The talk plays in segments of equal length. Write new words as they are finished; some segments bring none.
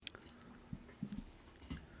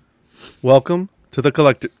Welcome to the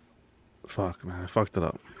collector. Fuck, man, I fucked it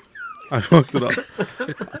up. I fucked it up.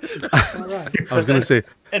 I was gonna say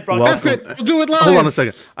welcome. We'll do it live. Hold on a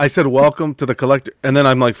second. I said welcome to the collector, and then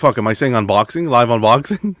I'm like, fuck. Am I saying unboxing? Live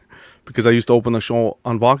unboxing? Because I used to open the show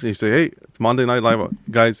unboxing. You say, hey, it's Monday Night Live,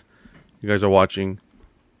 guys. You guys are watching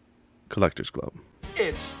Collectors Club.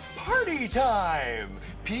 It's party time!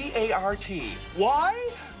 P-A-R-T. Why?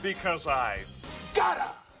 Because I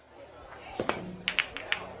gotta!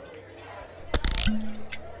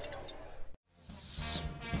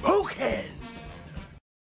 Spoken!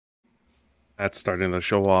 That's starting the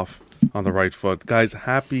show off on the right foot. Guys,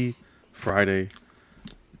 happy Friday.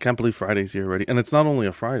 Can't believe Friday's here already. And it's not only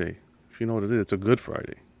a Friday. If you know what it is, it's a good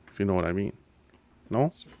Friday. If you know what I mean.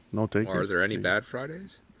 No? No take. Are there any bad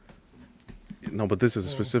Fridays? No, but this is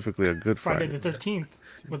specifically a good Friday. Friday the 13th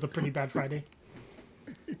was a pretty bad Friday.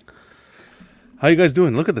 How you guys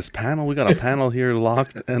doing? Look at this panel. We got a panel here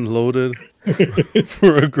locked and loaded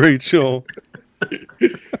for a great show.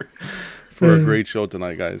 For a great show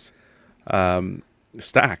tonight, guys.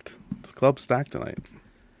 Stacked. The club's stacked tonight.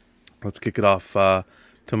 Let's kick it off.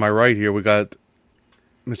 To my right here, we got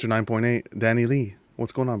Mr. 9.8, Danny Lee.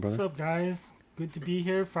 What's going on, brother? What's up, guys? Good to be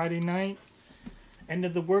here. Friday night. End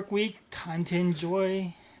of the work week. Time to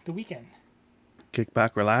enjoy the weekend. Kick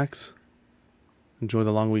back, relax. Enjoy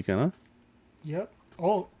the long weekend, huh? Yep.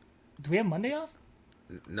 Oh, do we have Monday off?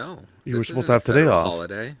 No. You were This supposed isn't to have a today federal off.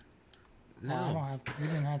 Holiday. Oh, I don't No. have. We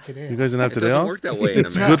didn't have today. You guys didn't have It today doesn't off? work that way in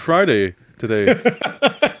It's America. Good Friday today.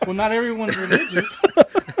 Well, not everyone's religious.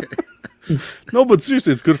 No, but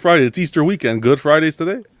seriously, it's Good Friday. It's Easter weekend. Good Friday's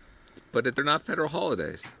today? But they're not federal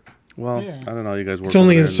holidays. Well, Yeah. I don't know. You guys work It's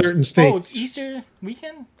only over in there certain Oh, states. it's Easter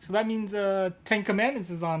weekend? So that means Ten Commandments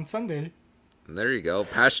is on Sunday. And there you go.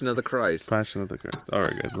 Passion of the Christ. Passion of the Christ. All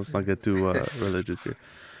right, guys. Let's not get too religious here.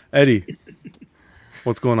 Eddie,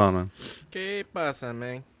 what's going on, man? ¿Qué pasa,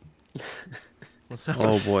 man?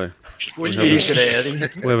 Oh, boy. What you eating today,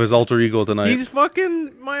 Eddie? We have his alter ego tonight. He's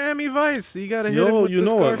fucking Miami Vice. You gotta hit him Yo, with you the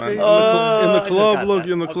know it, man. Scarface. In the club, got look,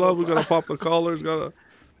 that. in the I'll club, go we gotta pop the collars, gotta...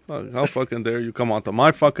 How fucking dare you come on to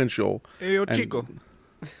my fucking show. Hey, yo, and- Chico.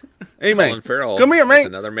 Hey, Colin mate. Farrell. Come here, with mate.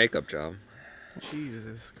 Another makeup job.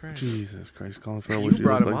 Jesus Christ. Jesus Christ, Colin Farrell. You wish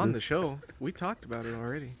brought looked him like on this. the show. We talked about it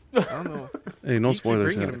already. I don't know. Hey, no You keep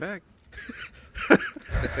spoilers bringing yet. him back.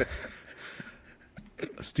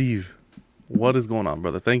 Steve, what is going on,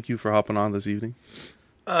 brother? Thank you for hopping on this evening.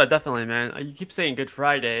 Definitely, man. You keep saying Good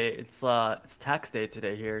Friday. It's tax day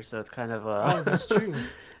today here, so it's kind of Oh, that's true.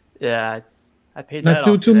 yeah. I paid Not that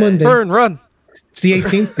due off to today. Monday. Fern, run. It's the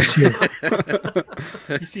 18th this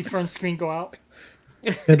year. You see front screen go out?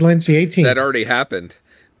 Deadline's the 18th. That already happened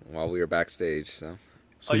while we were backstage. So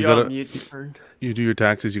So Oh, you you're gotta, on mute, Fern. you do your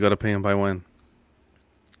taxes, you gotta pay them by when?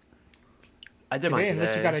 I did mine Today, today.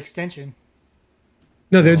 unless you got an extension.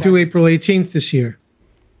 No, they're due April 18th this year.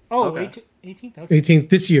 Oh, Okay. 18th? Okay. 18th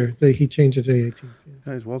this year. He changed it to the 18th.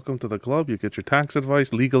 Guys, welcome to the club. You get your tax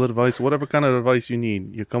advice, legal advice, whatever kind of advice you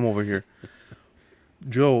need. You come over here.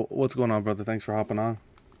 Joe, what's going on, brother? Thanks for hopping on.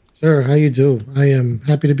 Sir, how you do? I am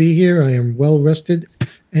happy to be here. I am well rested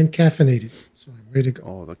and caffeinated, so I'm ready to go.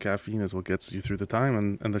 Oh, the caffeine is what gets you through the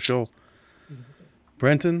time and the show.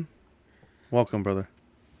 Brenton, welcome, brother.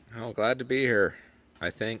 oh, glad to be here. I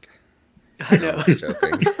think. I know. I'm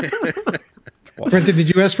joking. Brenton, did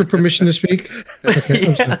you ask for permission to speak? Okay,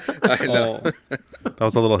 I'm sorry. I know. Oh, that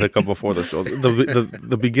was a little hiccup before the show.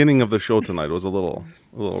 The beginning of the show tonight was a little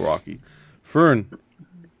rocky. Fern,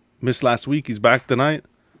 missed last week. He's back tonight.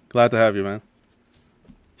 Glad to have you, man.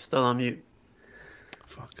 Still on mute.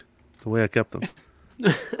 Fuck. The way I kept him.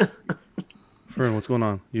 Fern, what's going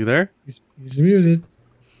on? You there? He's muted.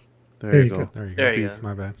 There you go. There you go. There you Speak. go.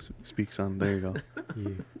 My bad. Speak, son. There you go.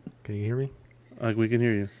 Can you hear me? We can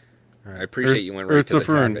hear you. I appreciate you went right Earth to the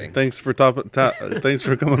Fern. tapping. Thanks for thanks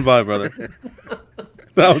for coming by, brother.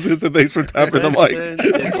 I was gonna say thanks for tapping the mic.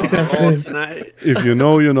 It's on the roll tonight. If you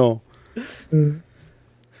know, you know. Mm.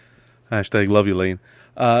 Hashtag love you, Lane.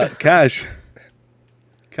 Cash,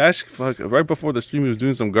 fuck, right before the stream, he was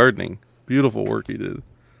doing some gardening. Beautiful work he did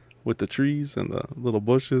with the trees and the little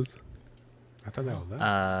bushes. I thought that was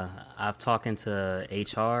that. I've talking to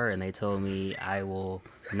HR and they told me I will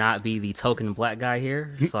not be the token black guy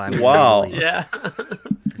here. So I'm Wow. really- Yeah.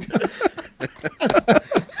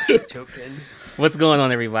 Joking. What's going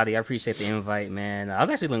on, everybody? I appreciate the invite, man. I was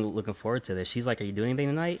actually looking forward to this. She's like, "Are you doing anything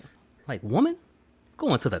tonight?" I'm like, woman,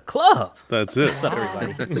 going to the club. That's it. What's up,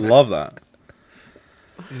 everybody? Love that.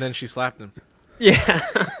 And then she slapped him. Yeah.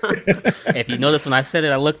 If you notice when I said it,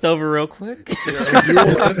 I looked over real quick.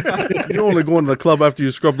 You're only going to the club after you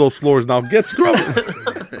scrub those floors. Now get scrubbing.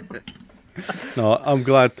 No, I'm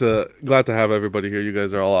glad to have everybody here. You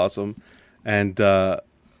guys are all awesome, and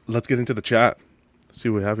let's get into the chat. See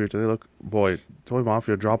what we have here today. Look, boy, Toy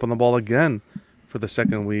Mafia dropping the ball again for the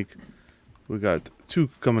second week. We got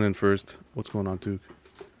Took coming in first. What's going on, Took?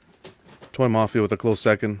 Toy Mafia with a close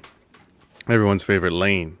second. Everyone's favorite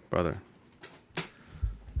Lane, brother.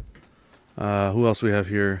 Who else we have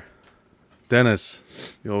here? Dennis.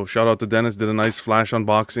 Yo, shout out to Dennis. Did a nice flash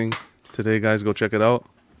unboxing today, guys. Go check it out.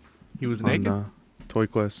 He was naked? Toy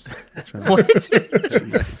Quest. What?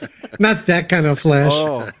 Not that kind of flash.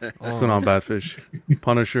 What's going on, Badfish?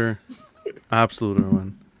 Punisher. Absolute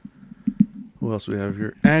ruin. Who else we have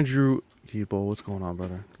here? Andrew Debo. What's going on,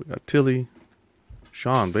 brother? We got Tilly.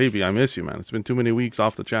 Sean, baby, I miss you, man. It's been too many weeks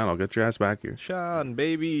off the channel. Get your ass back here. Sean,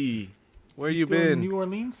 baby. Where You you still in been? New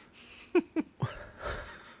Orleans?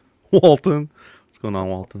 Walton. What's going on,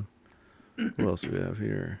 Walton? What else do we have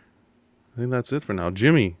here? I think that's it for now.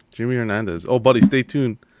 Jimmy Hernandez. Oh, buddy, stay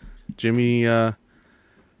tuned. Jimmy's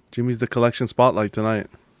the collection spotlight tonight.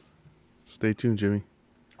 Stay tuned, Jimmy.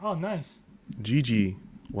 Oh, nice. Gigi,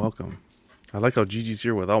 welcome. I like how Gigi's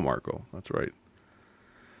here without Marco. That's right.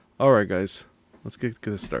 All right, guys. Let's get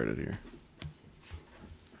this started here.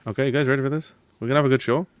 Okay, you guys ready for this? We're going to have a good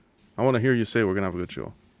show? I want to hear you say we're going to have a good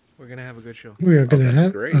show. We're going to have a good show. We are going to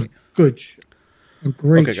have great. a good show. A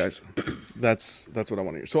great Okay, guys. That's what I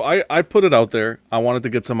want to hear. So I put it out there. I wanted to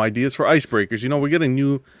get some ideas for icebreakers. You know, we're getting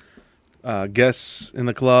new guests in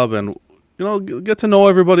the club and, you know, get to know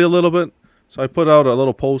everybody a little bit. So I put out a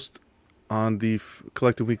little post on the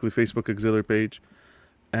Collective Weekly Facebook auxiliary page.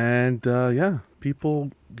 And, yeah,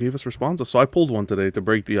 people gave us responses. So I pulled one today to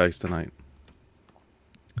break the ice tonight.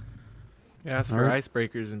 You asked All for right.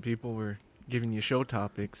 icebreakers and people were giving you show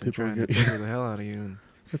topics and People trying to get- figure the hell out of you. And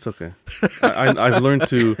It's okay. I've learned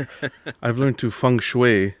to feng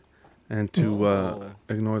shui and to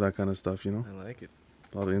ignore that kind of stuff, you know? I like it.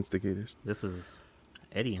 A lot of instigators. This is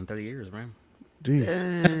Eddie in 30 years, man.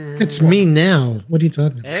 Jeez. It's me now. What are you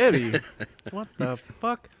talking about? Eddie, what the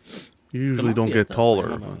fuck? You usually The don't mafia get stuff,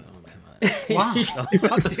 taller. man. but- Wow.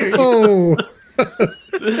 How dare you? Oh,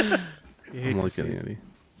 You hate I'm to only see kidding, it. Eddie.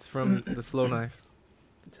 It's from the slow knife.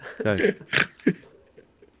 Guys,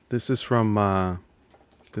 this is from,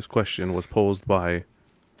 this question was posed by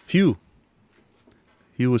Hugh.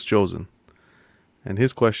 Hugh was chosen. And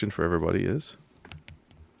his question for everybody is,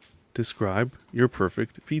 describe your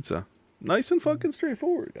perfect pizza. Nice and fucking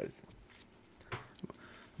straightforward, guys.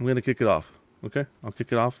 I'm going to kick it off, okay? I'll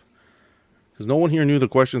kick it off. Because no one here knew the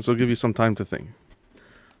question, so I'll give you some time to think.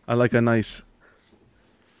 I like a nice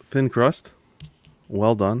thin crust,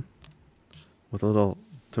 well done, with a little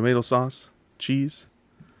tomato sauce, cheese,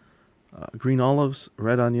 green olives,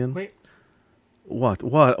 red onion. Wait. What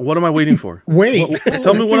am I waiting for? wait.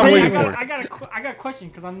 Tell me what I'm waiting for. I got a question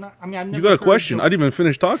because I'm not. I mean, I never. You got a heard question? the- I didn't even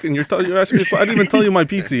finish talking. You're asking me. I didn't even tell you my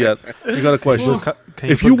pizza yet. You got a question? Can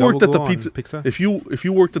If you put worked at the gabagool pizza, on if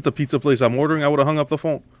you worked at the pizza place I'm ordering, I would have hung up the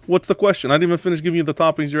phone. What's the question? I didn't even finish giving you the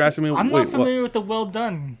toppings. You're asking me. I'm wait, not familiar with the well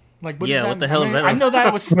done. Like, what Yeah, does that what the mean? hell I is mean, that? I know that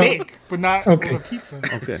it was steak, but not Okay. with a pizza.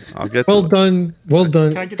 what? Okay, I'll get. Well to it. done. Well done.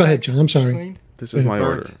 Can I get Go that ahead, John. I'm sorry. explained? This is my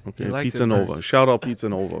Burnt. order. Okay, He likes Pizza it burnt. Nova. Shout out Pizza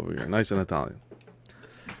Nova over here. Nice and Italian.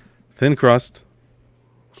 Thin crust,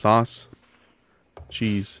 sauce,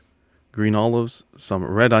 cheese, green olives, some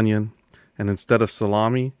red onion, and instead of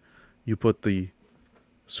salami, you put the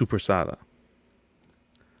supersada.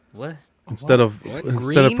 What? Instead of Green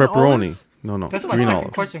pepperoni. olives? No, That's my green second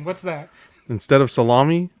olives. question. What's that? Instead of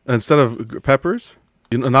salami, instead of peppers,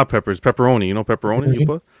 not peppers, pepperoni. You know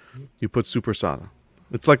pepperoni. You put supersada.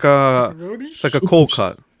 It's like a cold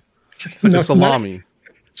cut. It's like No, a salami.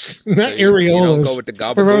 Not You don't areolas. go with the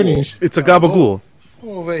gabagool. Pepperonis. It's a gabagool.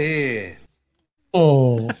 Over here.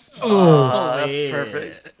 Oh. That's yeah.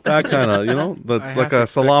 perfect. That kind of, you know, that's I like half a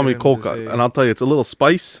salami expected him cold to cut. say- And I'll tell you, it's a little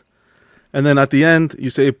spice. And then at the end, you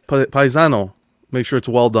say paisano. Make sure it's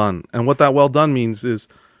well done. And what that well done means is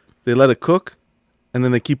they let it cook, and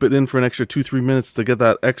then they keep it in for an extra 2-3 minutes to get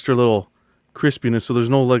that extra little crispiness. So there's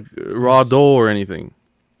no like raw dough or anything.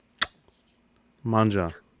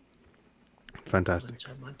 Manja. Fantastic.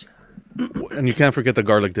 And you can't forget the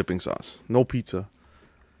garlic dipping sauce. No pizza.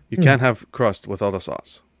 You can't have crust without a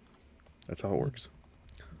sauce. That's how it works.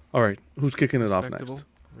 All right, who's kicking it off Respectable. next?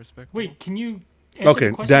 Respectable. Wait, can you? answer Okay,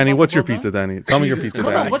 the question Danny, about what's the your well pizza, done? Danny? Tell me your pizza,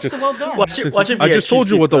 Hold on, Danny. what's Just- the well done? Watch it I be a just told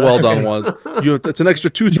cheese you what the pizza. well done was. It's an extra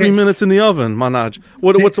 2-3 minutes in the oven, Manaj.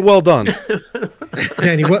 What's a well done?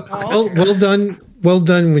 Danny, well done. Well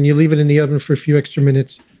done when you leave it in the oven for a few extra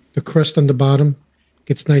minutes. The crust on the bottom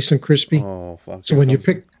gets nice and crispy. Oh, fuck. So when you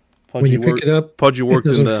pick it up, Pudgy it worked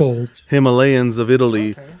doesn't in the fold. Himalayas of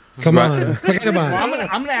Italy, Okay. Come Right. on, forget about Well, it.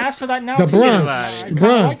 I'm gonna ask for that now. The too. Bronx, I kinda like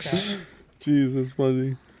Bronx. that. Jesus,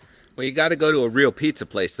 buddy. Well, you got to go to a real pizza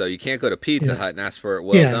place though. You can't go to Pizza Yeah. Hut and ask for it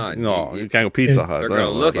well Yeah. done. No, you can't go Pizza Yeah. Hut. They're gonna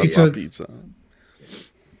look at That's you. not pizza.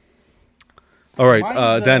 All right,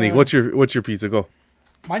 Mine's, Danny, what's your pizza? Go.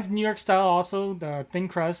 Mine's New York style, also the thin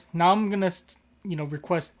crust. Now I'm gonna,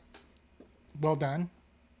 request well done,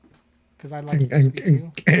 because I like it And, crispy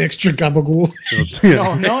too. and extra gabagool.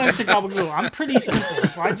 No extra gabagool. I'm pretty simple,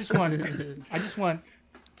 so I just want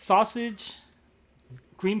sausage,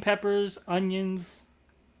 green peppers, onions.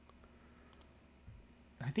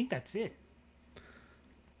 I think that's it.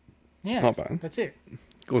 Yeah, Not bad. that's it.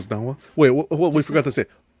 Goes down well. Wait, what we forgot to say.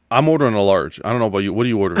 I'm ordering a large. I don't know about you. What are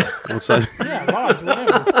you ordering? What size? Yeah, large,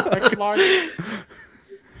 whatever. Extra large.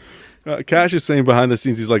 Cash is saying behind the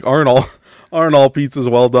scenes, he's like, aren't all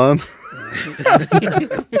pizzas well done?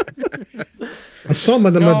 Some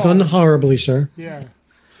of them No. are done horribly, sir. Yeah.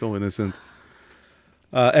 So innocent.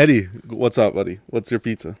 Eddie, what's up, buddy? What's your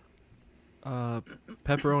pizza?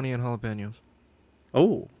 Pepperoni and jalapenos.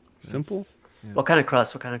 Oh, simple. What kind of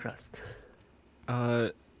crust? What kind of crust?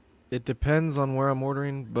 It depends on where I'm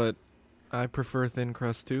ordering, but I prefer thin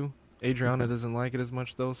crust too. Adriana doesn't like it as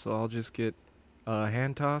much though, so I'll just get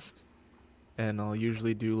hand tossed, and I'll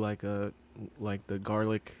usually do like the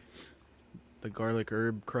garlic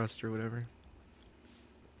herb crust or whatever.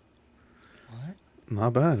 What?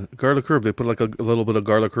 Not bad. Garlic herb. They put like a little bit of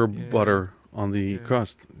garlic herb butter on the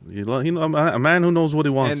crust. A man who knows what he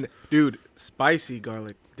wants. And dude, spicy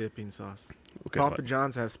garlic dipping sauce. Okay, Papa but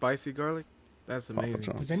John's has spicy garlic. That's amazing.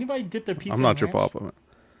 John's. Does anybody dip their pizza? I'm not in your ranch? papa.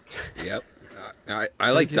 Man. Yep.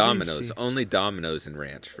 I like Easy. Domino's. Only Domino's and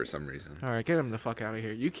ranch for some reason. All right, get him the fuck out of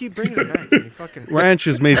here. You keep bringing it back. And you fucking Ranch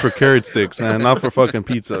is made for carrot sticks, man, not for fucking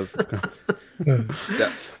pizza.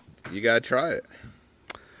 You gotta try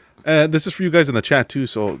it. This is for you guys in the chat too,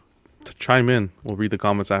 so to chime in. We'll read the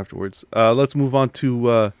comments afterwards. Let's move on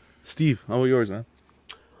to Steve. How about yours, man?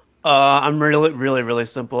 I'm really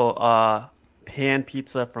simple. Pan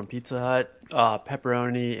pizza from Pizza Hut,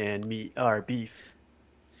 pepperoni and meat or beef.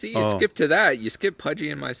 See, you skip to that. You skip Pudgy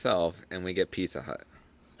and myself, and we get Pizza Hut.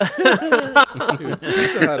 Well,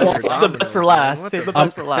 save the best for last. Save the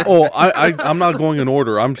best for last. Oh, I'm not going in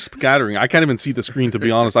order. I'm scattering. I can't even see the screen, to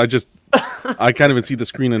be honest. I can't even see the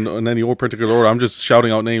screen in any particular order. I'm just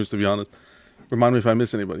shouting out names, to be honest. Remind me if I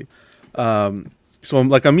miss anybody. So I'm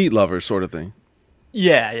like a meat lover sort of thing.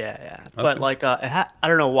 Yeah. But like, I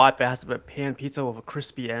don't know why, but it has to be a pan pizza with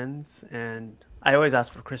crispy ends, and I always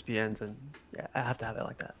ask for crispy ends, and yeah, I have to have it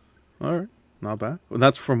like that. All right, not bad. And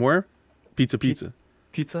that's from where? Pizza. Pizza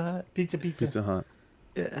Hut. Pizza Hut.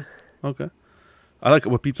 Yeah. Okay. I like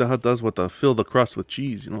what Pizza Hut does with fill the crust with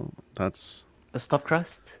cheese. You know, that's The stuffed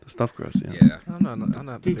crust. the stuffed crust. Yeah. Yeah. I'm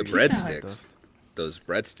not Dude, The Pizza Hut. breadsticks. Those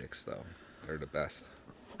breadsticks, though, they're the best.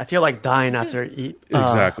 I feel like dying after I eat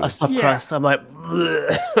Exactly. a stuffed Yeah. crust. I'm like,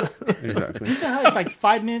 Exactly. Pizza Hut is like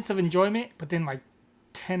 5 minutes of enjoyment, but then like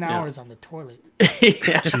 10 hours on the toilet.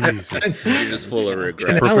 Jeez. You're just full of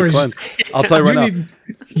regret. Perfect Hours. cleanse. I'll tell you right now.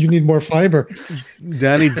 You need more fiber.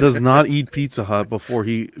 Danny does not eat Pizza Hut before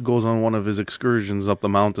he goes on one of his excursions up the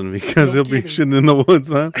mountain because No he'll be kidding. shitting in the woods,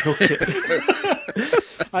 man.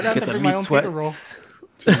 I'd have to get the bring my meat own paper roll. sweats.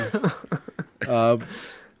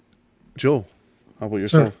 Joe, how about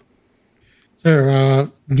yourself? Sir,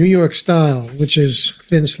 New York style, which is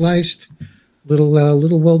thin sliced, little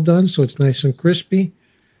well done, so it's nice and crispy,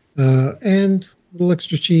 and a little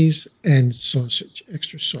extra cheese and sausage,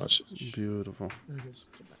 extra sausage. Beautiful. That is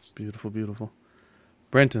the best. Beautiful.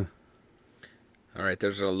 Brenton. All right,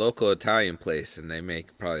 there's a local Italian place, and they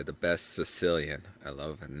make probably the best Sicilian. I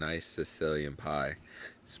love a nice Sicilian pie,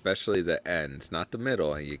 especially the ends, not the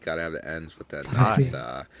middle. You gotta have the ends with that nice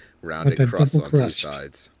rounded that crust double on two crust.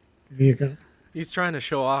 sides. There you go. He's trying to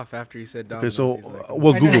show off after he said Okay, Domino's. so He's like,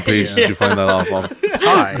 what Google page did you find that off of?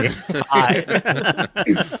 Hi.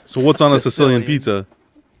 Hi. So what's on a Sicilian pizza?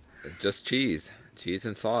 Just cheese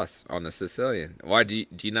and sauce on the Sicilian. Why do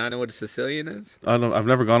you not know what a Sicilian is? I've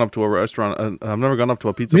never gone up to a restaurant. I've never gone up to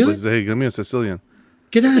a pizza Really? place and say, "Hey, give me a Sicilian."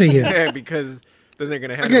 Get out of here. yeah, because then they're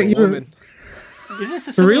gonna have Okay, a you're- woman. Is this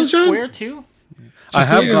a For real, John? square too? I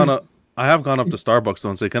have Sicilians- gone up to Starbucks though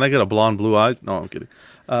and say, "Can I get a blonde blue eyes?" No, I'm kidding.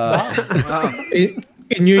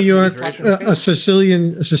 In New York, a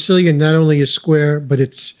Sicilian not only is square, but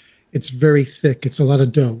it's very thick. It's a lot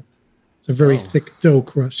of dough. It's a very thick dough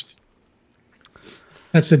crust.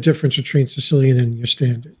 That's the difference between Sicilian and your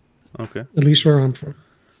standard, Okay. at least where I'm from.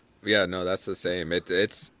 Yeah, no, that's the same.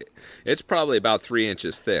 It's probably about 3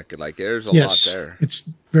 inches thick. Like there's a Yes, lot there. it's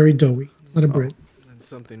very doughy. A lot of bread. That's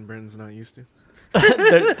something Brendan's not used to.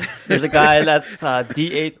 There's a guy that's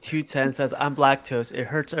D8210 says, I'm lactose. It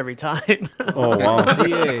hurts every time. Oh wow.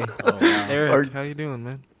 DA. Oh, wow. Eric, Or- how you doing,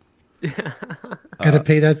 man? Got to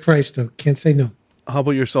pay that price though. Can't say no. How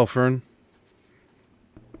about yourself, Fern?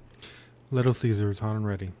 Little Caesars hot and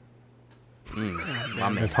ready. My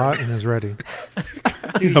man. It's hot and it's ready.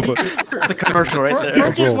 Dude, It's a commercial right Fern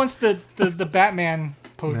there. just Bro. wants the Batman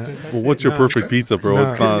posters. That's Well, it. what's your No. perfect pizza, bro? No.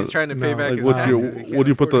 It's Because not. he's trying to pay no, back Like, his what's your? taxes. He What do you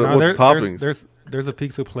can't put the afford it. No, what toppings? There's a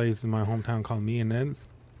pizza place in my hometown called Me and Ned's.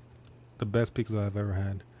 The best pizza I've ever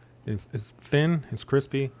had. It's thin, it's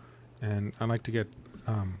crispy, and I like to get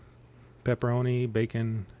pepperoni,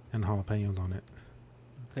 bacon, and jalapenos on it.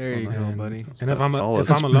 There you go, And, buddy. and if That's I'm solid.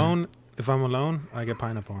 if I'm alone, I get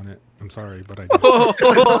pineapple on it. I'm sorry, but I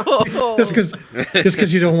do. Just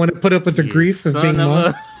because you don't want to put up with the You grief of son being of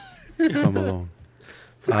a- mocked. I'm alone.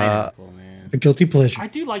 Pineapple, man. The guilty pleasure. I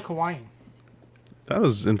do like Hawaiian. That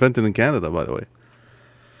was invented in Canada, by the way.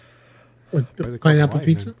 What, Why they call it pineapple Hawaiian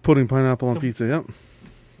pizza? then? Putting pineapple on The- pizza. Yep.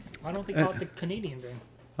 Why don't they call it the Canadian thing?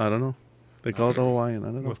 I don't know. They call it the Hawaiian. I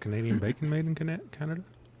don't know. Was Canadian bacon made in Canada?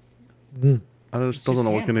 I still don't just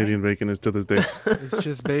know what ham, Canadian bacon is to this day. It's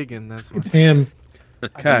just bacon, that's why. It's ham. I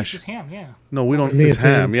think Cash. It's just ham, yeah. No, we don't. For me, It's it's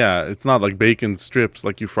ham. ham. Yeah, it's not like bacon strips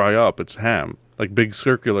like you fry up. It's ham, like big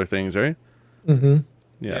circular things, right? Mm-hmm.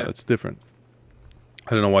 Yeah, it's different.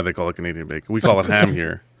 I don't know why they call it Canadian bacon. We call it ham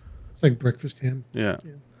here. It's like breakfast ham. Yeah.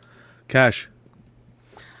 Cash.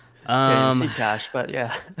 Can't Um, see cash, but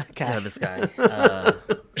yeah. yeah, Cash. this guy.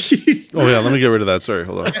 Oh yeah, let me get rid of that. Sorry,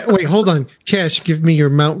 hold on. Wait, hold on. Cash, give me your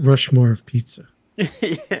Mount Rushmore of pizza. yeah.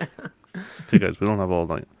 Okay, guys, we don't have all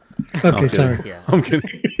night. Okay, Okay. sorry. Yeah. I'm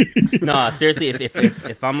kidding. No, seriously,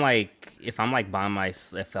 if I'm like by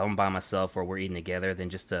myself or we're eating together, then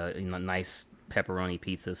just a nice pepperoni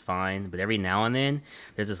pizza is fine. But every now and then,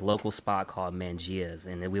 there's this local spot called Mangia's,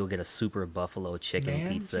 and then we'll get a super buffalo chicken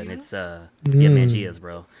pizza, and it's yeah, Mangia's,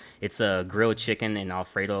 bro. It's a grilled chicken and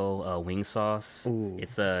Alfredo wing sauce.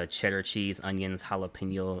 It's cheddar cheese, onions,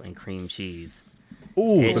 jalapeno, and cream cheese.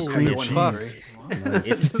 Ooh, It's, the cream it's, cheese.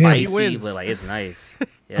 it's Damn. spicy, wins. but like it's nice.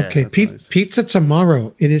 Yeah, Okay, nice. pizza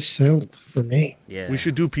tomorrow. It is sold for me. yeah. We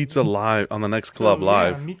should do pizza live on the next club yeah,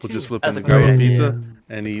 live. me We'll just too. flip That's in a the grab great a idea. pizza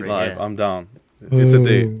and eat Great, live. yeah. I'm down. It's a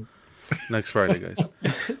day. Ooh. Next Friday, guys.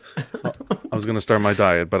 I was gonna start my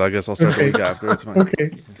diet, but I guess I'll start the week after. It's fine.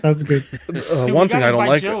 Okay, sounds good. Dude, One we thing gotta I don't invite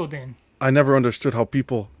like. Joe, then. I never understood how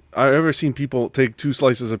people. I ever seen people take 2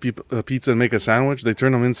 slices of pizza and make a sandwich. They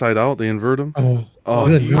turn them inside out. They invert them. Oh, Oh,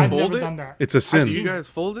 good do you night. I've fold never it? done that. It's a sin. Do you guys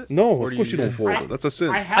fold it? No, Or of do course you don't just- fold it. That's a sin.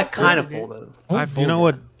 I I have kind of folded fold it. I You fold know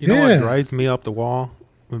it. what? You know Yeah. what drives me up the wall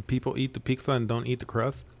when people eat the pizza and don't eat the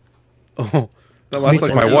crust, Oh, that's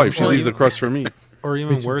like my too. wife. She Well, leaves you- the crust for me. or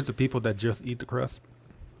even worse, the people that just eat the crust.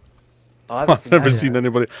 Oh, I haven't I've seen never that seen yet.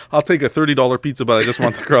 anybody. I'll take a $30 pizza, but I just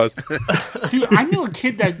want the crust. Dude, I knew a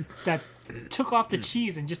kid that took off the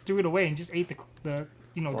cheese and just threw it away and just ate the just Or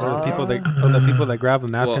the the people pepper. the people that grab the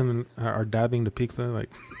napkin and are dabbing the pizza like.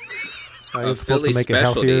 Are A you supposed Philly to make it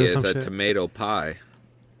specialty healthier or is some a shit? tomato pie.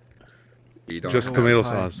 You don't Just have tomato pie.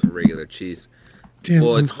 sauce. regular cheese. Damn,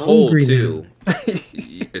 Well, I'm it's cold hungry now. too.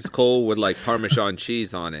 It's cold with like Parmesan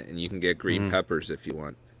cheese on it, and you can get green Mm. peppers if you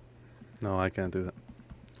want. No, I can't do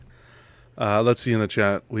that. Let's see in the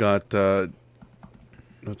chat. We got.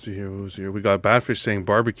 Let's see here. Who's here? We got Badfish saying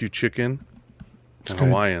barbecue chicken and good.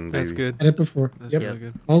 Hawaiian. That's Baby. good. Had it before. That's Yep, really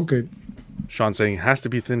good. all good. Sean saying has to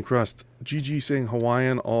be thin crust. GG saying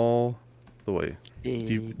Hawaiian all the way.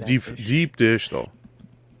 Deep dish though.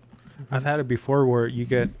 I've had it before where you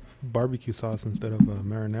get barbecue sauce instead of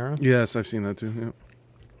marinara. Yes, I've seen that too. Yeah.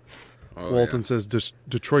 Oh, Walton yeah. says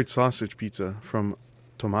Detroit sausage pizza from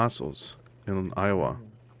Tomaso's in Iowa.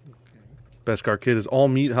 Best Arcade is all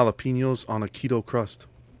meat jalapenos on a keto crust.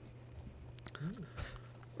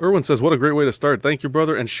 Erwin says, what a great way to start. Thank you,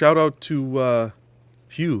 brother. And shout out to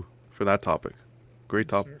Hugh for that topic. Great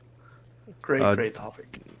topic. Great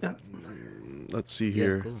topic. Yeah. Let's see Yeah,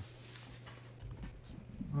 here. cool.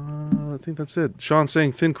 I think that's it. Sean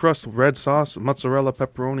saying thin crust, red sauce, mozzarella,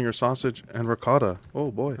 pepperoni, or sausage, and ricotta. Oh,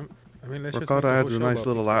 boy. I mean, let's Ricotta just adds a make whole nice show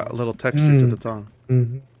little about pizza. little texture to the tongue.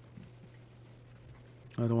 hmm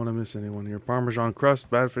I don't want to miss anyone here. Parmesan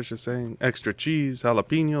crust. Badfish is saying extra cheese,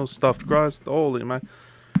 jalapenos, stuffed crust. Holy man.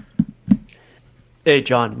 Hey,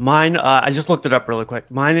 John. Mine, I just looked it up really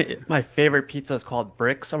quick. My favorite pizza is called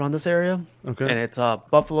Bricks around this area. Okay. And it's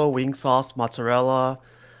buffalo wing sauce, mozzarella,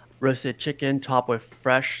 roasted chicken topped with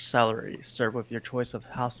fresh celery, served with your choice of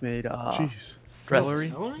house-made Jeez. Celery?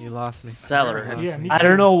 Celery? You lost me. celery. Yeah, me I too.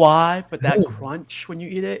 don't know why, but that Oh. crunch when you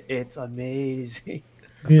eat it, it's amazing.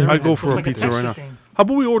 Yeah. I go for It's a like pizza right texture now. thing. How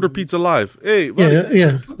about we order pizza live? Hey, buddy,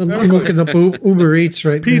 Yeah. I'm looking up Uber Eats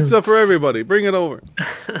right pizza now. for everybody. Bring it over.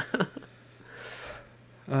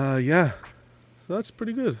 Yeah. So that's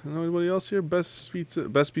pretty good. Anybody else here? Best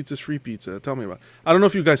pizza's free pizza. Tell me about it. I don't know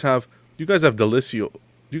if you guys have Delissio.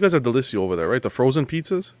 You guys have Delissio over there, right? The frozen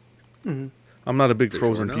pizzas? Mm-hmm. I'm not a big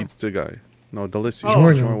frozen DiGiorno? pizza guy. No, Delissio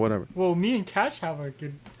Oh. or whatever. Well, me and Cash have a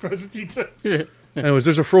good frozen pizza. Anyways,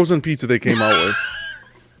 there's a frozen pizza they came out with.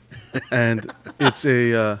 And it's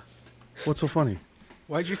a what's so funny?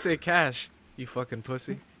 Why'd you say cash? You fucking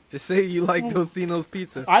pussy. Just say you like Tostino's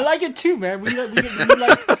pizza. I like it too, man. We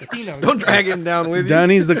like Tostinos. Don't drag him down with you.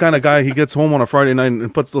 Danny's the kind of guy, he gets home on a Friday night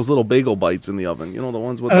and puts those little bagel bites in the oven. You know the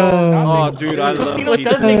ones with the Oh, dude, I love Tostino's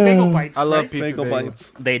pizza. does make bagel bites. I love right? pizza bagel bagel.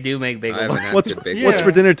 bites. They do make I bagel. haven't had What's good bagel. Yeah. what's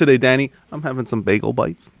for dinner today, Danny? I'm having some bagel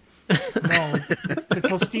bites. No, it's the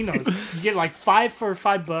Tostinos. You get like 5 for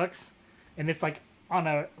 $5, and it's like on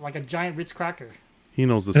a giant Ritz cracker. He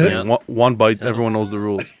knows the same. Yep. One bite, everyone knows the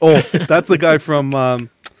rules. Oh, that's the guy from Oh,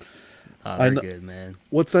 I they're kn- good, man.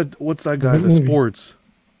 what's that guy? The movie? sports.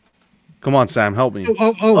 Come on, Sam, help me.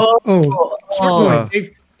 Portnoy.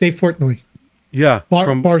 Dave Portnoy. Yeah,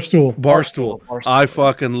 from Barstool. Barstool. I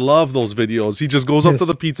fucking love those videos. He just goes up to Yes.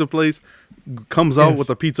 the pizza place, comes out Yes. with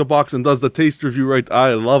a pizza box, and does the taste review right.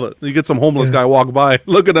 I love it. You get some homeless Yeah. guy walk by,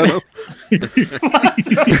 looking at him.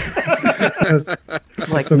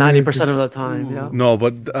 Like amazing. 90% of the time. Yeah. No,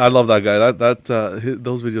 but I love that guy.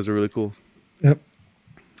 Those videos are really cool. Yep.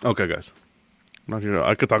 Okay, guys. I'm not here.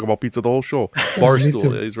 I could talk about pizza the whole show. me Barstool.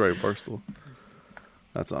 too. Yeah, he's right. Barstool.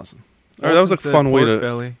 That's awesome. All right, that was a Said fun way pork to.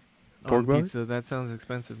 belly Pork on belly? pizza. That sounds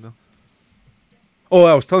expensive though. Oh,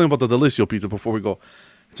 I was telling you about the Delissio pizza before we go.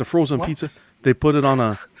 It's a frozen What? pizza. They put it on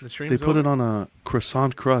a. The stream's They put it over? on a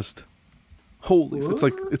croissant crust. Holy,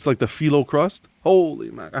 it's like the phyllo crust.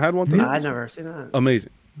 Holy man, I had one today. I never seen that.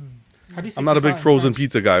 Amazing. How do you say I'm not a big croissant in frozen French?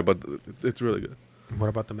 pizza guy, but it's really good. What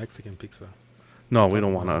about the Mexican pizza? No, we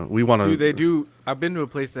don't want to. We want to. Dude, they do. I've been to a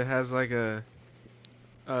place that has like a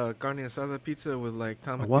carne asada pizza with like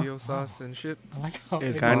what? tomatillo sauce and shit, I like how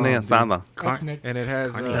It's it- carne bomb, dude. asada. ethnic. and it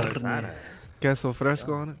has Carne asada. queso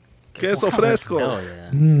fresco on it. Queso fresco. Hell yeah.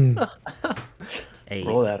 Mm. Hey,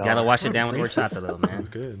 Roll that gotta on. wash it down with horchata though, man.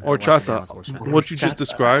 Good. Or Gotta wash it down chata. with horchata. What you just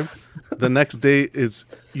described, the next day is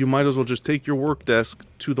you might as well just take your work desk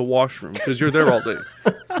to the washroom because you're there all day.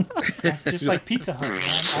 That's just like Pizza Hut, man.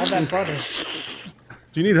 All that butter.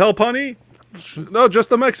 Do you need help, honey? No, just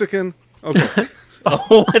the Mexican. Okay.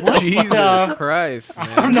 Jesus Christ, I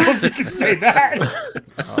don't man! know if you can say that.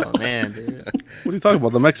 Oh man, dude. What are you talking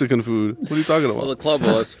about? The Mexican food. What are you talking Well, the about? club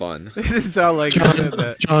was fun. This is how like you said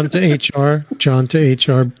that. John to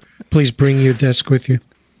HR. Please bring your desk with you.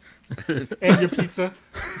 And your pizza.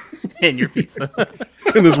 And your pizza.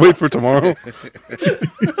 Can this wait for tomorrow?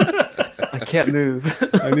 I can't move.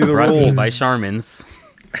 I need a Brought to you roll. by Charmin's.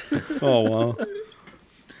 Oh wow.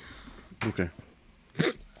 Okay.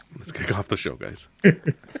 Let's kick off the show, guys.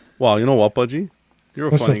 Wow, you know what, Pudgy? You're a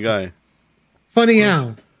What's funny up? guy. Funny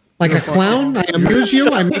how? Like a clown? I amuse you?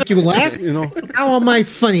 I make you laugh? You know, How am I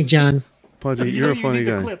funny, John? Pudgy, You you're know a you funny need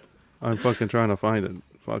the guy. clip. I'm fucking trying to find it.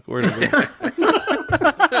 Fuck, where'd it go?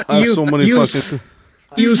 I have You- so many you fucking.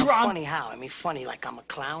 You Funny how? I mean, funny like I'm a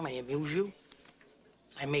clown. I amuse you.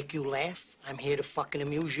 I make you laugh. I'm here to fucking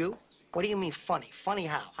amuse you. What do you mean funny? Funny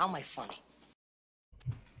how? How am I funny?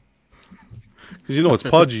 Because you know it's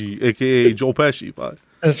Pudgy, aka Joe Pesci. But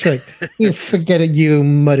That's right. You forget it, you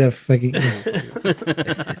motherfucker.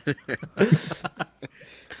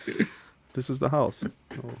 this is the house.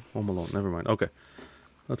 Oh, Home Alone. Never mind. Okay,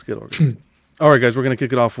 let's get organized. All right, guys, we're gonna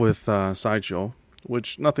kick it off with Sideshow,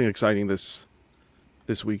 which nothing exciting this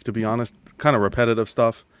week, to be honest. Kind of repetitive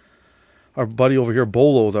stuff. Our buddy over here,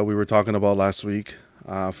 Bolo, that we were talking about last week,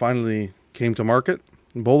 finally came to market.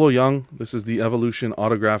 Bolo Young. This is the Evolution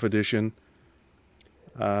Autograph Edition.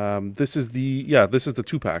 This is the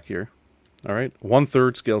 2-pack here. All right,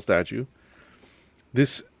 1/3 scale statue.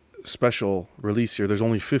 This special release here, there's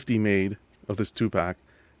only 50 made of this 2-pack,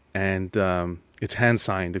 and it's hand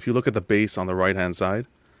signed. If you look at the base on the right hand side,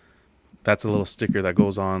 that's a little sticker that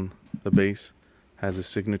goes on the base, has his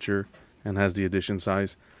signature, and has the edition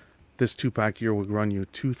size. This 2-pack here would run you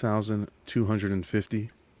 $2,250.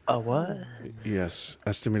 What? Yes,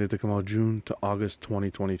 estimated to come out June to August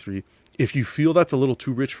 2023. If you feel that's a little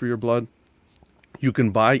too rich for your blood, you can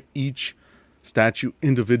buy each statue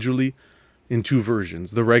individually in 2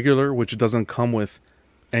 versions. The regular, which doesn't come with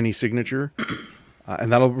any signature,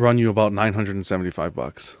 and that'll run you about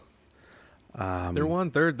 $975. They're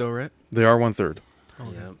 1/3 though, right? They are 1/3.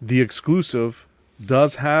 Yep. The exclusive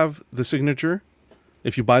does have the signature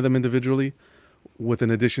if you buy them individually, with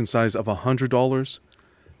an edition size of $100,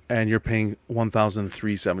 and you're paying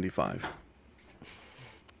 $1,375.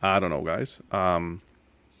 I don't know, guys.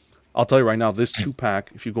 I'll tell you right now, this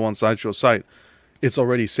 2-pack, if you go on Sideshow site, it's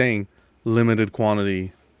already saying limited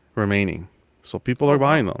quantity remaining. So people are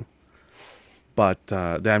buying them. But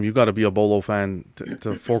damn, you got to be a Bolo fan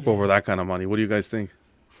to fork over that kind of money. What do you guys think?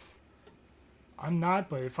 I'm not,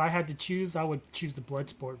 but if I had to choose, I would choose the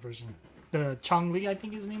Bloodsport version. The Chong Li, I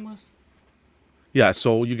think his name was. Yeah,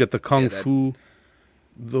 so you get the Kung Fu,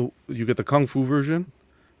 you get the Kung Fu version,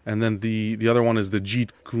 and then the other one is the Jeet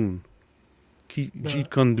Kune, Jeet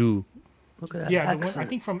Kune Do. Look at that Yeah, the one, I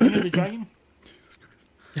think from Enter the Dragon.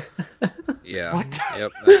 Yeah. What?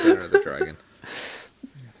 Yep, that's Enter the Dragon.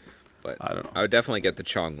 But I don't know. I would definitely get the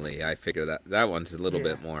Chong Li. I figure that one's a little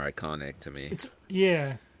Yeah. bit more iconic to me.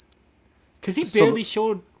 Yeah, because he So- barely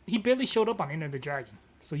showed up on Enter the Dragon.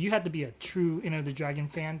 So you had to be a true Enter the Dragon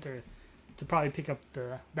fan to probably pick up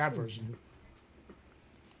that version.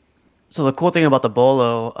 So the cool thing about the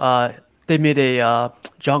Bolo, they made a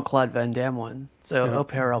Jean-Claude Van Damme one, so it'll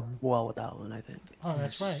pair up well with that one, I think. Oh,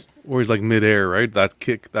 that's right. Where he's like midair, right? That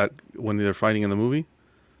kick that when they're fighting in the movie.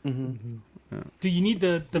 Do you need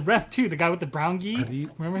the ref too? The guy with the brown gi?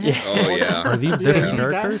 Remember him? Yeah. Oh, yeah. Are these Yeah, different you need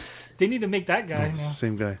that. characters? They need to make that guy. It's now. the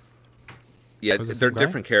same guy. Yeah, Was it they're some guy?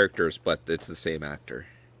 different characters, but it's the same actor.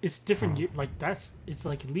 It's different. It's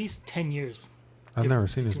like at least 10 years. I've never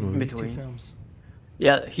seen this between movie. these two Between. films.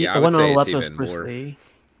 Yeah, Yeah, I the would one on say the it's left was even Bruce more. Lee.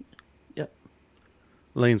 Yep.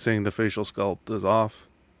 Lane saying the facial sculpt is off.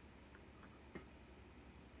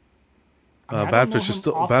 I mean, I don't know Badfish is him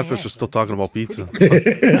still offhand, Badfish is still but talking it's about pizza.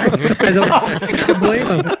 I don't blame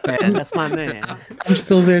him. Man, that's my man. I'm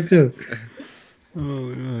still there too.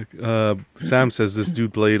 Sam says this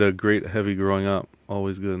dude played a great heavy growing up.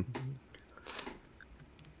 Always good.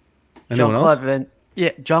 Anyone else?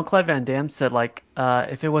 Jean-Claude Van Damme said like,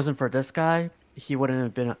 if it wasn't for this guy, he wouldn't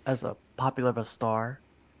have been as a popular of a star,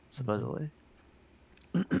 supposedly.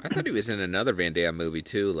 I thought he was in another Van Damme movie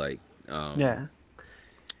too, like Yeah.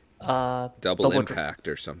 Double Impact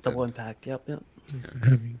or something. Double Impact. Yep.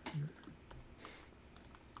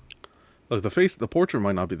 Look, the portrait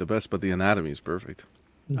might not be the best, but the anatomy is perfect.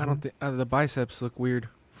 I don't think the biceps look weird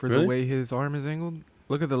for Really? the way his arm is angled.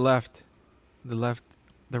 Look at the left, the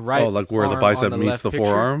right. Oh, like where the arm bicep on meets left the picture.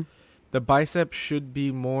 forearm? The bicep should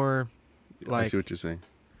be more I like see what you're saying.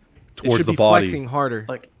 it Towards should the be body. flexing harder.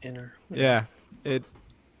 Like inner. Yeah,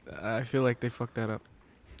 I feel like they fucked that up.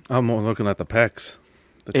 I'm more looking at the pecs.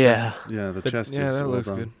 The Yeah. chest, yeah, the But chest yeah, is that well looks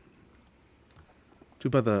done. good. Too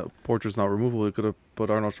bad the portrait's not removable. We could have put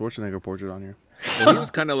Arnold Schwarzenegger portrait on here. Well, he was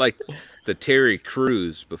kind of like the Terry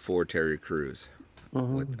Crews before Terry Crews,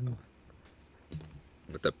 with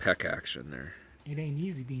the pec action there. It ain't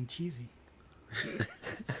easy being cheesy.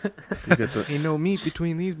 You get the, Ain't no meat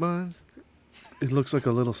between these buns. it looks like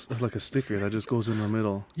like a sticker that just goes in the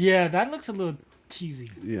middle. Yeah, that looks a little cheesy.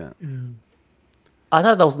 Yeah. I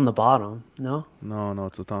thought that was on the bottom. No. No,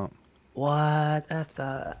 it's the top. What? F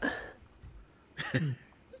that.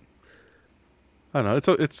 I don't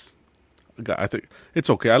know. It's. I think it's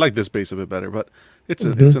okay. I like this base a bit better, but it's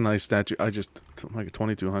a nice statue. I just like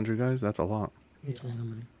 2,200 guys. That's a lot.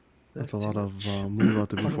 That's a lot of Moolah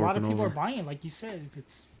to be But a lot of forking people are over. buying it, like you said. If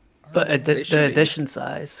it's But They should the be. edition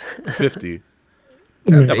size. 50.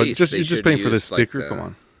 That Yeah, but base, just they you're just should paying for this use, like, sticker. Come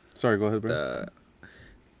on. Sorry, go ahead, bro.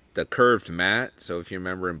 The curved mat. So if you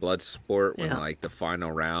remember in Bloodsport, when Yeah. like the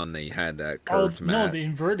final round, they had that oh curved no, mat. the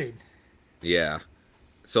inverted. Yeah.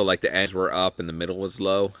 So like the ends were up and the middle was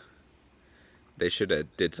low. They should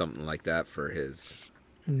have did something like that for his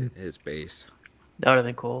base. That would have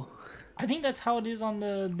been cool. I think that's how it is on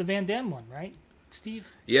the Van Damme one, right,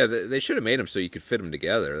 Steve? Yeah, they should have made them so you could fit them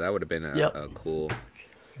together. That would have been Yep. a cool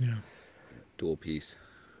dual piece.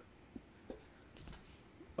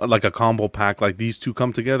 Like a combo pack, like these two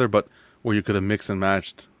come together, but where you could have mixed and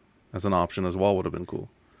matched as an option as well would have been cool.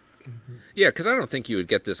 Yeah, because I don't think you would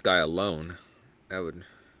get this guy alone. That would,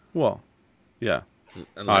 Well, yeah.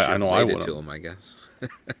 unless I you're know I related to wouldn't. him, I guess.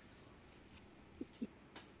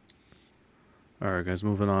 All right, guys,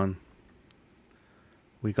 moving on.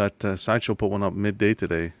 We got Sideshow put one up midday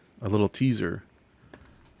today, a little teaser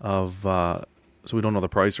of, so we don't know the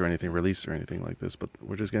price or anything, release or anything like this, but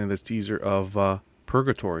we're just getting this teaser of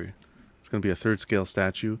Purgatory. It's going to be a third scale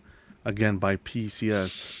statue, again by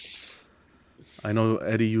PCS. I know,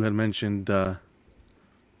 Eddie, you had mentioned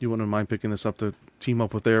you wouldn't mind picking this up to team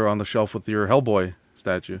up with there on the shelf with your Hellboy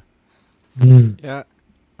statue. Yeah,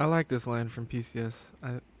 I like this line from PCS.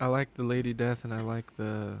 I like the Lady Death and I like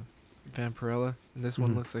the Vampirella. And this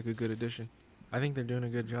one looks like a good addition. I think they're doing a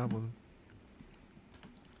good job with them.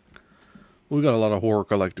 We got a lot of horror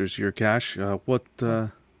collectors here. Cash, what?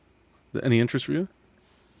 Any interest for you?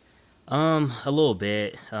 A little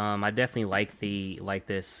bit. I definitely like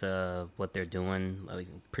this what they're doing. Like,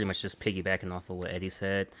 pretty much just piggybacking off of what Eddie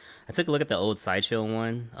said. I took a look at the old Sideshow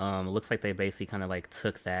one. It looks like they basically kind of like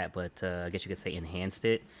took that, but I guess you could say enhanced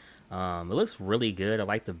it. It looks really good. I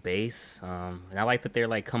like the base, and I like that they're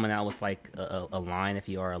like coming out with like a line if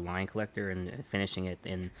you are a line collector and finishing it.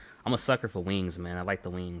 And I'm a sucker for wings, man. I like the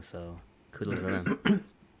wings, so kudos to them.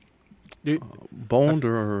 Dude, Boned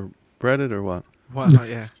or breaded or what? wow,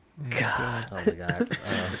 yeah. God. Oh my god,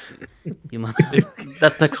 you must.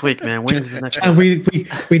 That's next week, man. Wings is next And week.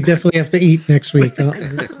 we definitely have to eat next week.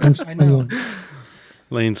 I know.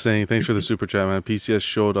 Lane saying, thanks for the super chat, man. PCS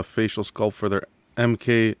showed a facial sculpt for their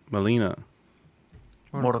MK Melina.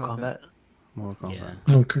 Mortal Kombat. Mortal Kombat.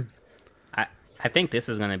 Yeah. Okay. I think this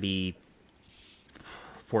is gonna be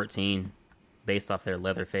 14, based off their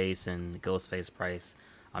Leatherface and Ghostface price.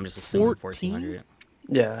 I'm just assuming 1400.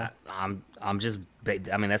 Yeah. I'm just.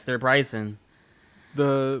 I mean, that's their pricing.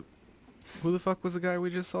 Who the fuck was the guy we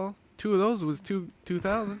just saw? 2 of those was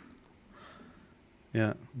 2,000.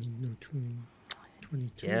 Yeah. No,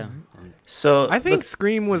 22. Yeah. right? So I think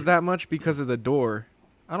Scream was that much because of the door.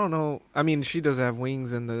 I don't know. I mean, she does have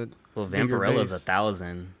wings in the. Well, bigger Vampirella's base.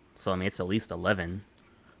 1,000, so I mean it's at least 11.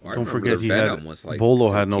 Well, I Don't remember forget the he Venom had was like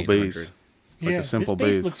Bolo had no 1,500. base. Like Yeah, a simple this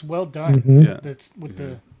base base. looks well done. Mhm. Yeah. That's with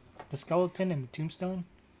the skeleton and the tombstone.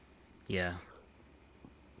 Yeah.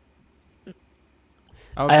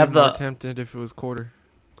 I would I be have more the- tempted if it was quarter.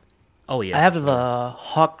 Oh yeah. I have for sure. the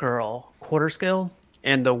Hawk Girl quarter scale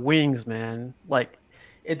and the wings, man. Like,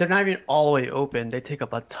 they're not even all the way open. They take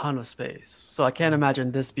up a ton of space. So I can't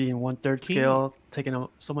imagine this being 1/3 King- scale, taking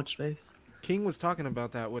up so much space. King was talking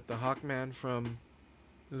about that with the Hawkman from.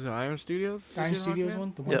 Was it Iron Studios? that Iron did Studios Hawkman?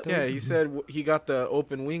 one. The Yeah. one Yeah, he said he got the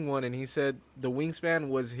open wing one, and he said the wingspan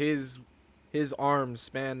was his arms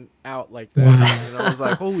span out like that. Wow. And I was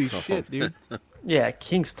like, holy shit, dude. Yeah,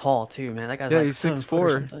 King's tall too, man. That guy's Yeah, like he's 7 foot or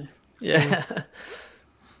 6'4". something. Yeah.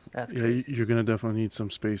 That's Yeah, crazy. you're gonna definitely need some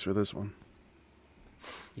space for this one.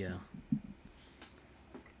 Yeah.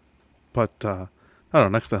 But I don't know.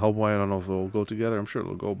 Next to Hellboy, I don't know if they'll go together. I'm sure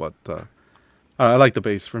it'll go, but I like the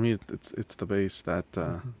base. For me, it's the base that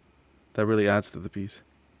that really adds to the piece.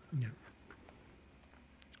 Yeah.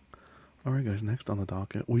 All right, guys. Next on the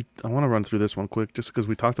docket, I want to run through this one quick, just because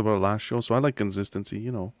we talked about it last show. So I like consistency.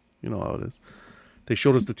 You know how it is. They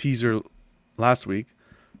showed us the teaser last week.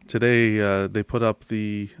 Today they put up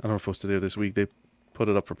I don't know if it was today or this week. They put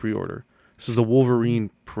it up for pre-order. This is the Wolverine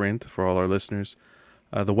print for all our listeners.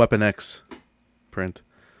 The Weapon X print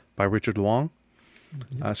by Richard Wong.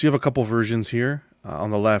 So you have a couple versions here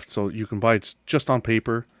on the left. So you can buy it just on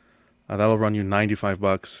paper. That'll run you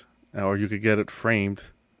 $95, or you could get it framed,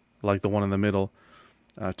 like the one in the middle,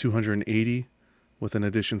 $280, with an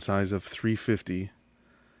edition size of 350,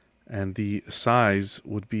 and the size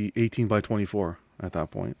would be 18 by 24 at that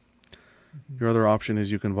point. Your other option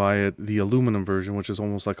is you can buy it the aluminum version, which is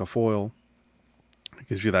almost like a foil. It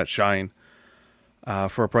gives you that shine.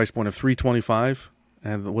 For a price point of $325,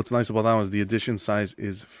 and what's nice about that one is the edition size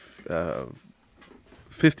is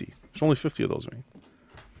 50. There's only 50 of those, right?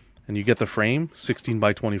 And you get the frame 16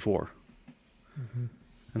 by 24.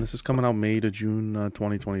 And this is coming out May to June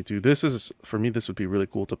 2022. This is, for me, this would be really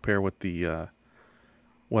cool to pair with the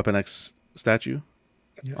Weapon X statue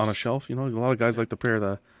Yes. on a shelf. You know, a lot of guys like to pair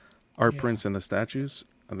the art Yeah. prints and the statues.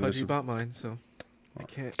 I think this Pudgy would- bought mine, so I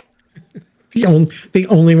can't. The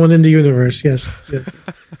only one in the universe. Yes. Yes.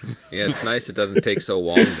 Yeah, it's nice it doesn't take so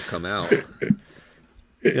long to come out.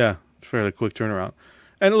 Yeah, it's fairly quick turnaround.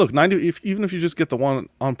 And look, even if you just get the one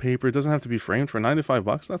on paper, it doesn't have to be framed for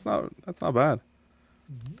 $95. That's not bad.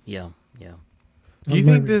 Yeah. Yeah. Do you I'm think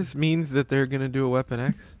like- this means that they're gonna do a Weapon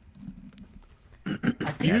X? I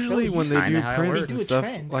think Usually so. when they Kinda do how it prints works. They and do a stuff,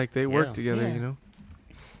 trend. like they work Yeah. together, Yeah. you know.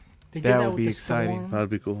 They that did would with be the exciting. Storm. That'd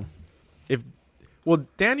be cool. Well,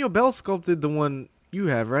 Daniel Bell sculpted the one you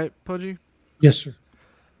have, right, Pudgy? Yes, sir.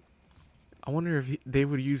 I wonder if they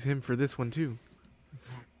would use him for this one too,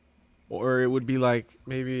 or it would be like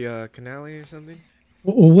maybe Canale or something.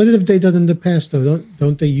 Well, what have they done in the past though?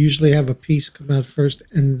 Don't they usually have a piece come out first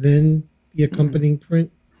and then the accompanying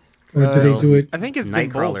print, or do they do it? I think it's been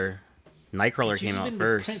both. Nightcrawler. Nightcrawler It's came usually out been the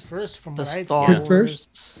print first. first from The what I Star Print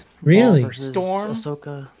first? Really? versus Storm?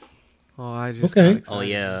 Ahsoka. Oh, I just Okay. got excited. Oh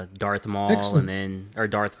yeah, Darth Maul Excellent. and then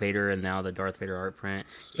Darth Vader, and now the Darth Vader art print.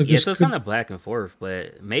 So Yeah, this so it's could- kind of back and forth,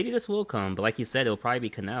 but maybe this will come. But like you said, it'll probably be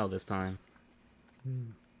Canal this time.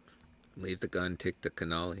 Leave the gun, take the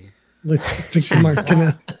cannoli. Let's take the mark.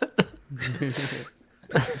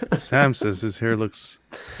 Sam says his hair looks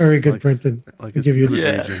Very good, Like- Brenton. like I'll it's give you good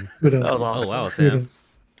Yeah. aging. kudos. That was awesome. Oh wow, Kudos. Sam.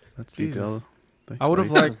 That's Jesus. detailed. Thanks, I would have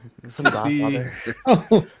buddy. liked Some to see.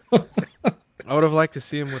 Godfather. Oh, I would have liked to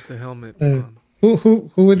see him with the helmet Uh, on.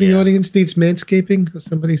 who in the Yeah. audience needs manscaping?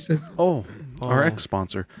 Somebody said. Oh, our Oh. ex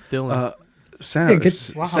sponsor. Dylan. Sam, Yeah,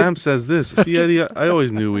 get- Wow. Sam says this. See, Eddie, I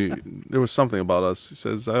always knew there was something about us. He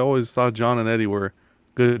says, I always thought John and Eddie were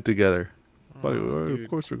good together. But dude. of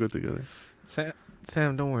course, we're good together.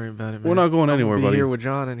 Sam, don't worry about it, man. We're not going I'm anywhere, gonna be buddy. here with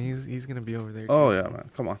John, and he's gonna be over there. Oh, too, yeah, so. man.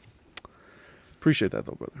 Come on. Appreciate that,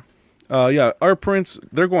 though, brother. Yeah, Art Prince,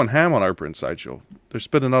 they're going ham on Art Prince Sideshow. They're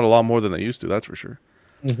spitting out a lot more than they used to, that's for sure.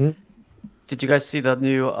 Mhm. Did you guys see the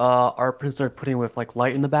new art prints they're putting with like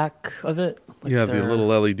light in the back of it? Like Yeah, the they're-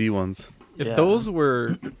 little LED ones. If Yeah. those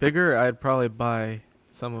were bigger, I'd probably buy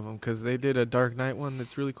some of them because they did a Dark Knight one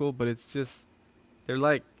that's really cool. But it's just they're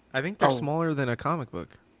like I think they're Oh. smaller than a comic book.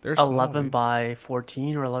 They're small, 11 dude. by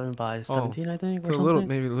 14 or 11 by 17, I think. Or It's a something. little,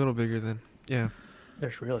 maybe a little bigger than. Yeah.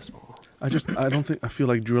 They're really small. I feel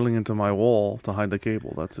like drilling into my wall to hide the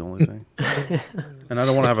cable. That's the only thing. And I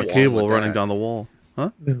don't want to have a What's wrong cable with running that? down the wall. Huh?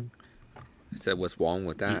 Yeah. I said, what's wrong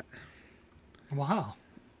with that? Wow.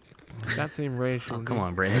 That seemed racial. Oh, come dude.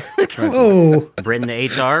 on, Brenton. Oh, Brenton the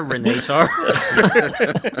HR. Brenton the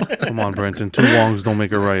HR. Come on, Brenton. Two wrongs don't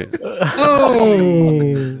make a right.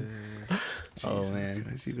 oh. Oh man.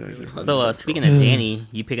 Guys, you guys are So speaking of Danny,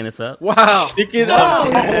 you picking this up? Wow. Pick it up.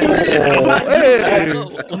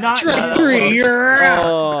 Not Tree.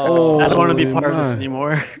 Oh, I don't want to be part of this my.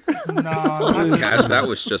 anymore. no, not this. Gosh, that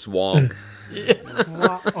was just Wong.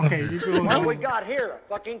 Wow. Okay, you go. What we got here? A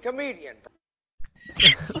fucking comedian.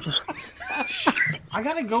 I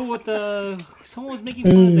gotta go with the. Someone was making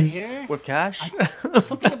fun of the hair. With cash?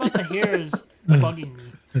 Something about the hair is bugging me,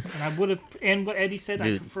 and I would have. And what Eddie said, I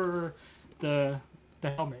Dude. prefer the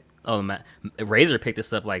helmet. Oh man, Razor picked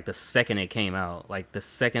this up like the second it came out. Like the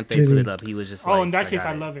second they Did put he? it up, he was just Oh, like, in that case, got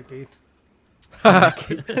I it. love it, dude.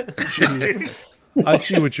 I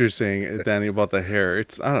see what you're saying, Danny, about the hair.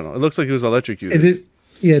 I don't know. It looks like it was electrocuted. It is.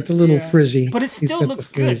 Yeah, it's a little Yeah. frizzy. But it He's still got the looks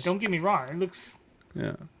good. frizz. Don't get me wrong. It looks.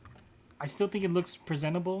 Yeah. I still think it looks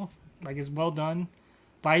presentable. Like it's well done.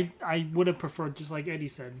 But I would have preferred, just like Eddie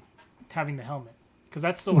said, having the helmet because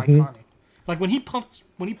that's so iconic. Like when he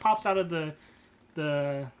pops out of the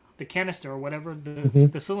canister or whatever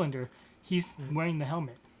the cylinder, he's wearing the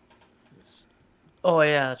helmet. Oh,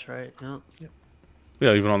 yeah, that's right. Yeah.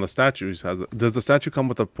 Yeah, even on the statues has it. Does the statue come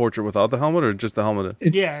with a portrait without the helmet or just the helmet?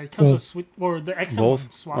 Yeah, it comes well, with or the XM Both?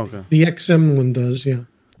 one swapping. Okay. The XM one does. Yeah.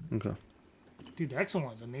 Okay. Dude, the XM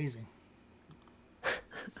one's amazing.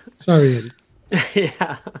 Sorry, Eddie.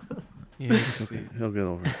 Yeah. Yeah, it's okay. He'll get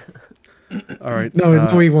over it. All right.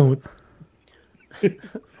 No, he won't.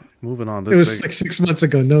 Moving on. It was like 6 months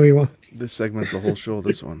ago. No, he won't. This segment's the whole show,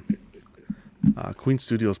 this one. Queen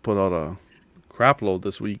Studios put out a crap load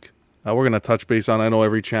this week. We're going to touch base on I know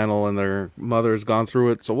every channel and their mother's gone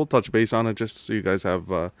through it, so we'll touch base on it just so you guys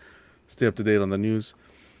have stay up to date on the news.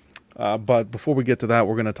 But before we get to that,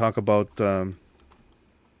 we're going to talk about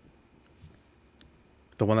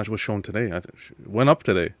the one that was shown today. I think went up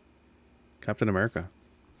today. Captain America.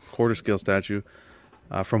 Quarter scale statue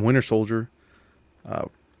from Winter Soldier.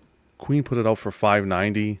 Queen put it out for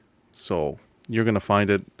 $590, so you're gonna find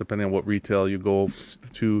it depending on what retail you go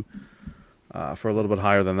to for a little bit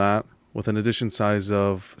higher than that, with an edition size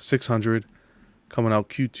of 600, coming out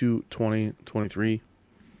Q2 2023.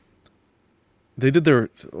 They did their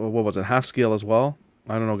what was it, half scale as well.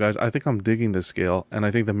 I don't know, guys. I think I'm digging this scale, and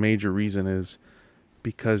I think the major reason is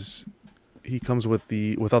because he comes without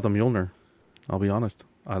the Mjolnir. I'll be honest.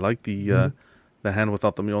 I like the hand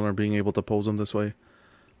without the Mjolnir, being able to pose him this way.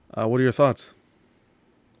 What are your thoughts?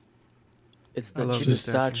 It's I the love cheapest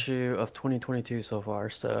this statue. statue of 2022 so far,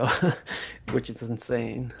 so which is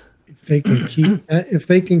insane. If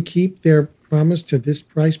they can keep their promise to this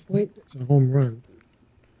price point, it's a home run.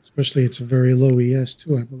 Especially, it's a very low ES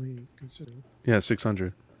too, I believe. Considering. Yeah,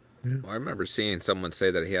 600. Well, I remember seeing someone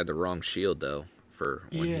say that he had the wrong shield though for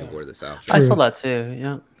when Yeah. he wore this outfit. I True. saw that too.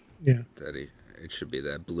 Yeah. Yeah, That it should be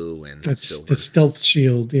that blue and that's silver. the stealth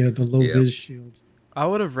shield. Yeah, the low Yeah. vis shield. I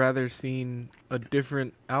would have rather seen a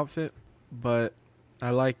different outfit, but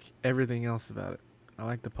I like everything else about it. I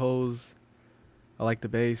like the pose. I like the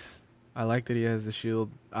base. I like that he has the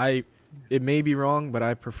shield. It may be wrong, but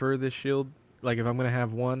I prefer this shield. Like if I'm gonna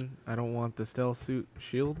have one, I don't want the stealth suit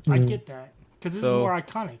shield. I get that because this is So- more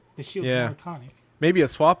iconic. The shield Yeah. is more iconic. Maybe a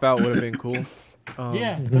swap out would have been cool.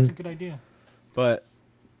 Yeah, that's a good idea. But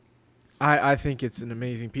I think it's an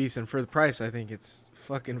amazing piece, and for the price, I think it's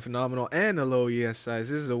fucking phenomenal and a low ES size.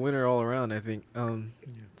 This is a winner all around, I think.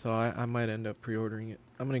 So I might end up pre-ordering it.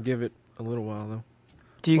 I'm gonna give it a little while though.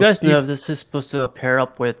 Do you guys know if this is supposed to pair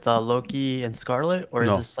up with Loki and Scarlet, or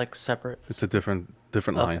No. is this like separate? It's a different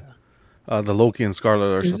Okay. line. The Loki and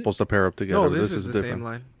Scarlet are supposed to pair up together. No, but this is the different. same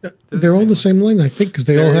line. They're all the same line, I think, because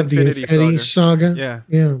they all They're have the Infinity Infinity Saga. Yeah.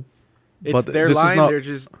 Yeah. It's But their this is line. not- They're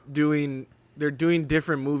just doing. They're doing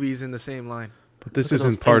different movies in the same line. But this Look at those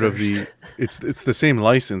isn't part of fingers. the. It's the same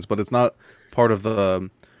license, but it's not part of the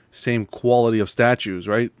same quality of statues,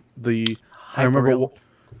 right? I remember. Hyperreal.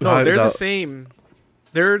 No, they're the the same.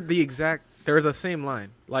 They're the exact. They're the same line.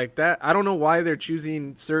 Like that. I don't know why they're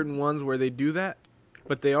choosing certain ones where they do that,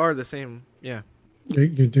 but they are the same. Yeah. They're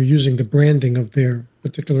using the branding of their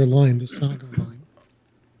particular line, the Saga line.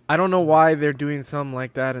 I don't know why they're doing some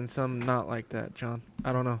like that and some not like that, John.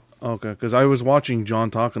 I don't know. Okay, because I was watching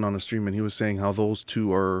John talking on the stream, and he was saying how those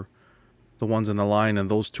two are the ones in the line, and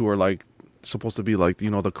those two are like supposed to be like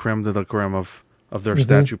the creme de la creme of their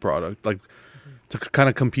statue product, like to kind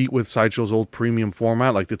of compete with Sideshow's old premium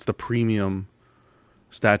format. Like it's the premium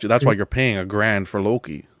statue. That's why you're paying $1,000 for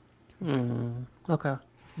Loki. Okay.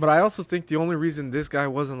 But I also think the only reason this guy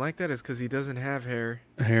wasn't like that is because he doesn't have hair.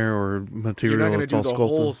 Hair or You're material, not gonna it's do all the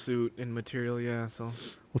sculpted. whole suit in material, yeah. So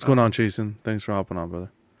What's going on, Jason? Thanks for hopping on, brother.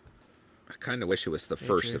 I kind of wish it was the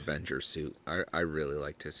first Jason. Avengers suit. I really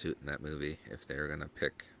liked his suit in that movie. If they were gonna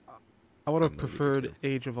pick, I would have movie to preferred do.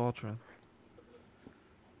 Age of Ultron.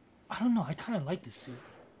 I don't know. I kind of like this suit.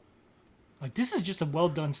 Like this is just a well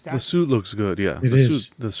done statue. The suit looks good, yeah. It the is.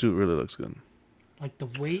 the suit really looks good. Like the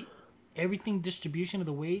weight, everything, distribution of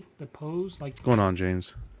the weight, the pose. Like What's going on,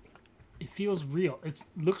 James? it feels real. It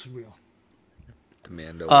looks real. the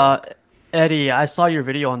Mando. Eddie, I saw your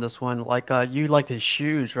video on this one. Like, you liked his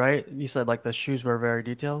shoes, right? You said like the shoes were very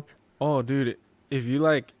detailed. Oh, dude, if you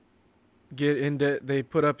like get in depth, they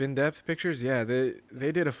put up in depth pictures. Yeah, they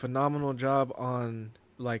did a phenomenal job on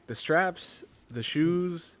like the straps, the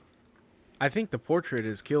shoes. I think the portrait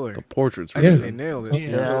is killer. The portrait's I really think Yeah. they nailed it. Yeah.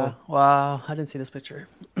 Yeah. Wow. I didn't see this picture.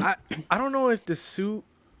 I don't know if the suit.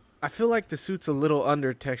 I feel like the suit's a little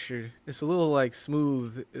under textured. It's a little like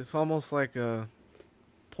smooth. It's almost like a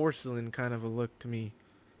porcelain kind of a look to me.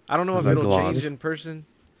 I don't know if Like it'll gloss. change in person,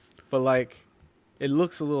 but like it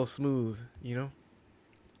looks a little smooth, you know.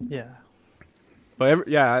 Yeah. But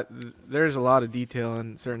there's a lot of detail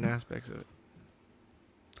in certain aspects of it.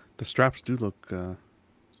 The straps do look.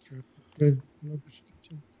 Good.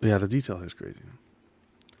 Yeah, the detail here is crazy.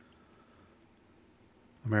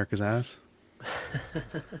 America's ass.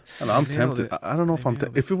 I know, I'm They nailed tempted. it. I don't know if They I'm.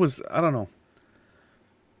 nailed If it was, I don't know.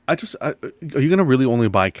 Are you gonna really only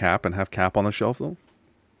buy Cap and have Cap on the shelf though?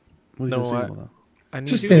 What do you No, guys think I- about that? I need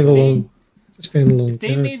Just Dude, standalone. Just standalone. If they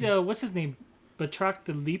character. made what's his name, Batroc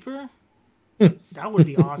the Leaper, that would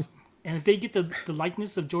be awesome. And if they get the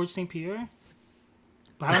likeness of George St. Pierre,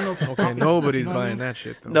 but I don't know if it's Okay, popular, nobody's you know what I buying mean? that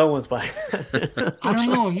shit though. No one's buying. I don't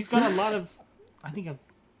know. He's got a lot of. I think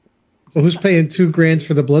Well, who's paying $2,000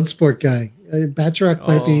 for the Bloodsport guy? Batroc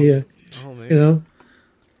might be, Oh, man. you know.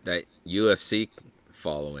 that UFC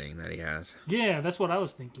following that he has. yeah, that's what I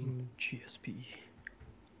was thinking. GSP.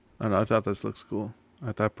 I don't know. I thought this looks cool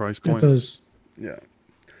at that price It point. does. Yeah,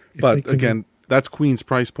 If but they can- again, that's Queen's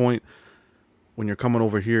price point. When you're coming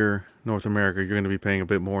over here, North America, you're going to be paying a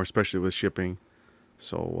bit more, especially with shipping.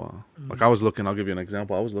 So, like I was looking, I'll give you an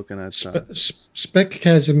example. I was looking at Spec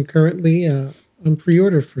has him currently on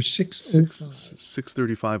pre-order for $605.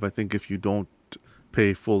 635, I think, if you don't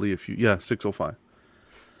pay fully. If you 605.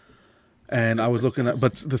 And I was looking at,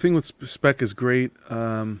 but the thing with Spec is great.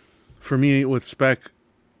 For me, with Spec,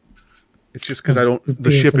 it's just because I don't the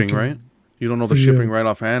Yeah, shipping, from- right? You don't know the Yeah. shipping right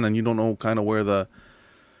offhand, and you don't know kind of where the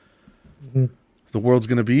world's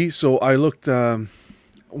gonna be. So I looked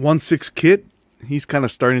 1/6 kit. He's kind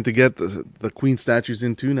of starting to get the Queen statues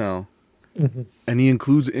into now, and he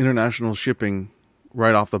includes international shipping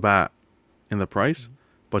right off the bat in the price.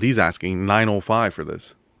 But he's asking $905 for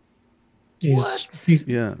this.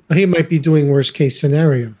 Yeah, He might be doing worst case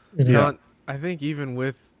scenario. You know? John, I think even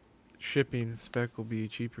with shipping, Spec will be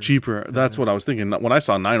cheaper. cheaper. That's what I was thinking. When I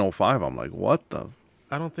saw 905, I'm like, what the?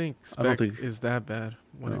 I don't think I don't Spec think- is that bad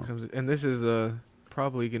when No. it comes. And this is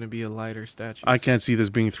probably going to be a lighter statue. I can't see this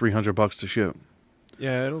being $300 to ship.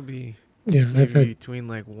 Yeah, it'll be Yeah, I've maybe had between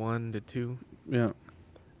like 1 to 2. Yeah,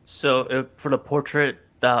 So for the portrait,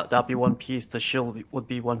 that'd be one piece. The shield would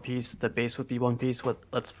be one piece. The base would be one piece.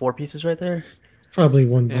 That's 4 pieces right there. probably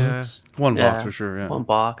one Yeah. box. one box Yeah, for sure. Yeah, One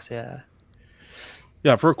box. Yeah.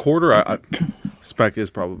 yeah. For a quarter, I Spec is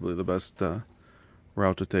probably the best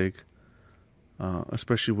route to take,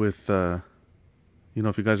 especially with if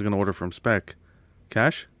you guys are gonna order from Spec,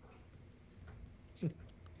 Cash?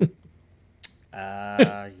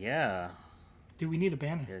 Yeah. Do we need a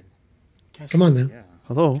banner? Good. Cash Come on now. Yeah.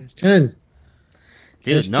 Hello? 10.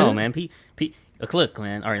 Dude, Cash no, 10? man. Look,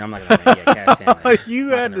 man. All right, I'm not gonna rant. Yeah, cash 10, man. You I'm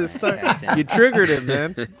not had gonna to rant. start. Cash 10. You triggered it,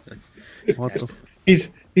 man. What the?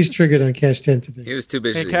 He's triggered on Cash 10 today. He was too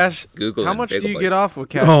busy. Hey, Cash, Googling how much do you bagel get bites. off with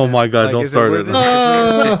Cash? Oh 10? my God, don't is start worth it.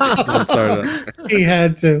 Oh, Don't start it. he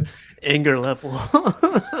had to. Anger level.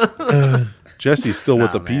 Jesse's still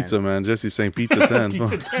with Nah, the pizza, man. Jesse's saying pizza 10.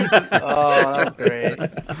 Pizza 10. Oh, that's great.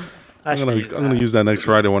 I'm gonna use that next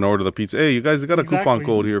Friday when I order the pizza. Hey, you guys got a coupon Exactly.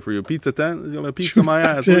 code here for your pizza 10. You're gonna pizza my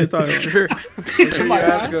ass. What are you talking about? Sure. Make sure you my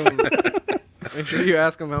ask ass. him. Make sure you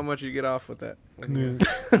ask him how much you get off with that.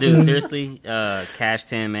 Dude, seriously, cash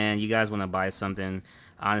 10, man. You guys want to buy something?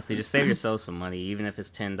 Honestly, just save yourself some money. Even if it's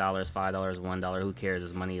 $10, $5, $1, who cares?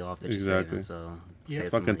 It's money off that you're Exactly. saving. So Yeah.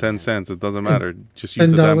 save some Fucking money, 10 man. cents. It doesn't matter. Just use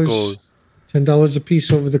the damn $10. code. $10 a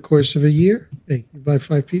piece over the course of a year. Hey, you buy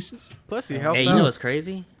 5 pieces? Plus, he helped Hey, you out. know what's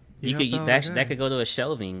crazy? You You helped could out a guy. that could go to a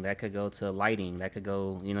shelving. That could go to lighting. That could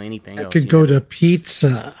go, anything I else. could go to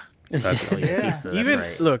pizza. That's Oh yeah, Yeah. pizza. That's Even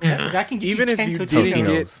right. look, That can get even you if 10 you Tostitos. didn't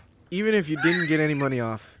get, Tostitos. even if you didn't get any money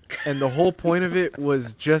off, and the whole point of it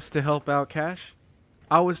was just to help out Cash,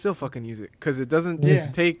 I would still fucking use it because it doesn't Yeah.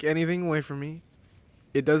 take anything away from me.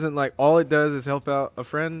 It doesn't all it does is help out a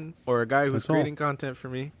friend or a guy who's That's all. creating content for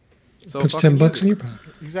me. So Puts fucking 10 bucks use in it. your pocket.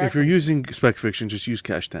 If Exactly. you're using Spec Fiction, just use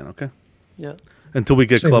Cash 10, okay? Yeah. Until we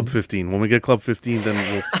get Same. Club 15. When we get Club 15, then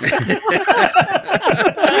we'll.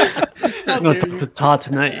 I'm going to talk to Todd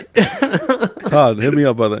tonight. Todd, hit me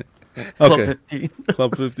up, brother. Club Okay. 15.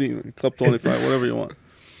 Club 15, Club 25, whatever you want.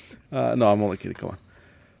 No, I'm only kidding. Come on.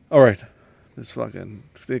 All right.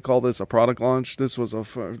 They call this a product launch. This was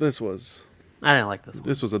I didn't like this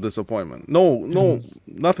one. a disappointment. No,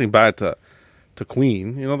 nothing bad to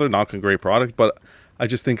Queen. They're not a great product, but I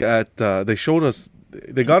just think they showed us,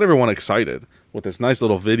 they got everyone excited with this nice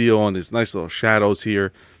little video and these nice little shadows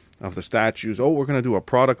here of the statues. Oh, we're gonna do a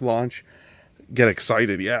product launch. Get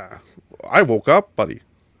excited, yeah. I woke up, buddy.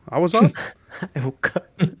 I was up,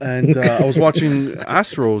 and I was watching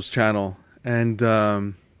Astro's channel, and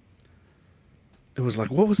it was like,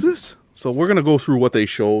 what was this? So we're gonna go through what they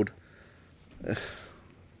showed.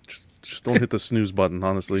 Just don't hit the snooze button,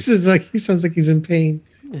 honestly. He sounds like he's in pain.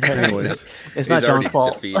 Anyways, It's not He's John's already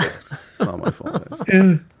fault. defeated. it's not my fault, guys.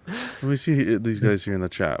 Yeah. Let me see these guys here in the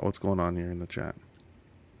chat. What's going on here in the chat?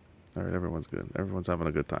 All right, everyone's good. Everyone's having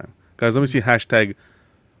a good time. Guys, let me see hashtag.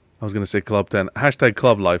 I was going to say Club 10. Hashtag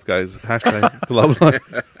Club Life, guys. Hashtag Club Life.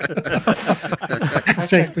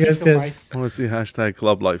 Hashtag Yes, pizza yes. wife. I want to see hashtag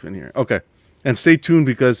Club Life in here. Okay. And stay tuned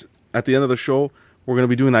because at the end of the show, we're going to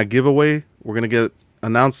be doing that giveaway. We're going to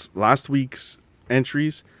announce last week's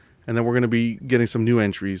entries, and then we're going to be getting some new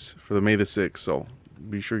entries for the May the 6th. So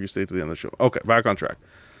be sure you stay to the end of the show. Okay, back on track.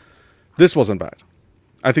 This wasn't bad.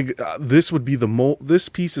 I think this would be this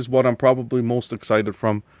piece is what I'm probably most excited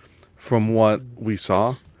from what we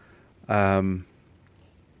saw. I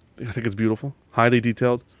think it's beautiful, highly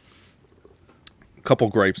detailed. Couple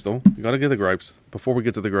gripes though. You gotta get the gripes before we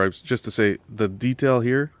get to the gripes. Just to say the detail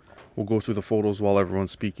here. We'll go through the photos while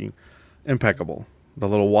everyone's speaking. Impeccable. The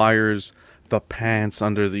little wires, the pants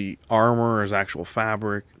under the armor as actual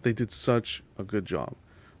fabric. They did such a good job.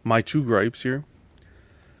 My two gripes here.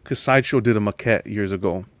 Because Sideshow did a maquette years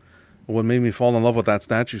ago. What made me fall in love with that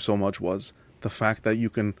statue so much was the fact that you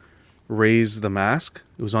can raise the mask.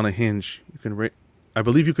 It was on a hinge. I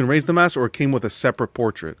believe you can raise the mask, or it came with a separate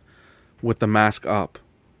portrait with the mask up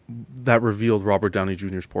that revealed Robert Downey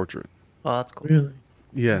Jr.'s portrait. Oh, that's cool. Really?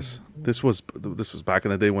 Yes, this was back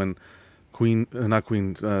in the day when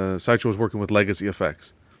Sideshow was working with Legacy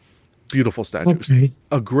Effects. Beautiful statues. Okay.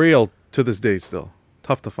 A grail to this day still.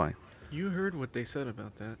 Tough to find. You heard what they said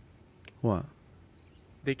about that. What?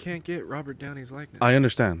 They can't get Robert Downey's likeness. I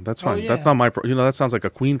understand. That's fine. yeah. That's not my that sounds like a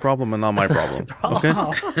Queen problem and not my problem. Okay?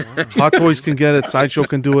 Hot Toys can get it. Sideshow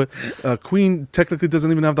can do it. Queen technically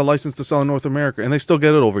doesn't even have the license to sell in North America, and they still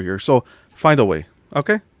get it over here. So find a way.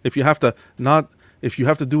 Okay? If you have to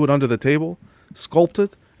do it under the table, sculpt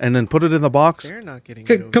it, and then put it in the box. They're not getting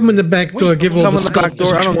Come in the back door. Give all Come the in the back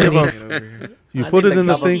door. I don't give a. You I put think it in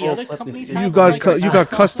the the thing. The other Flip companies this- have You it got like you that. got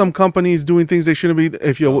custom companies doing things they shouldn't be.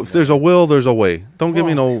 If there's a will, there's a way. Don't give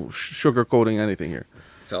me no sugarcoating anything here.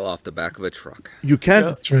 Fell off the back of a truck. You can't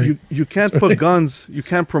That's right. you can't put guns. You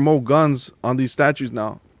can't promote guns on these statues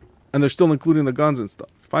now, and they're still including the guns and stuff.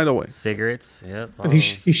 Find a way. Cigarettes. Yep. all And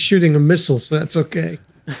he's those. shooting a missile, so that's okay.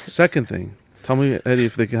 Second thing, tell me, Eddie,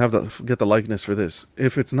 if they can get the likeness for this.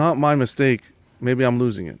 If it's not my mistake, maybe I'm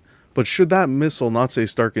losing it. But should that missile not say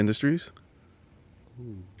Stark Industries?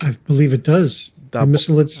 I believe it does. The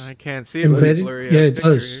missile it's I can't see it. Look at embedded. blurry Yeah, ass it picture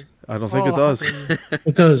does. here. I don't think it does.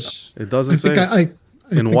 It does. It doesn't I think say. I In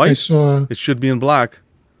think I white? saw. It should be in black.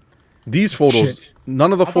 These photos, Shit.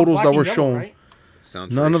 none of the I thought photos black that and were yellow, shown, right?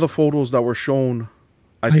 Sounds none of the racial. photos that were shown,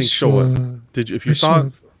 I think show saw- it. Did you? If you I saw saw-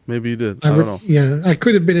 it, maybe you did. I don't know. Yeah, I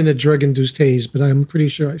could have been in a drug-induced haze, but I'm pretty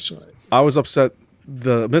sure I saw it. I was upset.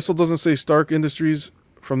 The missile doesn't say Stark Industries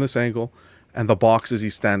from this angle, and the boxes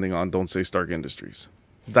he's standing on don't say Stark Industries.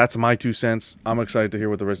 That's my 2 cents. I'm excited to hear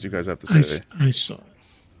what the rest of you guys have to say today. I saw it.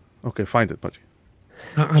 Okay, find it, Pudgy.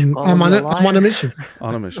 I'm on a mission.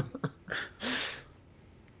 On a mission.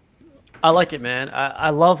 I like it, man.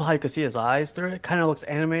 I love how you can see his eyes through it. Kind of looks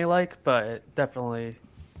anime-like, but it definitely,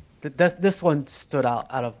 this one stood out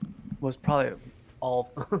of was probably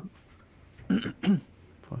all.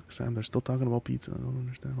 Fuck, Sam, they're still talking about pizza. I don't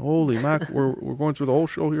understand. Holy mac, we're going through the whole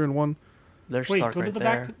show here in one. There's Wait, Stark go to right the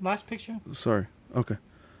there. back last picture. Sorry. Okay.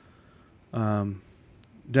 Danny,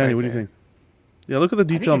 Right what do you there. think? Yeah, look at the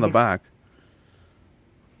detail it on the looks- back.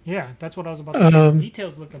 Yeah, that's what I was about to say. The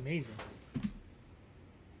details look amazing.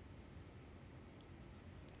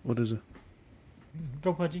 What is it?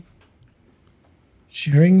 Go, Pudgy.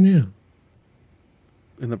 Sharing now.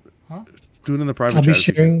 In the Huh? do it in the private I'll be chat. if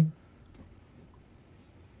you can. sharing.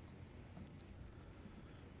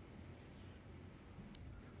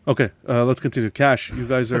 Okay, let's continue. Cash, you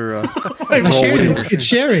guys are. I'm roll sharing. with It's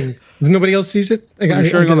sharing. Does nobody else sees it? You're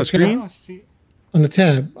sharing on the I screen? don't see. On the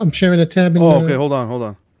tab. I'm sharing a tab in Oh, the, okay. Hold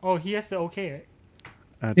on. Oh, he has to okay it.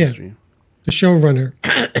 Add Yeah. the stream. the showrunner.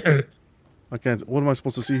 I can't. What am I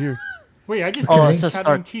supposed to see here? Wait, I just Oh, did it's just chat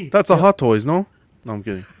Stark. on T. That's a Hot Toys, no? No, I'm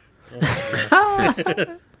kidding. Go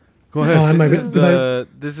ahead. Oh, I might be- This is did I-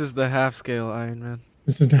 this is the half scale Iron Man.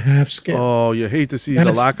 This is the half scale. Oh, you hate to see the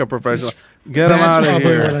That's- lack of professional. Get him That's out of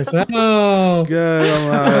probably what I here. said. Oh, Get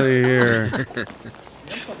him out of here.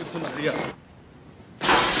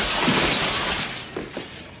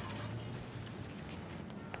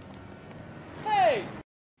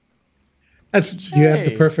 that's you have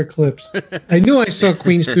the perfect clips. I knew I saw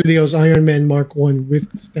Queen Studios Iron Man Mark One with.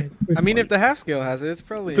 I mean, if the half scale has it, it's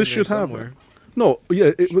probably This in there should have somewhere. it. No,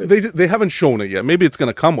 yeah, they haven't shown it yet. Maybe it's going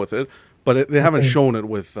to come with it, but they haven't Okay. shown it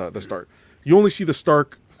with the Stark. You only see the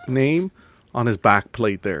Stark name on his back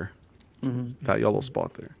plate there, that yellow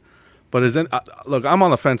spot there. But look, I'm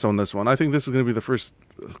on the fence on this one. I think this is going to be the first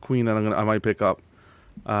Queen that I might pick up.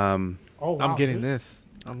 Oh, wow, I'm getting really? this.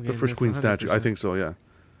 I'm The getting first this Queen statue. I 100%. think so, yeah.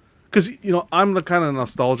 Because, I'm the kind of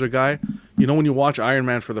nostalgia guy. When you watch Iron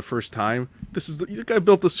Man for the first time, the guy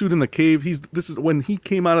built the suit in the cave. This is when he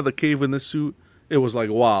came out of the cave in this suit, it was like,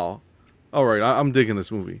 wow. All right, I'm digging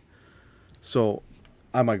this movie. So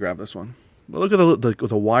I might grab this one. But look at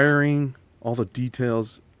the wiring, all the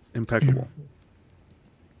details, impeccable.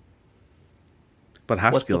 But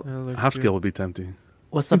half What's the- scale, Yeah, looks half good. scale would be tempting.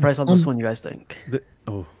 What's the price on this one, you guys think?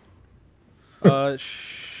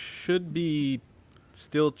 Should be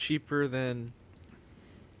still cheaper than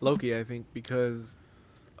Loki, I think, because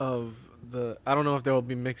of I don't know if there will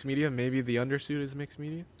be mixed media. Maybe the undersuit is mixed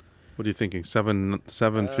media. What are you thinking? $750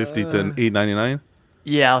 to $899?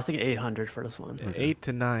 Yeah, I was thinking 800 for this one. 8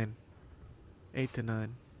 to 9. 8 to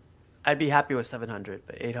 9. I'd be happy with 700,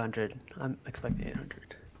 but 800, I'm expecting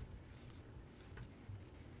 800.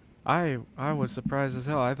 I was surprised as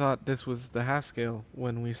hell. I thought this was the half scale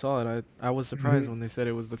when we saw it. I was surprised when they said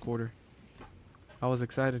it was the quarter. I was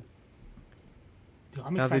excited. Dude,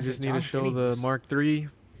 I'm Now they excited just that need to John's show getting the this. Mark III,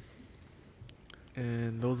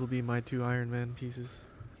 and those will be my 2 Iron Man pieces.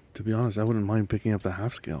 To be honest, I wouldn't mind picking up the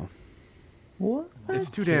half scale. What?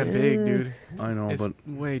 It's too damn big, dude. I know, It's but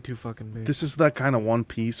way too fucking big. this is that kind of one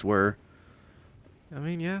piece where, I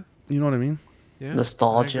mean, yeah, you know what I mean? yeah. I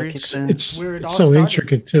Nostalgia agree. kicks in. it's Where it it's all so started.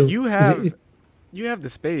 intricate too. You have the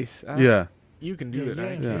space. Yeah. You can do Yeah, it. yeah, I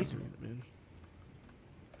yeah. can't do it, man.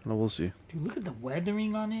 No, we'll see. Dude, look at the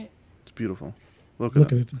weathering on it. It's beautiful. Look at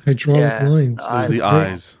Look it. at it, the hydraulic Yeah, lines. the There's eyes. the Yeah.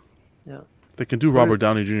 eyes. Yeah. They can do Robert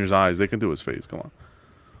Downey Jr.'s eyes. They can do his face. Come on.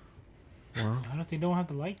 Wow. I don't think they don't have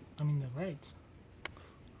the light. I mean the lights.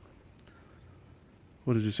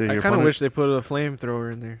 What does he say I here? kind of Punish- wish they put a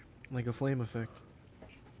flamethrower in there, like a flame effect.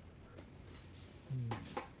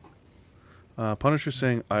 Punisher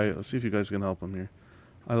saying, let's see if you guys can help him here.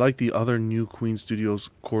 I like the other new Queen Studios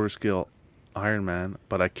quarter scale Iron Man,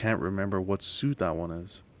 but I can't remember what suit that one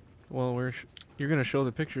is. Well, you're gonna show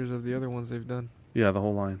the pictures of the other ones they've done. Yeah, the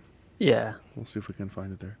whole line. Yeah. We'll see if we can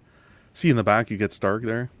find it there. See in the back, you get Stark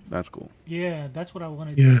there. That's cool. Yeah, that's what I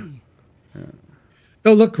wanted Yeah. to see.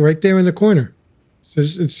 Oh, look right there in the corner. It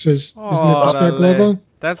says, isn't it the Stark Órale. logo?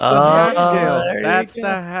 That's the half there scale. you That's go. the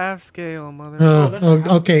half scale, mother. that's a half-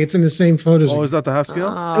 Okay, it's in the same photos. Oh, is that the half scale?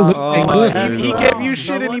 It looks like Oh, look. he gave you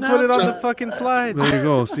shit and he put it on the fucking slide. There you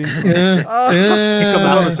go. See. Yeah. Hold on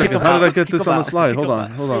yeah. a second. How did I get this on the slide? Hold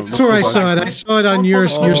on. That's where I saw it. I saw it on your Oh,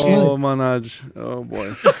 slide. Manaj. Oh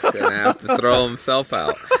boy. Gonna have to throw himself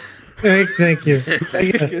out. Thank you.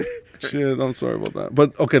 Shit, I'm sorry about that.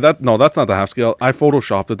 But okay, that's not the half scale. I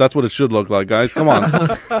photoshopped it. That's what it should look like, guys. Come on.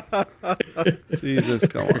 Jesus,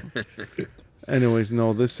 come on. Anyways,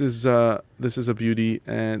 no, this is a beauty.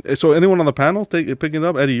 And so, anyone on the panel picking it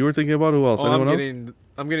up? Eddie, you were thinking about who else? Oh, Anyone else?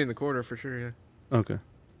 I'm getting the quarter for sure. Yeah. Okay.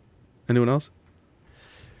 Anyone else?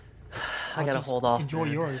 I gotta Just hold off. Enjoy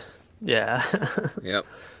man. yours. Yeah. Yep.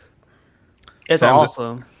 It's Sam's-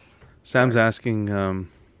 awesome. Sam's asking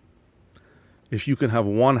if you could have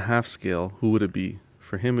one half scale, who would it be?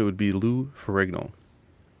 For him, it would be Lou Ferrigno.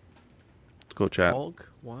 Let's go chat. Hulk?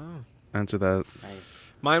 Wow. Answer that. Nice.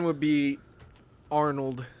 Mine would be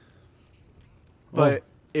Arnold, but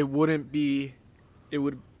it wouldn't be. It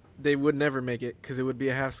would. They would never make it because it would be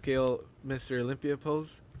a half scale Mr. Olympia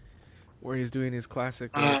pose, where he's doing his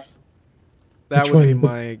classic. That Which would be one?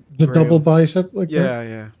 my. The grail. double bicep like that?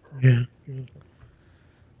 Yeah, yeah. Yeah.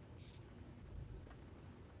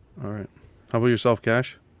 All right. How about yourself,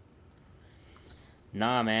 Cash?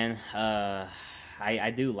 Nah, man.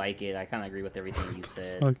 I do like it. I kind of agree with everything you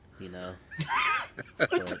said. Fuck. You know,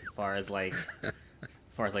 but as far as like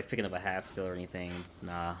picking up a half skill or anything,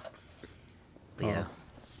 nah. But yeah.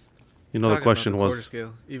 You know the Talking question about the quarter was.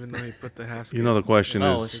 scale, even though he put the half scale. You know the question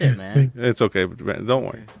Oh is. shit, man. It's okay. But don't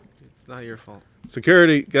worry. Okay. It's not your fault.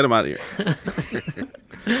 Security, get him out of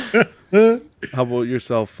here. How about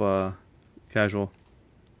yourself, Casual?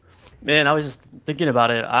 Man, I was just thinking about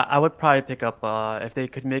it. I would probably pick up if they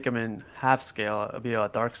could make him in half scale. It'd be a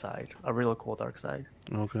dark side, a really cool dark side.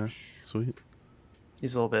 Okay, sweet.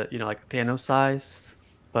 He's a little bit, like Thanos size,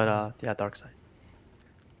 but yeah, dark side.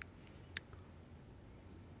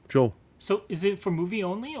 Joe? So is it for movie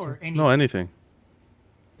only or any? No, anything.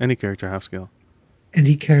 Any character half scale.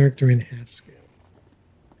 Any character in half scale.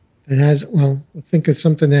 It has, think of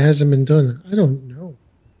something that hasn't been done. I don't know.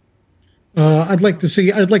 I'd like to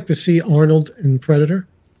see Arnold in Predator.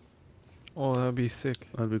 Oh, that'd be sick.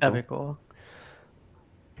 That'd be cool. That'd be cool.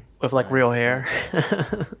 With like real hair.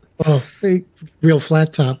 Oh, real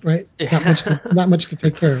flat top, right? Yeah. Not much to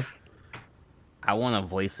take care of. I want a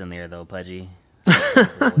voice in there though, Pudgy.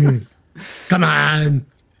 Hmm. Come on,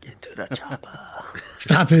 Get to the chopper.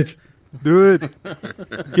 stop it. Do it.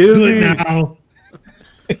 Do it now.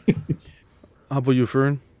 How about you,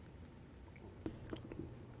 Fern?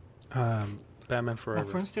 Batman Forever.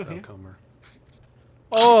 Fern's still here? Comer.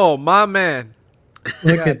 Oh, my man.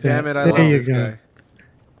 Look God at that. damn it, I there love you this go. guy.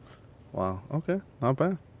 Wow. Okay, not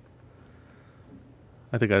bad.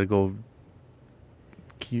 I think I'd go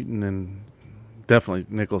Keaton and definitely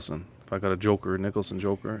Nicholson. If I got a Joker, Nicholson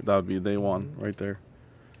Joker, that would be day one right there.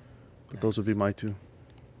 But those would be my two.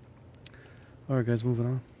 All right, guys,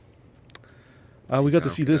 moving on. We got to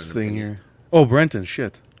see this thing here. Oh, Brenton,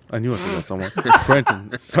 shit. I knew I forgot someone.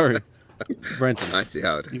 Brenton, sorry. Brenton. I see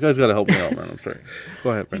how it is. You guys got to help me out, man. I'm sorry. Go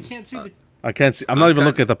ahead, You Brenton. can't see the. I can't see. I'm not even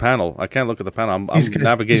looking at the panel. I can't look at the panel. I'm He's got-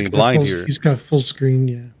 navigating he's got blind full- here. He's got full screen,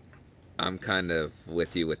 yeah. I'm kind of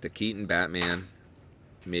with you with the Keaton Batman,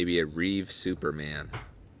 maybe a Reeve Superman,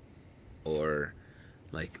 or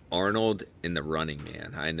like Arnold in The Running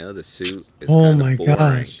Man. I know the suit is Oh kind my of boring,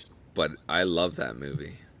 gosh. but I love that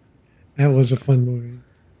movie. That was a fun movie.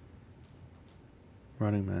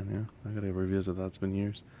 Running Man, yeah. I gotta revisit that. It's been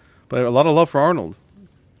years. But a lot of love for Arnold.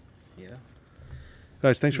 Yeah.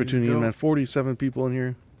 Guys, thanks for Here we tuning in, go. man. 47 people in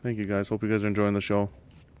here. Thank you, guys. Hope you guys are enjoying the show.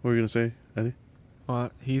 What were you gonna say, Eddie?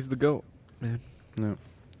 He's the GOAT, man. No.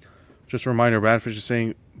 Just a reminder, Badfish is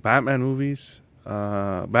saying Batman movies.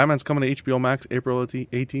 Batman's coming to HBO Max April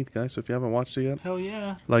 18th, guys. So if you haven't watched it yet, Hell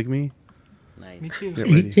yeah. like me, Nice. Me too. get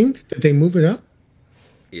ready. 18th? Did they move it up?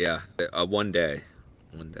 Yeah, one day.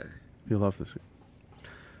 You'll love to see.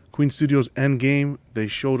 Queen Studios Endgame. They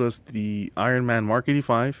showed us the Iron Man Mark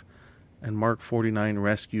 85 and Mark 49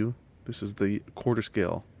 Rescue. This is the quarter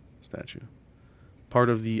scale statue. Part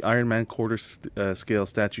of the Iron Man quarter scale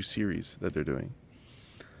statue series that they're doing.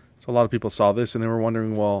 So a lot of people saw this and they were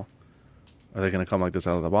wondering, well, are they going to come like this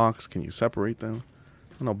out of the box? Can you separate them?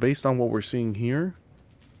 I don't know. Based on what we're seeing here,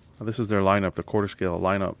 this is their lineup, the quarter scale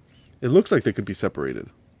lineup. It looks like they could be separated.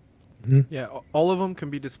 Yeah, all of them can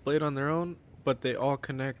be displayed on their own, but they all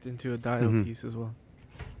connect into a dial piece as well.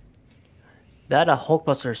 That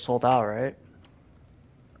Hulkbuster sold out, right?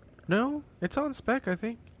 No, it's on spec, I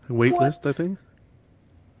think. Wait list, I think.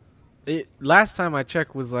 It last time I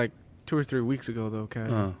checked was like 2 or 3 weeks ago though, Cat.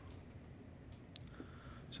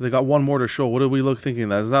 So they got one more to show. What are we thinking?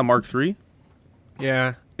 That is that Mark III?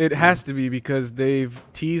 Yeah, it has to be because they've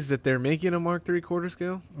teased that they're making a Mark III quarter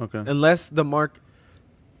scale. Okay. Unless the Mark.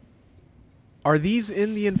 Are these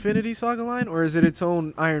in the Infinity Saga line, or is it its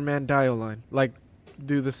own Iron Man Dio line? Like,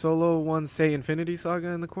 do the solo ones say Infinity Saga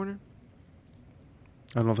in the corner?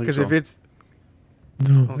 I don't think so. Because if it's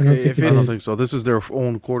No, I Okay, don't think if it I don't is. think so. This is their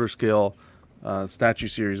own quarter scale statue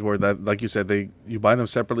series where that, like you said, you buy them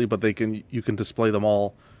separately, but you can display them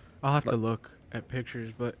all. I'll have to look at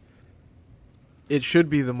pictures, but it should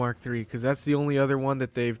be the Mark III because that's the only other one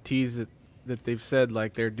that they've teased that they've said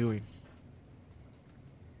like they're doing.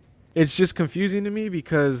 It's just confusing to me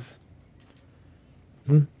because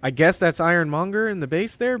I guess that's Ironmonger in the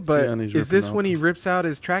base there, but Yeah, and he's is this ripping when out. he rips out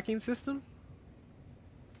his tracking system?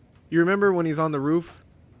 You remember when he's on the roof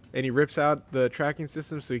and he rips out the tracking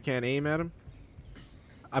system so he can't aim at him?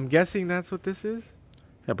 I'm guessing that's what this is.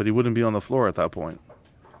 Yeah, but he wouldn't be on the floor at that point.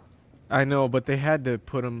 I know, but they had to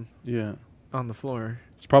put him Yeah. on the floor.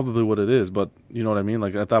 It's probably what it is, but you know what I mean?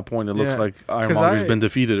 Like at that point, it looks Yeah. like Ironmonger's been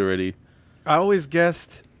defeated already. I always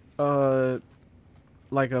guessed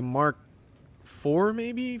like a Mark IV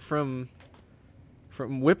maybe from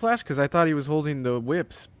Whiplash because I thought he was holding the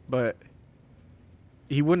whips, but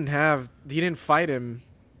he didn't fight him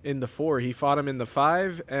in the 4. He fought him in the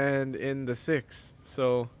 5 and in the 6.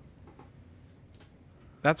 So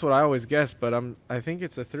that's what I always guessed, but I think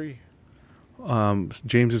it's a 3.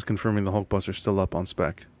 James is confirming the Hulkbuster's still up on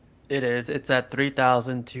spec. It is. It's at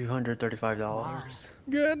 $3,235.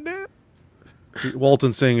 Good damn.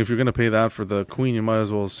 Walton's saying if you're going to pay that for the Queen, you might as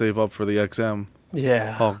well save up for the XM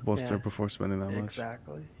Yeah. Hulkbuster yeah. before spending that much.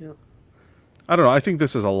 Exactly. Yep. I don't know. I think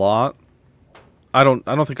this is a lot. I don't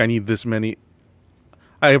think I need this many.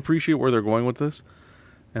 I appreciate where they're going with this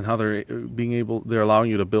and how they're allowing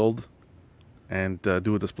you to build and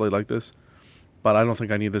do a display like this. But I don't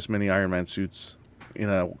think I need this many Iron Man suits in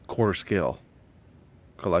a quarter scale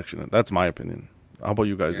collection. That's my opinion. How about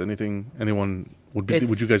you guys? Anyone would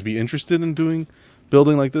you guys be interested in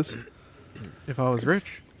building like this? If I was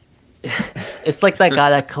rich. It's like that guy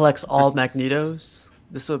that collects all Magnetos.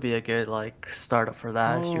 This would be a good startup for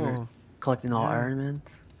that if you were Oh. collecting all Iron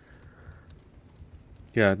Mans.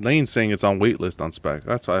 Yeah, Lane's saying it's on waitlist on spec.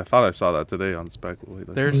 I thought I saw that today on spec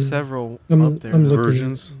waitlist. There's several I'm up there. looking at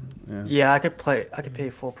versions. Yeah. Yeah, I could pay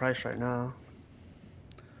full price right now.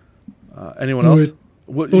 Anyone Do else? it.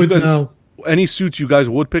 What Do you it guys? now. Any suits you guys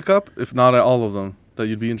would pick up, if not all of them, that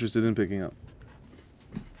you'd be interested in picking up?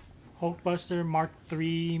 Hulkbuster, Mark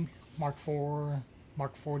III, Mark IV,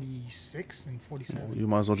 Mark 46, and 47. You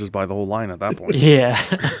might as well just buy the whole line at that point. Yeah.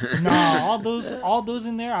 No, all those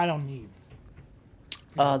in there, I don't need.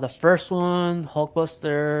 The first one,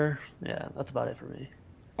 Hulkbuster. Yeah, that's about it for me.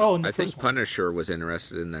 Oh, and the I think first one, Punisher was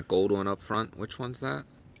interested in that gold one up front. Which one's that?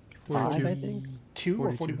 5, I think. 2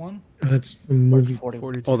 or 42. 41. That's from movie.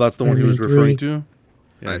 40. Oh, that's the one he Iron was Man referring 3. to?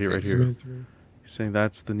 Yeah, I here, right think here. so. He's saying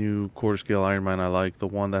that's the new quarter scale Iron Man I like, the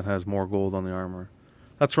one that has more gold on the armor.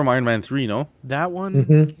 That's from Iron Man 3, no? That one,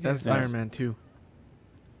 Mhm. that's Yeah. Iron Man 2.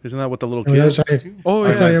 Isn't that with the little Oh, kid? that's Iron, Two. Oh,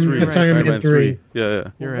 that's yeah, Iron, right, that's right. Iron Man 3. Yeah,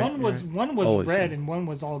 yeah. You're Well, right, one was Always red so. and one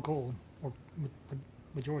was all gold, or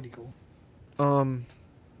majority gold.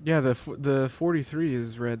 Yeah, the 43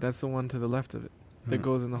 is red. That's the one to the left of it that Hmm.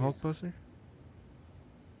 goes in the Hulkbuster.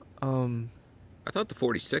 I thought the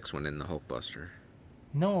 46 went in the Hulkbuster.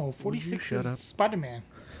 No, 46 shut is up? Spider-Man.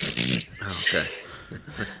 Oh, okay.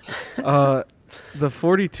 The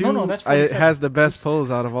 42 No, that's it 47. has the best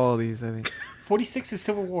pose out of all of these, I think. 46 is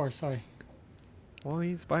Civil War. Sorry.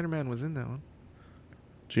 Well, Spider-Man was in that one.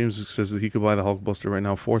 James says that he could buy the Hulkbuster right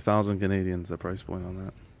now, 4,000 Canadians, the price point on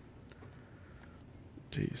that.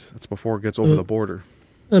 Jeez, that's before it gets over the border.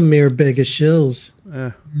 A mere bag of shills.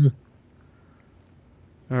 Eh.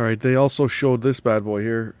 All right, they also showed this bad boy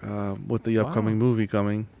here with the upcoming movie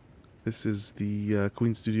coming. This is the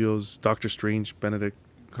Queen Studios Doctor Strange Benedict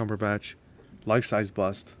Cumberbatch life-size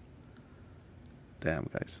bust. Damn,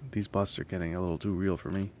 guys, these busts are getting a little too real for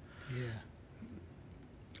me. Yeah.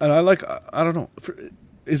 And I don't know.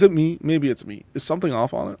 Is it me? Maybe it's me. Is something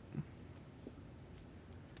off on it?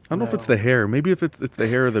 I don't know if it's the hair. Maybe if it's the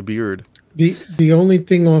hair or the beard. The only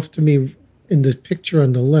thing off to me in the picture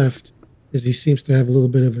on the left is he seems to have a little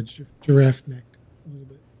bit of a giraffe neck. A little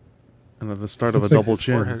bit. And at the start of a Looks like double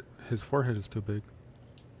chin. His forehead is too big.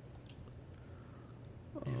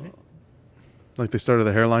 Is it? Like they started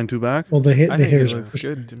the hairline too back? Well, the I think hair's it looks pushed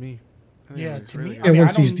good back. to me. I think it Yeah, looks to really me, good. I And mean,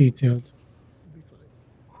 once he's don't- detailed.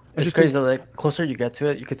 It's just crazy. Like closer you get to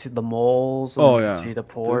it, you can see the moles. And Oh, you yeah. can see the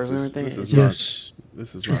pores and This everything. is It's nuts. just- Yes.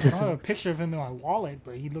 This is I nuts. don't have a picture of him in my wallet,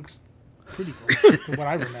 but he looks pretty close to what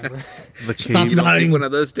I remember. The Stop cape. You don't lying. think one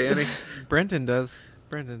of those, Danny? Brenton does.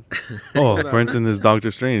 Brenton. Oh, Brenton is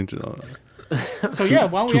Doctor Strange. So yeah,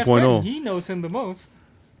 why don't we ask 2.0. Brenton? He knows him the most.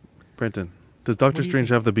 Brenton, does Doctor do you Strange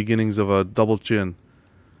think? have the beginnings of a double chin?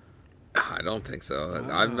 I don't think so.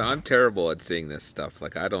 I'm terrible at seeing this stuff.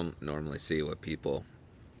 Like I don't normally see what people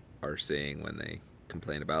are seeing when they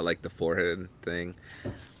complain about like the forehead thing.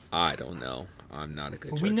 I don't know. I'm not a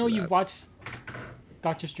good. But we judge know of you've that. watched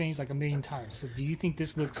Doctor Strange like a million times. So do you think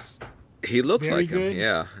this looks? He looks very like good? him.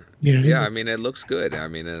 Yeah. Yeah, he Yeah. I looks- mean, it looks good. I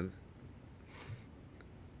mean,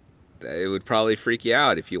 it would probably freak you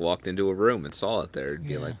out if you walked into a room and saw it there. It'd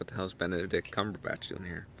be Yeah. like, "What the hell's Benedict Cumberbatch doing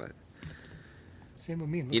here?" But Same with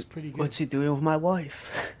me. It looks You- pretty good. What's he doing with my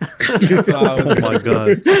wife? Oh my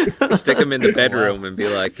god! stick him in the bedroom and be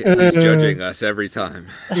like, "He's judging us every time."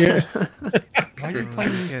 yeah. Why is he Can't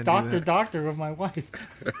playing do Doctor that. Doctor with my wife?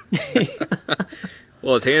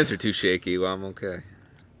 Well, his hands are too shaky. Well, I'm okay.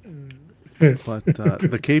 But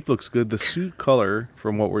the cape looks good. The suit color,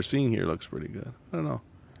 from what we're seeing here, looks pretty good. I don't know.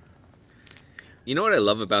 You know what I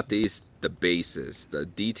love about these? The bases, the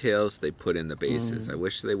details they put in the bases. I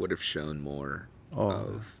wish they would have shown more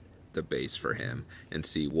of the base for him and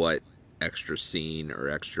see what extra scene or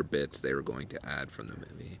extra bits they were going to add from the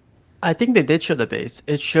movie. I think they did show the base.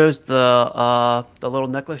 It shows the little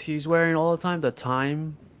necklace he's wearing all the time. The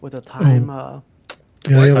time with the time.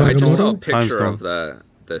 Yeah, I just saw a Agamotto? picture Timestone. of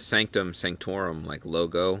the Sanctum Sanctorum like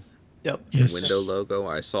logo, Yep. Yes. window logo.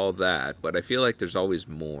 I saw that, but I feel like there's always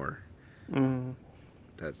more.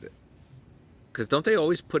 That because don't they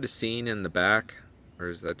always put a scene in the back, or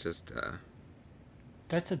is that just?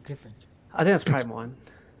 That's a different. I think that's Prime One.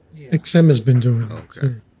 Yeah. XM has been doing it. Okay.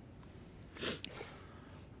 too.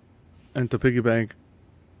 And to piggyback,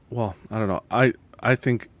 well, I don't know. I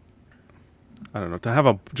think, I don't know, to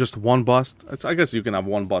have just one bust. I guess you can have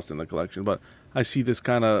one bust in the collection, but I see this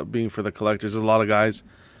kind of being for the collectors. There's a lot of guys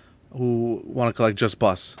who want to collect just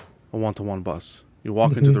busts, a one-to-one bus. You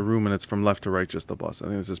walk into the room and it's from left to right, just the bus. I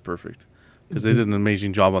think this is perfect because they did an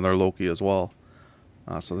amazing job on their Loki as well.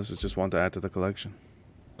 So this is just one to add to the collection.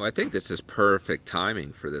 Well, I think this is perfect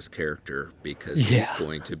timing for this character because he's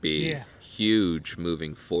going to be Yeah. huge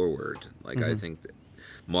moving forward. Like I think that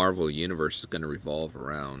Marvel Universe is going to revolve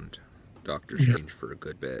around Doctor Strange for a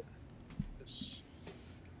good bit.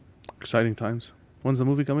 Exciting times. When's the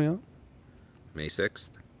movie coming out? May 6th.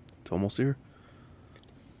 It's almost here.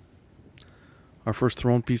 Our first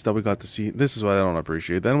throne piece that we got to see. This is what I don't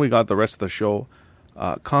appreciate. Then we got the rest of the show,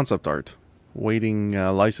 concept art, waiting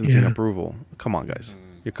licensing Yeah. approval. Come on, guys.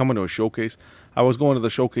 You're coming to a showcase. I was going to the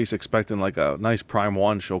showcase expecting like a nice Prime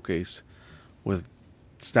 1 showcase with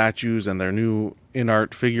statues and their new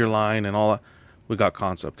in-art figure line and all that. We got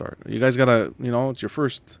concept art. You guys got to, it's your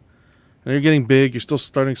first. And you're getting big. You're still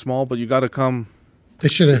starting small, but you got to come. They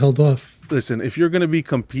should have held off. Listen, if you're going to be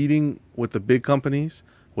competing with the big companies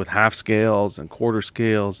with half scales and quarter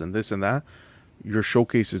scales and this and that, your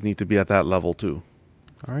showcases need to be at that level too.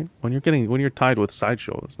 All right? When you're tied with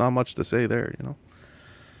Sideshow, there's not much to say there,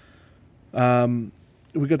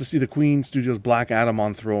 We got to see the Queen Studios Black Adam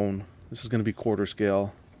on throne. This is going to be quarter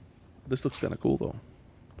scale. This looks kind of cool though,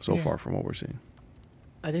 so Yeah. far from what we're seeing.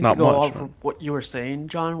 I think Not to go much, off right? from what you were saying,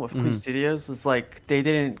 John, with Queen Studios, it's like they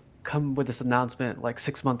didn't come with this announcement like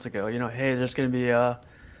 6 months ago. Hey, there's going to be a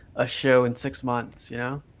show in 6 months.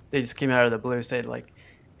 They just came out of the blue, said like,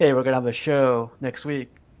 "Hey, we're going to have a show next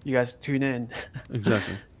week. You guys tune in."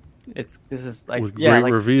 Exactly. This is like With yeah, great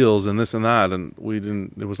like reveals and this and that, and we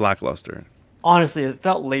didn't. It was lackluster. honestly, it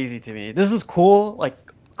felt lazy to me. This is cool. Like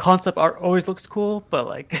concept art always looks cool, but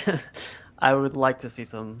like I would like to see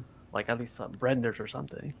some like at least some renders or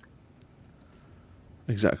something.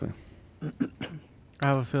 Exactly. I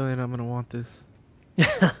have a feeling I'm gonna want this.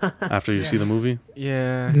 After you see the movie,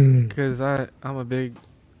 Yeah, Mm. because I'm a big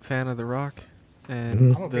fan of The Rock,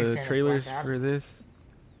 and I'm a big the fan of trailers Black Adam. for this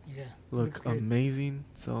Yeah. look looks good. amazing.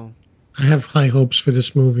 So I have high hopes for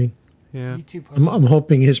this movie. yeah, Me too. I'm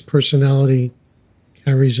hoping his personality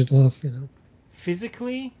carries it off.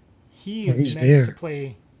 Physically, he Well, is he's meant there. to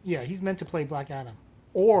play. Yeah, he's meant to play Black Adam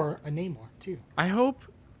or a Namor too. I hope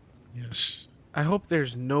Yes.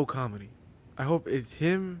 there's no comedy. I hope it's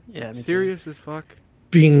him Yeah, me too. serious as fuck,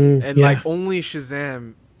 Being and like only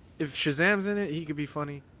Shazam. If Shazam's in it, he could be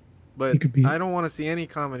funny, but He could be- I don't want to see any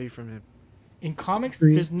comedy from him. In comics,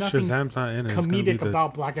 Agreed. there's nothing Shazam's not in it. It's gonna be comedic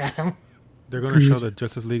about Black Adam. They're going to show Agreed. the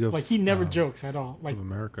Justice League of Like he never jokes at all. Like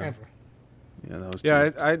America. ever. yeah, that was Yeah,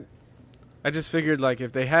 teased. I just figured like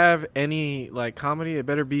if they have any like comedy, it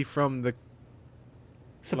better be from the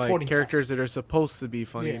Supporting like characters cast. that are supposed to be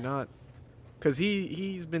funny, Yeah. not because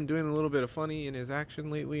he's been doing a little bit of funny in his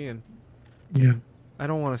action lately, and Yeah. I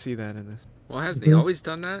don't want to see that in this. Well, hasn't he always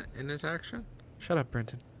done that in his action? Shut up,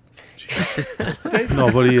 Brenton.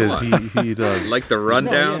 No, but he is. He does. Like the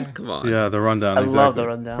rundown? No, yeah. Come on. Yeah, the rundown. I exactly. love the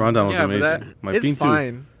rundown. Rundown was yeah, but amazing. that, it's Bean too.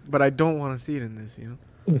 fine, but I don't want to see it in this.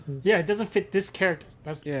 Yeah, it doesn't fit this character.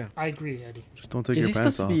 That's Yeah. I agree, Eddie. Just don't take Is your he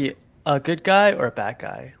pants supposed to off. be a good guy or a bad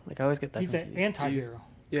guy? Like I always get that. He's an confused. anti-hero.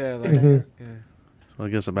 Yeah, like Mhm. yeah. Well,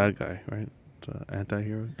 I guess a bad guy, right? It's an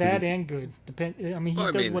anti-hero. Bad and good. I mean, he Well,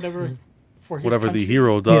 I does mean- whatever for his Whatever country. the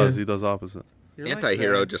hero does, Yeah. he does opposite. You're like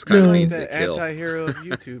Anti-hero the- just kind of No. means to the kill. anti-hero of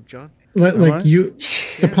YouTube, John. Like, Am I? like you,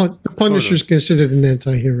 the Punisher's considered an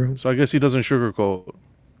anti-hero. So I guess he doesn't sugarcoat.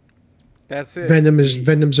 That's it.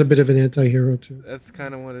 Venom's a bit of an anti-hero too. That's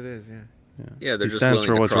kind of what it is. Yeah. Yeah, they're He just stands willing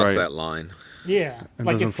for to what's cross right. that line. Yeah, And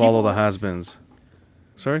like doesn't if follow the people- has-beens.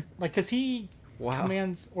 Sorry? Like, cause he Wow.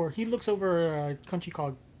 commands or he looks over a country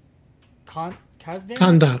called Kazdan,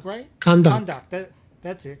 Kahndaq. right? Kahndaq. Kahndaq.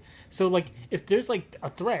 That's it. So like, if there's like a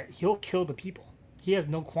threat, he'll kill the people. He has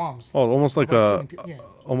no qualms. Oh, almost like about a, killing people. Yeah.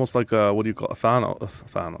 almost like a, what do you call it?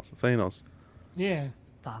 Thanos. Yeah.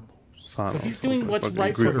 Thanos. So he's I doing was what's fucking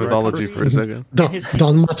right Greek for the mythology country. for a second.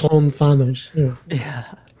 Don Maton Thanos. Yeah. Yeah.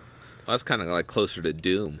 Well, that's kind of like closer to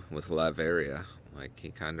Doom with Latveria. Like he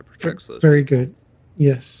kind of protects those. Very good.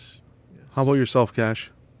 Yes. How about yourself, Cash?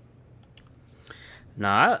 No,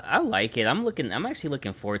 I like it. I'm actually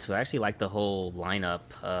looking forward to it. I actually like the whole lineup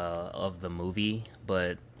of the movie.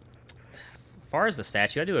 But as far as the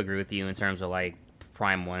statue, I do agree with you in terms of like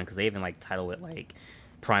Prime One, because they even like title it like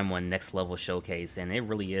Prime One Next Level Showcase, and it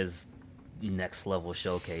really is next level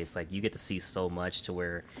showcase. Like you get to see so much to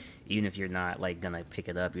where even if you're not like gonna pick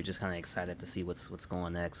it up, you're just kind of excited to see what's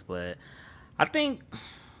going next. But I think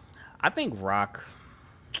Rock.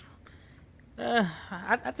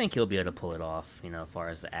 I think he'll be able to pull it off, as far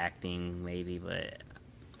as the acting, maybe,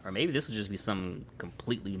 or maybe this will just be something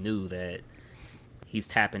completely new that he's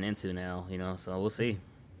tapping into now, so we'll see.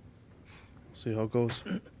 See how it goes.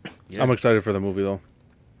 Yeah. I'm excited for the movie, though.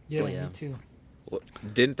 Yeah, yeah. me too. Well,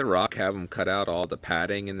 didn't The Rock have him cut out all the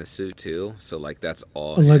padding in the suit too? So like that's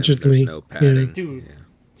all him. Allegedly, There's no padding. Dude. Yeah.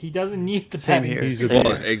 He doesn't need the Same padding. here. He's a Same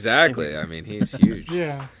Well, boss. here. exactly. Same here. I mean, he's huge.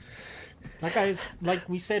 Yeah. That guy's, like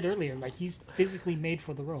we said earlier, like he's physically made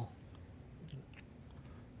for the role.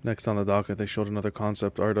 Next on the docket, they showed another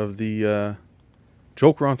concept art of the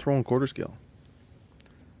Joker on throne quarter scale,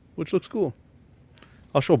 which looks cool.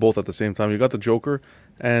 I'll show both at the same time. You got the Joker,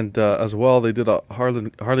 and as well, they did a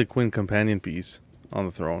Harley Quinn companion piece on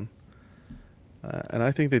the throne. And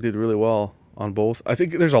I think they did really well on both. I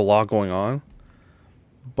think there's a lot going on,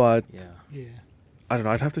 but Yeah. Yeah. I don't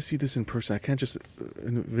know. I'd have to see this in person. I can't just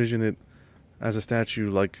envision it as a statue.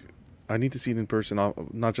 Like, I need to see it in person,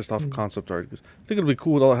 not just off of concept art. 'Cause I think it'll be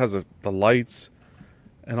cool. It all has the lights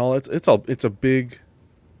and all. It's a big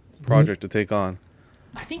project to take on.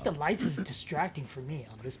 I think the lights is distracting for me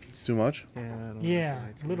on this piece. Too much? Yeah, I don't like Yeah, the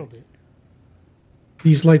lights a little bit.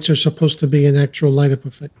 These lights are supposed to be an actual light up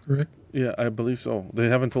effect, correct? Yeah, I believe so. They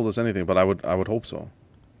haven't told us anything, but I would hope so.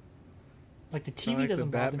 Like the I TV like the doesn't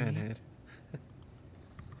bother Batman me. head.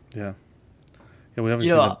 Yeah. Yeah, we haven't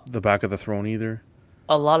Yeah. seen the back of the throne either.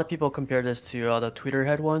 A lot of people compare this to the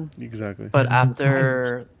Tweeterhead one, Exactly. but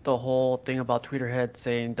after the whole thing about Tweeterhead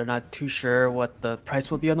saying they're not too sure what the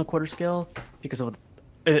price will be on the quarter scale because of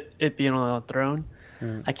it being on a throne,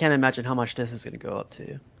 I can't imagine how much this is going to go up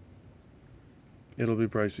to. It'll be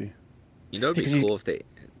pricey. You know, it'd Because be you- cool if they.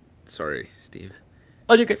 Sorry, Steve.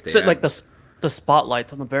 Oh, you could If they so like add- the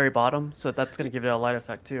spotlights on the very bottom, so that's going to give it a light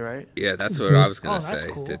effect too, right? Yeah, that's what I was gonna Oh, that's say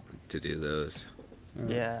cool. to do those.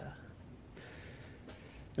 Yeah.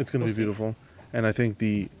 It's going to We'll be see. beautiful. And I think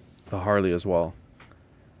the Harley as well.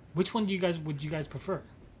 Which one would you guys prefer?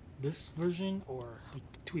 This version or like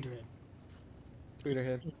Tweeterhead?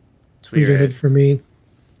 Tweeterhead. Tweeterhead for me.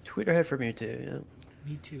 Tweeterhead for me too. Yeah.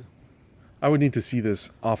 Me too. I would need to see this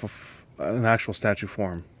off of an actual statue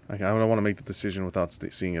form. Like, I don't want to make the decision without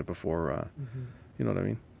seeing it before. You know what I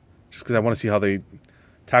mean? Just because I want to see how they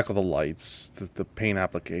tackle the lights, the paint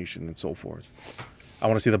application, and so forth. I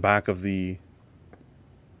want to see the back of the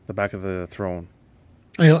throne.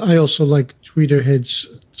 I also like Tweeterhead's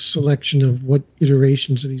selection of what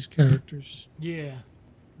iterations of these characters. Yeah.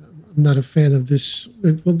 I'm not a fan of this.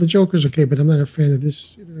 Well, the Joker's okay, but I'm not a fan of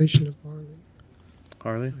this iteration of Harley.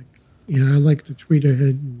 Harley? Yeah, I like the Tweeterhead.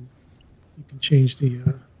 And you can change the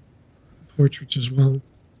portraits as well.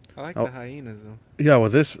 I like Oh. the hyenas though. Yeah,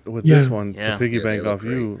 with this Yeah. one, Yeah. to piggyback Yeah, they off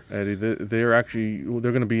look you, Eddie,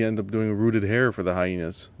 they're going to end up doing rooted hair for the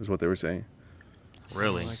hyenas, is what they were saying.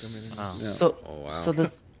 Really? I like 'em in- Wow. So Oh, wow. so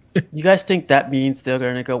this you guys think that means they're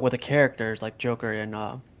going to go with the characters like Joker and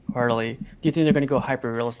Harley? Do you think they're going to go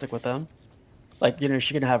hyper realistic with them? Like, is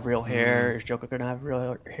she gonna have real hair? Is Joker gonna have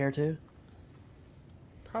real hair too?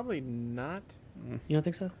 Probably not. You don't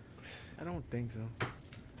think so? I don't think so.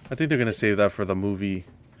 I think they're gonna save that for the movie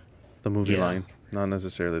Yeah. line, not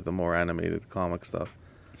necessarily the more animated comic stuff.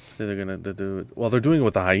 I think they're gonna do it. Well, they're doing it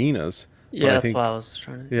with the hyenas. but Yeah, I that's think, why I was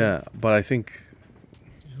trying to. Yeah, but I think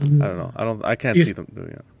I don't know. I can't You- see them doing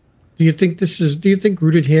it. Do you think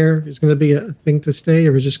rooted hair is going to be a thing to stay,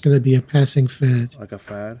 or is just going to be a passing fad? Like a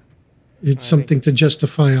fad. It's I something think to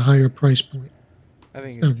justify a higher price point. I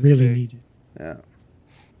think It's not to really stay. needed. Yeah.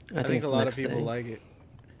 I think it's a the lot of next people thing. like it.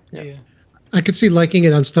 Yeah. I could see liking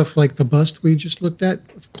it on stuff like the bust we just looked at.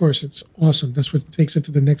 Of course, it's awesome. That's what takes it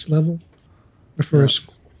to the next level. But for a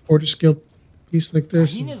quarter scale piece like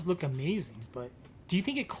this, Hyenas look amazing, but do you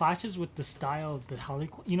think it clashes with the style of the Harley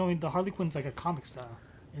Quinn? You know, the Harley Quinn's like a comic style,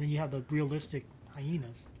 and then you have the realistic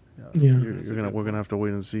hyenas. yeah, We're gonna have to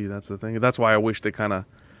wait and see. That's the thing. That's why I wish they kind of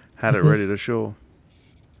had it ready to show.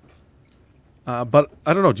 But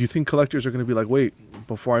I don't know. Do you think collectors are going to be like, wait,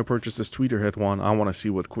 before I purchase this Tweeterhead one, I want to see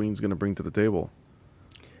what Queen's going to bring to the table?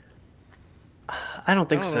 I don't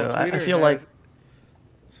think I don't so. know, I Twitter feel like has-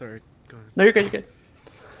 Sorry, go ahead. no, you're good. You're good.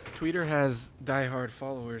 Twitter has diehard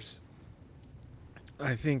followers.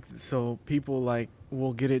 I think so. People like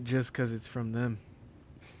will get it just because it's from them.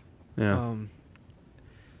 Yeah.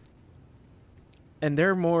 And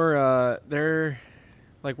they're more. They're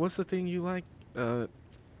like, what's the thing you like?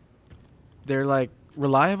 They're like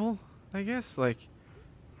reliable, I guess. Like,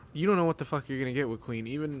 you don't know what the fuck you're gonna get with Queen.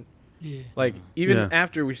 Even Yeah. like even Yeah.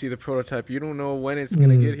 after we see the prototype, you don't know when it's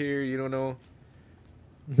gonna Mm. get here. You don't know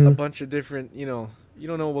a Mhm. bunch of different. You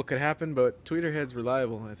don't know what could happen. But Tweeterhead's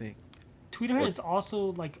reliable, I think. Tweeterhead's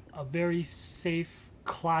also like a very safe,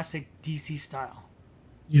 classic DC style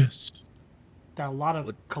yes. that a lot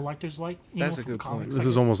of collectors like. That's a from good point. comics, This I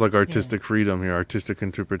is guess. almost like artistic freedom here, artistic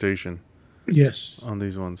interpretation Yes. on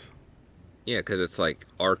these ones. Yeah, because it's like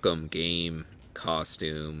Arkham game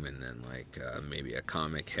costume, and then like maybe a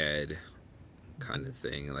comic head kind of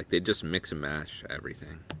thing. Like they just mix and match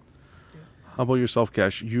everything. How about yourself,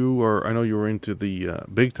 Cash? I know you were into the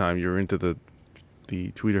big time. You were into the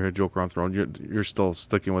Tweeterhead Joker on Throne. You're still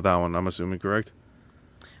sticking with that one, I'm assuming, correct?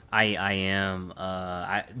 I am.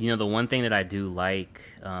 The one thing that I do like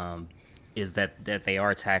is that they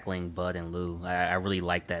are tackling Bud and Lou. I really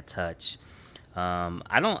like that touch.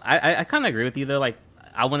 I kind of agree with you though. Like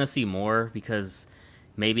I want to see more because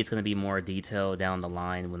maybe it's going to be more detailed down the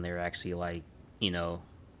line when they're actually like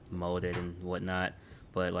molded and whatnot.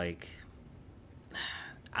 But like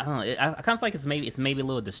I don't know. I kind of feel like it's maybe a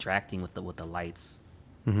little distracting with the lights.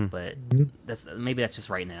 But that's just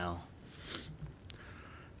right now.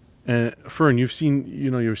 Fern, you've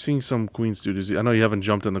seen some Queen Studios. I know you haven't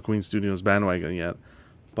jumped on the Queen Studios bandwagon yet,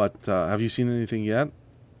 but have you seen anything yet?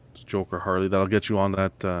 Joker Harley that'll get you on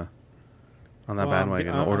that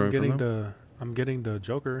bandwagon. Ordering from them? I'm getting the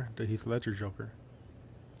Joker, the Heath Ledger Joker.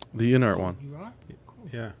 The in-art one. You are?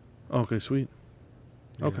 Yeah. Okay, sweet.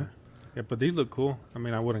 Yeah. Okay. Yeah, but these look cool. I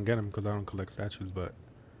mean, I wouldn't get them because I don't collect statues, but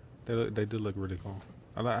they do look really cool.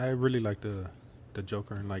 I really like the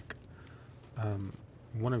Joker, and like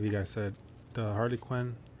one of you guys said, the Harley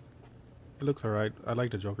Quinn. It looks alright. I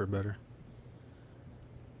like the Joker better.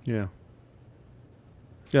 Yeah.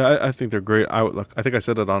 Yeah, I think they're great. I think I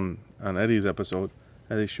said it on Eddie's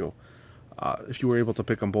show. If you were able to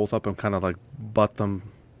pick them both up and kind of like butt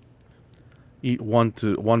them, eat one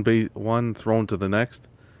thrown to the next,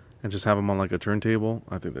 and just have them on like a turntable,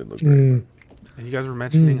 I think they'd look great. Mm. And you guys were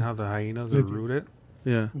mentioning how the hyenas are Thank you. rooted.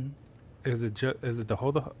 Yeah. Is it the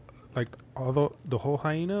whole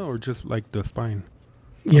hyena, or just like the spine?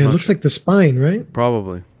 Yeah, it not looks sure. like the spine, right?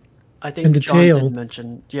 Probably I think And the John tail. did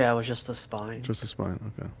mention. Yeah, it was just the spine. just the spine.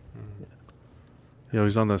 Okay. Yeah,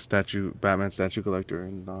 he's on the Batman statue collector,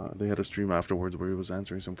 and they had a stream afterwards where he was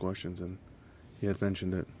answering some questions, and he had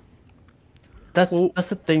mentioned it. That's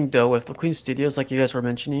the thing though with the Queen Studios, like you guys were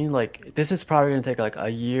mentioning. Like this is probably gonna take like a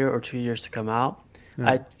year or 2 years to come out. Yeah.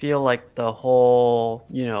 I feel like the whole,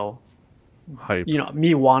 Hype.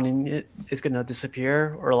 me wanting it is gonna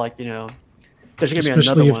disappear, or like there's gonna be Especially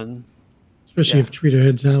another if- one. Especially Yeah. if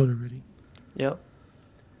Tweeterhead's out already. Yep.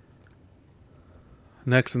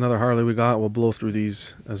 Next, another Harley we got. We'll blow through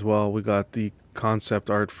these as well. We got the concept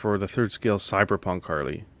art for the third scale Cyberpunk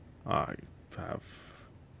Harley. I have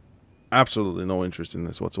absolutely no interest in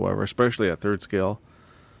this whatsoever, especially at third scale.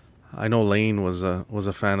 I know Lane was a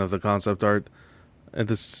fan of the concept art. And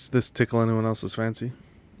this tickle anyone else's fancy?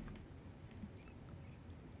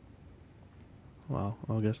 Well,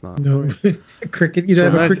 I guess not. No, cricket. You So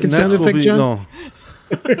don't have a ne- cricket next sound will effect, be- John? No.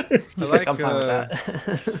 He's I like, I'm fine with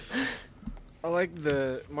that. I like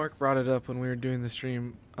the Mark brought it up when we were doing the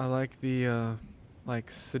stream. I like the like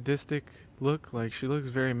sadistic look. Like she looks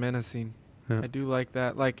very menacing. Yeah. I do like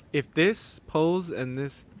that. Like if this pose and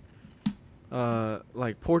this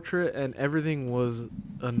like portrait and everything was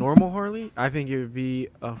a normal Harley, I think it would be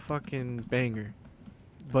a fucking banger.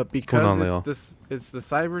 But going on, because Leo? it's the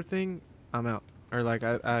cyber thing, I'm out. Or like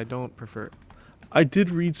I don't prefer it. I did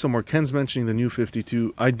read somewhere. Ken's mentioning the new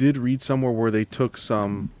 52. I did read somewhere where they took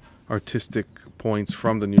some artistic points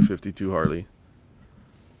from the new 52 Harley.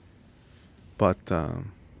 But let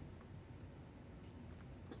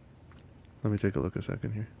me take a look a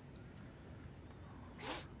second here.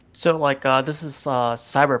 So like this is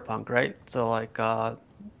Cyberpunk, right? So like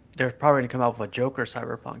they're probably gonna come out with a Joker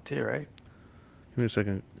Cyberpunk too, right? Give me a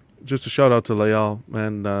second. Just a shout out to Layal,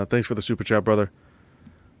 man. Thanks for the super chat, brother.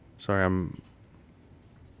 Sorry, I'm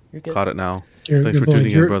You're good. caught it now. You're- Thanks you're for tuning blind.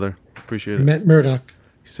 in, You're- brother. Appreciate it. Matt Murdock.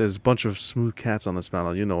 He says, bunch of smooth cats on this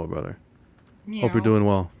panel. You know it, brother. Hope you're Meow. doing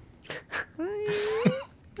well.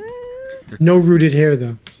 No rooted hair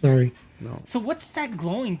though. Sorry. No. So what's that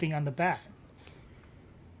glowing thing on the back?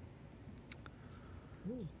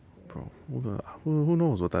 Bro, who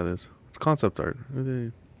knows what that is? It's concept art.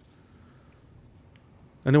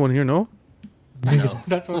 Anyone here know?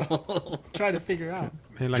 That's what I'm trying to figure out.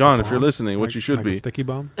 Hey, like a John, if you're bomb? listening, what you should like a be. sticky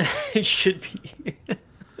bomb. It should be.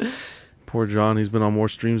 Poor John, he's been on more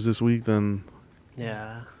streams this week than...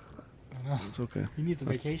 Yeah. I don't know. It's okay. He needs a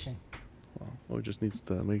vacation. Well, he just needs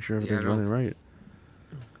to make sure Yeah, everything's I don't- running right.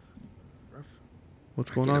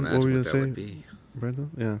 What's I going can't on? What imagine were you going that to would say, be. Brenda?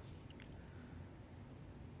 Yeah.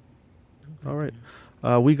 All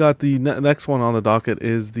right. We got the next one on the docket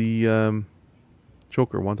is the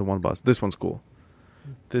Joker 1-to-1 bus. This one's cool.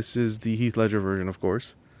 This is the Heath Ledger version, of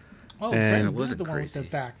course. Oh, And- so That this is wasn't the one with the crazy.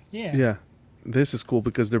 back. Yeah. Yeah. This is cool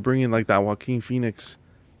because they're bringing like that Joaquin Phoenix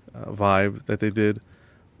vibe that they did,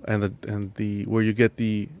 and the where you get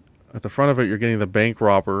the at the front of it you're getting the bank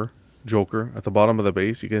robber Joker at the bottom of the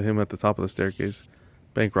base. You get him at the top of the staircase,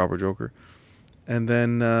 bank robber Joker, and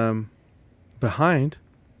then behind,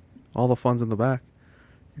 all the fun's in the back.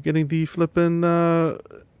 You're getting the flippin'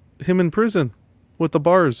 him in prison with the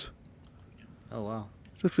bars. Oh wow.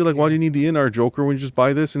 I just feel like why do you need the in-art Joker when you just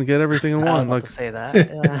buy this and get everything in I was one? about Like to say that.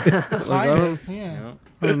 Yeah. I Kind don't- of, yeah.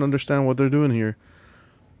 I don't understand what they're doing here.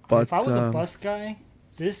 But If I was a bus guy,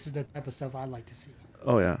 this is the type of stuff I'd like to see.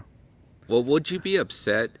 oh yeah, Well, would you be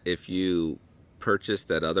upset if you purchased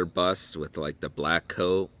that other bust with like the black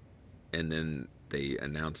coat, and then they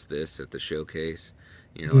announced this at the showcase?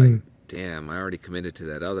 You're like, damn, I already committed to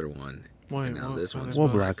that other one, Wait, and now what this kind one's of What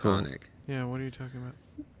more black coat? iconic. Yeah, what are you talking about?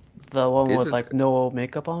 The one with Isn't- like no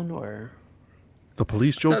makeup on, or the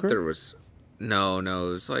police I thought Joker. there was no, it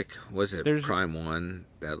was like, was it There's- Prime One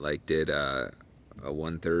that like did a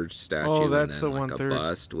 1/3 statue Oh, and that's then a like 1/3. a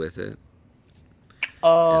bust with it?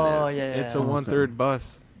 oh then- yeah, It's a yeah. 1/3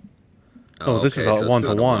 bus. Oh, this is all so it's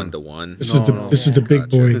 1-to-one. just a 1-to-1. This No, is the no. this is the big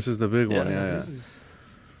Gotcha. boy. This is the big one, Yeah, yeah. This is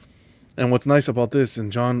And what's nice about this,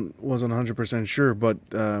 and John wasn't 100% sure, but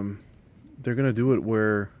they're gonna do it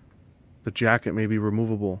where the jacket may be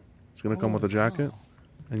removable. It's gonna come with a jacket,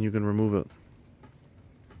 and you can remove it.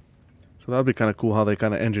 So that'd be kind of cool how they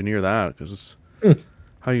kind of engineer that, because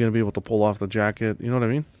how are you gonna be able to pull off the jacket? You know what I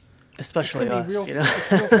mean? It's Especially gonna be us, real, you know.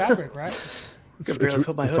 it's real fabric, right? Could barely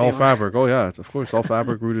put my It's hoodie all on. fabric. Oh yeah, it's of course all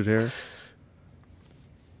fabric, rooted hair.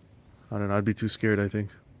 I don't know. I'd be too scared. I think.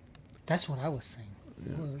 That's what I was saying.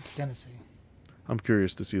 What I was gonna say. I'm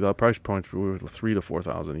curious to see the price points. We were 3,000 to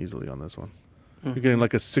 4,000 easily on this one. You're getting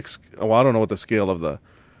like a 6. Well, I don't know what the scale of the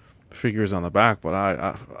figure is on the back, but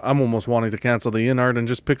I'm almost wanting to cancel the in art and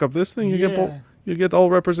just pick up this thing. You get all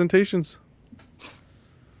representations.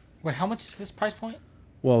 Wait, how much is this price point?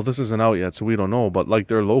 Well, this isn't out yet, so we don't know. But like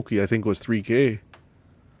their Loki, I think was 3K.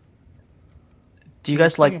 Do you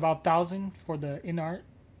guys Talking like? about 1,000 for the in art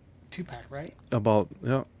 2-pack, right? About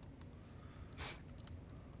yeah.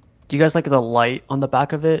 Do you guys like the light on the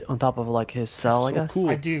back of it, on top of like his cell? I So guess. cool.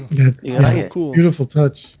 I do. That, You that's like a it? Cool. beautiful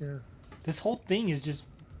touch. Yeah. This whole thing is just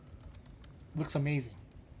looks amazing.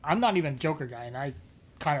 I'm not even a Joker guy, and I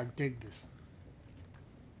kind of dig this.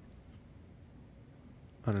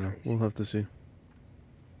 I don't know. We'll have to see.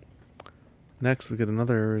 Next, we get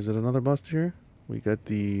another. Is it another bust here? We got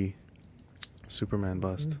the Superman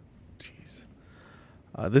bust.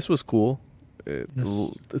 Jeez. This was cool.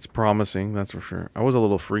 Yes. It's promising, that's for sure. I was a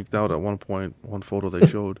little freaked out at one point. One photo they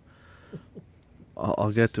showed.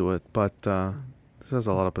 I'll get to it, but this has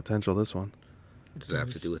a lot of potential. This one. Does it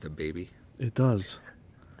have to do with a baby? It does.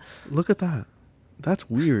 Look at that. That's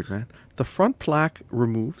weird, man. The front plaque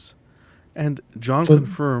removes, and John Well-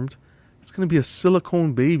 confirmed it's going to be a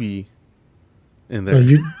silicone baby in there. Well,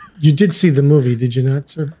 you did see the movie, did you not,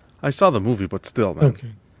 sir? I saw the movie, but still, man, Okay.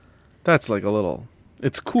 that's like a little.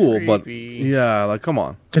 It's cool, but Creepy. yeah, like come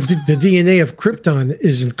on. The DNA of Krypton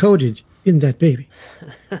is encoded in that baby.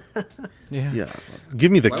 Yeah. Yeah,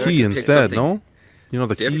 give me the Why would key you pick instead. something No, you know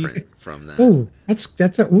the key. Different from that. Oh,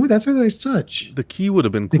 that's a nice touch. The key would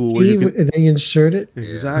have been The cool. where key, you could, and then you insert it.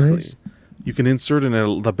 exactly. Nice. You can insert it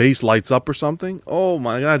and the base lights up or something. Oh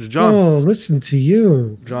my God, John. Oh, listen to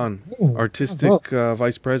you. John, Oh, artistic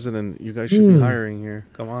vice president. You guys should be hiring here.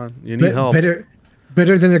 Come on, you need help.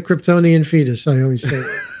 Better than a Kryptonian fetus. I always say.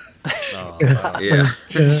 Oh,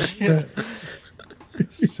 Yeah.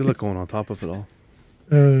 Silicone on top of it all.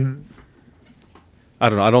 Uh, I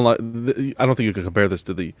don't know. I don't like. I don't think you could compare this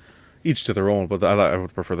to the each to their own. But I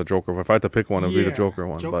would prefer the Joker. If I had to pick one, it'd be the Joker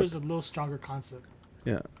one. Joker's But a little stronger concept.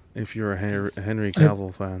 yeah, if you're a Henry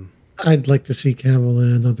Cavill fan, I'd like to see Cavill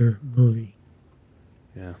in another movie.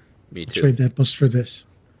 yeah. Me I'll too. trade that bust for this.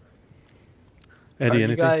 Are Eddie, you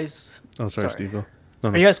anything? guys? Oh, sorry, sorry. Steve. Go. No,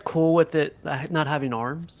 Are no. you guys cool with it not having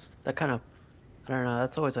arms? That kind of, I don't know.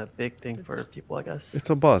 That's always a big thing for people, I guess. It's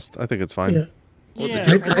a bust. I think it's fine. Yeah. Well, Yeah,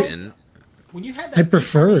 the Joker I- didn't. When you have I that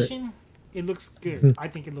prefer it. information, it looks good. Mhm. I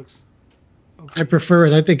think it looks. Okay. I prefer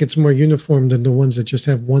it. I think it's more uniform than the ones that just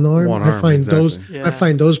have one arm. One I arm, find exactly. those. Yeah. I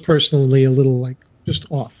find those personally a little like just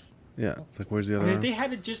off. Yeah. It's like, where's the I other mean, if arm? they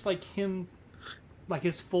had it just like him, like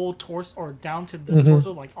his full torso or down to Mm-hmm. this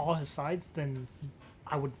torso, like all his sides, then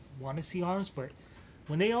I would want to see arms. But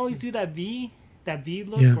when they always do that V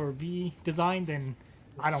look Yeah. or V design, then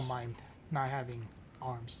I don't mind not having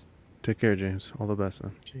arms. Take care, James. All the best,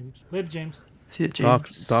 man. Live, James. See it,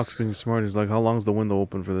 James. Doc's being smart. He's like, how long's the window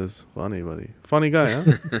open for this? Funny, buddy. Funny guy,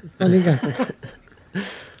 huh? Funny guy.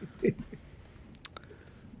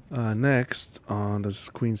 Next on this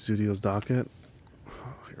Queen Studios docket. Oh,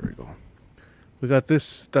 here we go. We got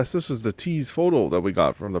this. This is the tease photo that we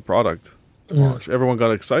got from the product launch. Everyone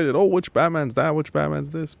got excited. Oh, which Batman's that? Which Batman's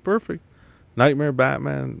this? Perfect. Nightmare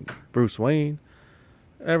Batman, Bruce Wayne,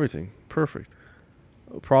 everything perfect.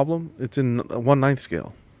 Problem? It's in 1/9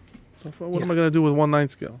 scale. What am I gonna do with 1/9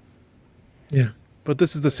 scale? Yeah. But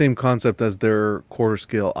this is the same concept as their quarter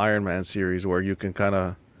scale Iron Man series, where you can kind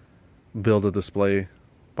of build a display,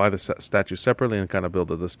 buy the statue separately, and kind of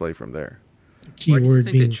build a display from there. Keyword think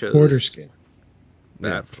they being chose- quarter scale.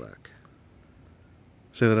 Batfleck.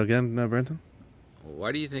 Say that again, Brenton.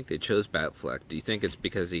 Why do you think they chose Batfleck? Do you think it's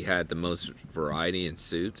because he had the most variety in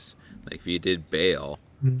suits? Like if you did Bale,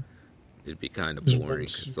 Mhm. it'd be kind of Just boring one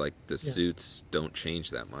because suit. like the suits don't change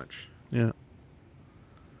that much. Yeah.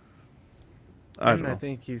 I don't And I know.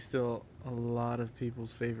 think he's still a lot of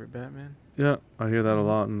people's favorite Batman. Yeah, I hear that a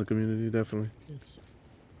lot in the community, definitely.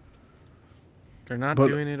 They're not But-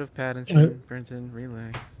 doing it of Pattinson. Brenton,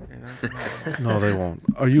 relax. They're not doing it. No, they won't.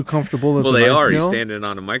 Are you comfortable with Well, the they 9 are. He's scale? standing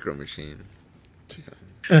on a micro machine.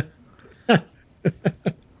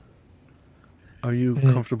 Are you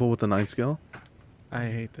comfortable with the 9 scale? I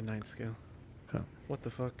hate the 9 scale. Okay. What the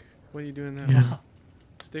fuck? What are you doing now? Yeah.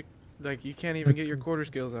 Stick like you can't even get your quarter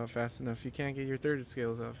scales out fast enough. You can't get your third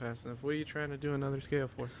scales out fast enough. What are you trying to do another scale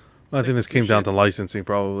for? I think this came down to licensing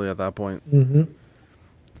probably at that point. Hmm.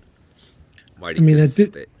 Why I mean, because I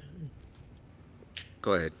did- they-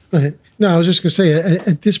 Go ahead. Go ahead. No, I was just gonna say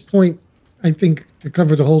at this point, I think to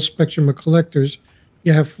cover the whole spectrum of collectors,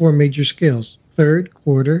 you have 4 major scales: third,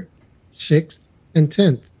 quarter, sixth, and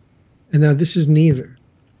 10th. And now this is neither.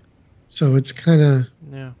 So it's kind of,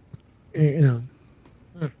 Yeah. you know,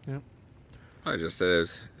 I just said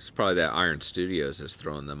it's probably that Iron Studios is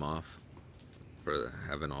throwing them off for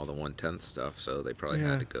having all the 1/10 stuff, so they probably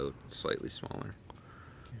Yeah. had to go slightly smaller.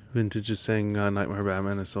 Vintage is saying Nightmare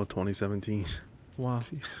Batman is so 2017. Wow.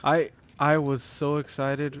 I was so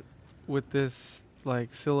excited with this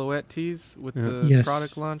like silhouette tease with Yeah. the Yes.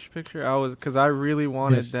 product launch picture. Because I really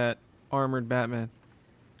wanted Yes. that armored Batman.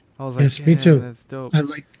 I was like, Yes, me "Damn, too. That's dope.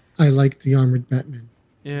 I like the armored Batman.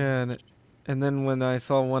 Yeah, and then when I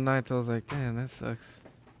saw 1/9, I was like, damn, that sucks.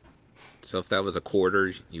 So if that was a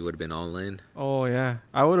quarter, you would have been all in. Oh yeah,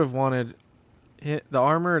 I would have wanted the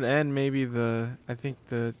armored and maybe I think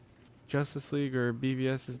the Justice League or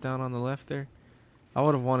BVS is down on the left there. I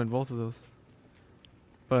would have wanted both of those.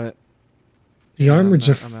 But The yeah, armored's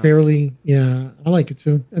I'm out. fairly, yeah, I like it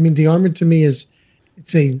too. I mean, the armored to me it's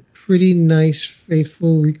a pretty nice,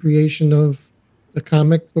 faithful recreation of the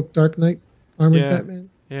comic book Dark Knight armored Yeah. Batman.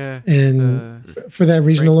 yeah, And for that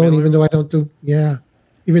reason Frank alone, Miller? even though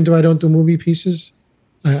I don't do movie pieces,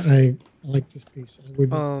 I like this piece. I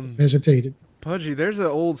wouldn't have hesitated. Pudgy, there's an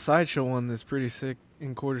old Sideshow one that's pretty sick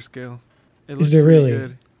in quarter scale. It Is looks there pretty really?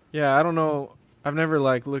 good. Yeah, I don't know. I've never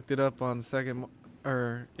like looked it up on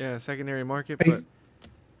secondary market, Hey, but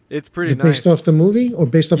it's Is pretty it nice. based off the movie or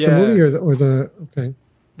based off the Yeah. movie or the okay?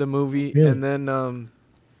 The movie, Really? and then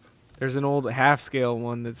there's an old half scale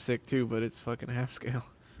one that's sick too, but it's fucking half scale.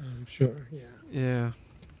 I'm sure. Yeah. Yeah.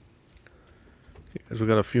 Because we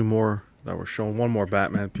got a few more that were shown. One more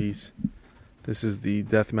Batman piece. This is the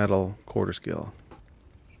death metal quarter scale.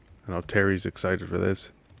 I know Terry's excited for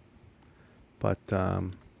this, but I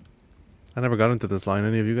never got into this line.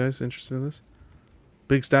 Any of you guys interested in this?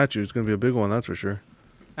 Big statue. It's gonna be a big one, that's for sure.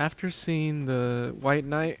 After seeing the White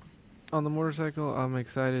Knight on the motorcycle, I'm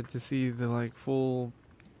excited to see the like full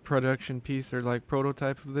production piece or like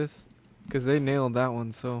prototype of this, because they nailed that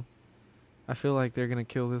one. So I feel like they're gonna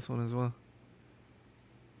kill this one as well.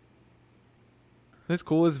 It's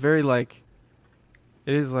cool. It's very like,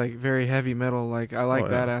 it is like very heavy metal. Like I like Oh,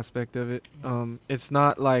 yeah. that aspect of it. It's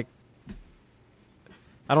not like,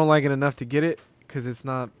 I don't like it enough to get it because it's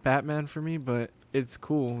not Batman for me, but it's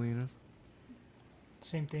cool, you know.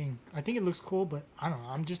 Same thing. I think it looks cool, but I don't know.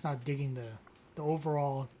 I'm just not digging the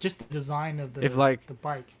overall, just the design of the If, like- the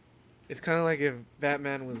bike. It's kind of like if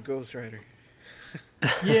Batman was Ghost Rider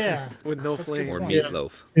Yeah, with no That's a good flame. Or point.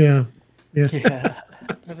 Meatloaf. Yeah. Yeah. Yeah.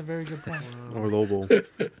 That's a very good point. Or Lobo.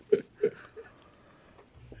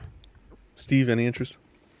 Steve, any interest?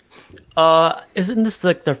 Isn't this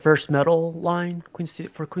like their first metal line,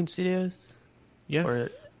 for Queen Studios? Yes. Or,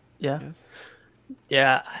 yeah. Yes.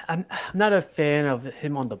 Yeah, I'm not a fan of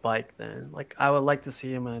him on the bike. Then, like, I would like to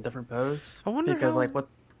see him in a different pose. I wonder because, how- like, what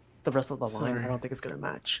the rest of the line, Sorry. I don't think it's gonna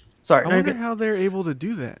match. Sorry, I no, you're wonder good. how they're able to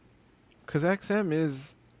do that, because XM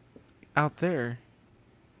is out there.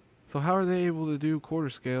 So how are they able to do quarter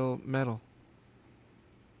scale metal?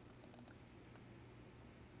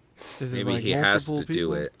 Is Maybe like he has to multiple do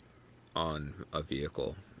people? it on a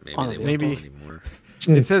vehicle. Maybe On a they won't vehicle. do anymore.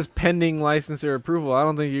 It says pending license or approval. I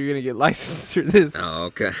don't think you're gonna get licensed for this. Oh,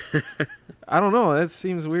 okay. I don't know. That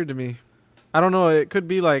seems weird to me. I don't know. It could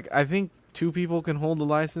be like, I think 2 people can hold the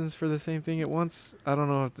license for the same thing at once. I don't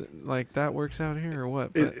know if like that works out here or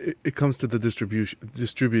what. But It comes to the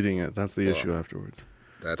distributing it. That's the Well, issue afterwards.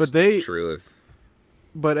 That's But they- true. If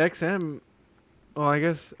but XM, well, I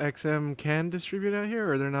guess XM can distribute out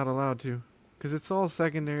here, or they're not allowed to, because it's all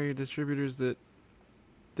secondary distributors that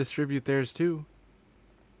distribute theirs too.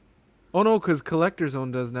 Oh no, because Collector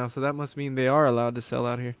Zone does now, so that must mean they are allowed to sell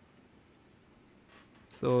out here.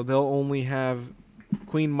 So they'll only have,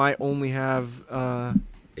 Queen might only have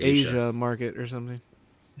Asia market or something.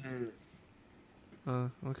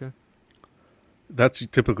 Okay. That's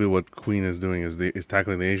typically what Queen is doing, is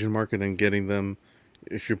tackling the Asian market and getting them.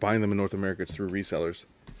 If you're buying them in North America, it's through resellers.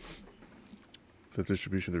 The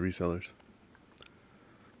distribution to resellers.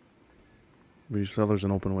 Resellers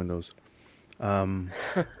and open windows.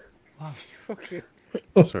 Okay.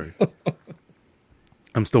 Sorry.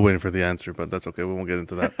 I'm still waiting for the answer, but that's okay. We won't get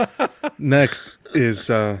into that. Next is,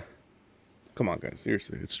 come on, guys.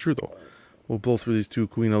 Seriously, it's true though. We'll blow through these two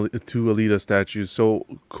Alita statues. So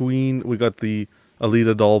Queen, we got the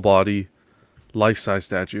Alita doll body, life-size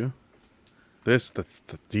statue. The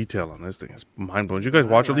detail on this thing is mind blowing. Did you guys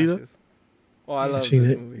watch Alita? Oh, I I've love seen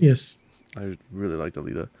this it. movie. Yes. I really liked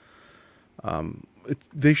Alita.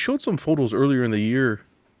 They showed some photos earlier in the year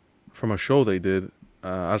from a show they did. So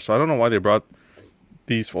I don't know why they brought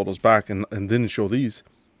these photos back and didn't show these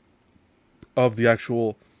of the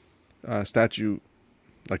actual statue,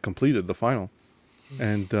 like completed, the final.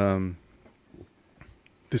 And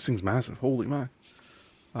this thing's massive. Holy man.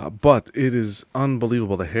 But it is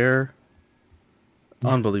unbelievable. The hair,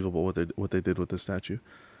 unbelievable what they did with this statue.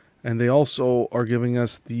 And they also are giving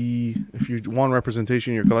us if you want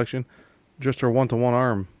representation in your collection, just her one-to-one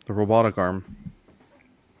arm, the robotic arm.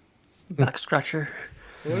 Back scratcher.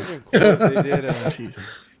 It would have been cool if they did.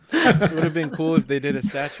 It would have been cool if they did a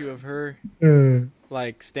statue of her,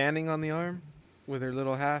 like standing on the arm, with her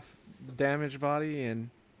little half damaged body, and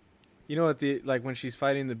you know, like when she's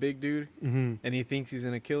fighting the big dude, Mm-hmm. and he thinks he's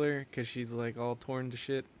gonna kill her because she's like all torn to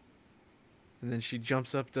shit, and then she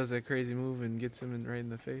jumps up, does that crazy move, and gets him right in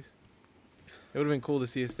the face. It would have been cool to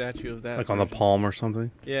see a statue of that. Like on the version. palm or something.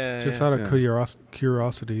 Yeah. Just yeah. out of Yeah.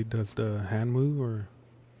 curiosity, does the hand move or?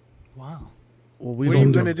 Wow. Well, we What are you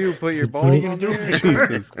don't gonna do? Put your balls on there?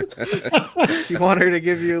 Jesus. You want her to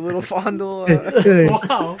give you a little fondle?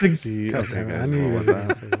 Wow. See, God okay, damn it, I guys, knew you roll were with gonna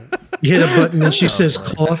that. say that. You hit a button and she says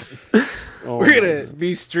cough. Oh, We're gonna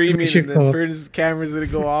be streaming, Should and the call. first camera's gonna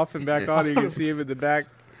go off and back on. You can see him in the back.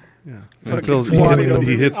 yeah. Fucking Until squatting over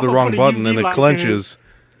he hits I'm the gonna wrong put a button UV and it light clenches,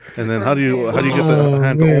 and then how do you get the Oh,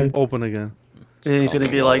 hand man. to open again? And he's gonna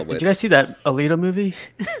be like, "Did you guys see that Alita movie?"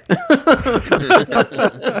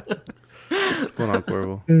 What's going on,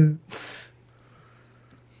 Cuervo?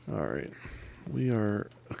 All right. We are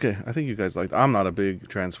okay. I think you guys liked. I'm not a big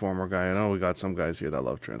Transformer guy. I know we got some guys here that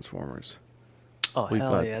love Transformers. Oh We've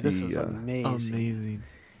hell got yeah, this the, is amazing. Amazing.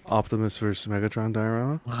 Optimus versus Megatron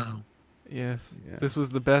diorama. Wow. Yes. Yeah. This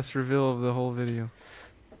was the best reveal of the whole video.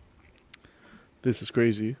 This is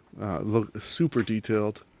crazy. Look, super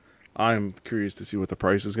detailed. I'm curious to see what the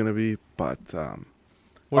price is going to be, but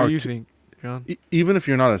What do you Arti- think, John? even if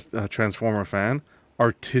you're not a Transformer fan,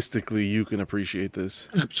 artistically you can appreciate this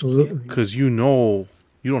Absolutely. because you know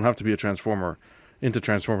you don't have to be a Transformer into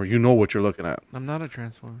Transformer. You know what you're looking at. I'm not a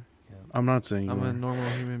transformer. I'm not saying you I'm a are. normal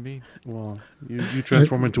human being. Well, you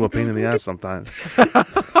transform into a pain in the ass sometimes.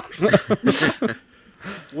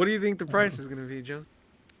 What do you think the price is gonna be, John?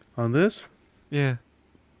 On this, Yeah.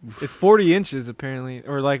 It's 40 inches apparently,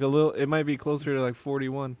 or like a little. It might be closer to like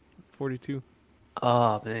 41, 42.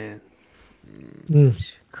 Oh man,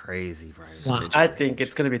 Mm. Crazy, right? Wow. I think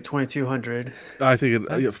it's gonna be 2,200. I think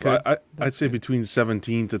That's yeah, good. I'd That's say good. between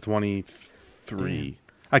 17 to 23. Damn.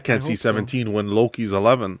 I can't I see hope so. 17 when Loki's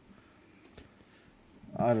 11.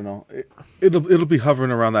 I don't know. It'll be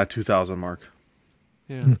hovering around that 2,000 mark.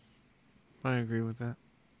 Yeah. I agree with that.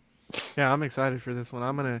 Yeah, I'm excited for this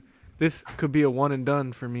one. This could be a one and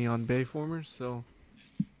done for me on Bayformers, so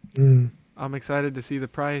Mm. I'm excited to see the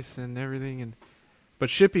price and everything. But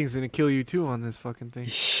shipping's gonna kill you too on this fucking thing.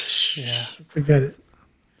 Yeah. Forget it.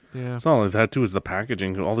 Yeah. It's not only that too; it's the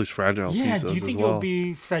packaging, all these fragile Yeah, pieces do you think as well. it'll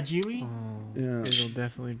be fragile? Oh, Yeah. it'll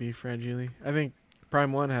definitely be fragile. I think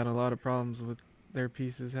Prime One had a lot of problems with their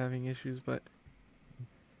pieces having issues, but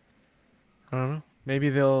I don't know. Maybe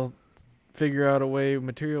they'll figure out a way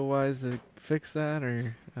material-wise to fix that,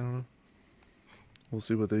 or I don't know. We'll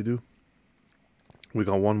see what they do. We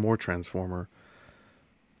got one more Transformer.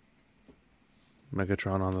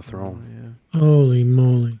 Megatron on the Oh, throne. Holy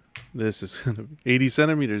moly. This is gonna be 80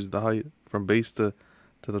 centimeters the height from base to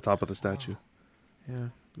the top of the statue. yeah.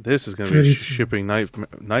 This is gonna be a 32. shipping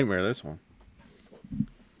nightmare. This one.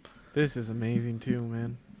 This is amazing too,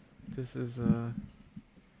 man. This is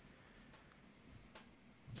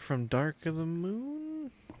from Dark of the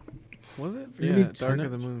Moon. Was it? Really Yeah, Dark turned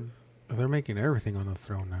of the it? Moon. They're making everything on the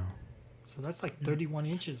throne now. So that's like 31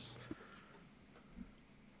 inches.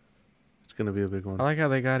 It's gonna be a big one. I like how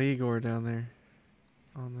they got Igor down there.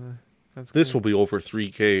 On the. That's This cool. will be over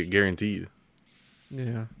 3K guaranteed.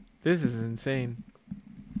 Yeah, this is insane.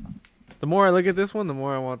 The more I look at this one, the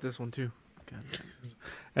more I want this one too. God.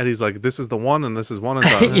 And he's like, "This is the one, and this is one and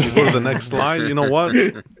done." You go to the next slide. You know what?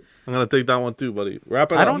 I'm gonna take that one too, buddy.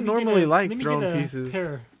 Wrap it I up. don't normally like let me throne get a pieces.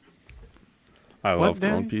 pair. I What, love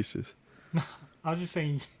throne Danny? pieces. I was just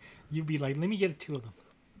saying, you'd be like, let me get two of them.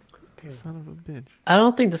 Pair. Son of a bitch. I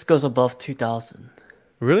don't think this goes above 2,000.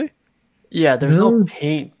 Really? Yeah, there's no No.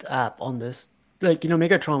 paint app on this. Like,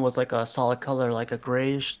 Megatron was like a solid color, like a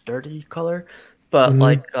grayish, dirty color. But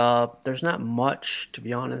there's not much, to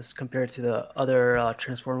be honest, compared to the other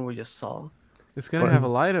Transformer we just saw. It's gonna have a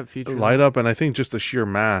light up feature. Light up, and I think just the sheer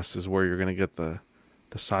mass is where you're gonna get the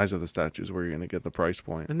size of the statues, where you're gonna get the price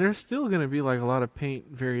point. And there's still gonna be like a lot of paint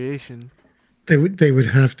variation. They would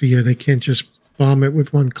have to, yeah, they can't just bomb it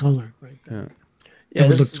with one color, right? Yeah. Yeah,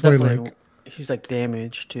 would this look is definitely toy-like. he's like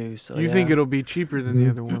damaged too. So You think yeah. it'll be cheaper than the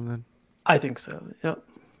other one then? I think so. Yep.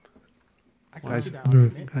 I can Guys, see that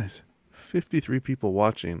argument. Guys, 53 people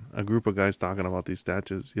watching. A group of guys talking about these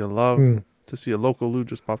statues. You love Mm. to see a local loot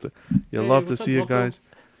just popped it. You Hey, love to what's up, see it, local? guys.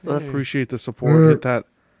 Hey. Appreciate the support. Hit that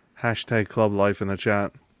hashtag Club Life in the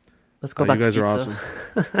chat. Let's go You back guys to are pizza.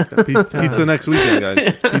 awesome. Yeah, pizza next weekend, guys.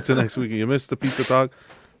 It's pizza next weekend. You missed the pizza talk.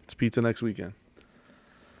 It's pizza next weekend.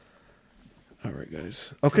 All right,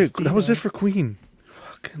 guys. Okay, Steve that was it West. for Queen.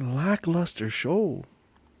 Fucking lackluster show.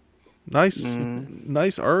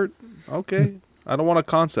 Nice art. Okay. I don't want a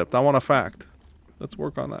concept. I want a fact. Let's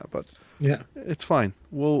work on that. But Yeah. it's fine.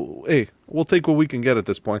 We'll take what we can get at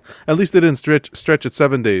this point. At least they didn't stretch it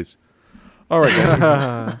 7 days. All right,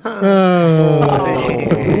 guys. Oh,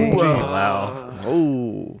 Wow.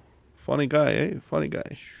 Oh, funny guy, eh? Funny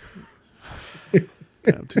guy.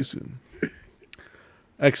 Damn, too soon.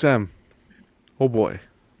 XM. Oh boy,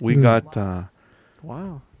 we got.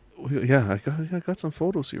 Wow. Yeah, I got some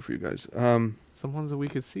photos here for you guys. Some ones that we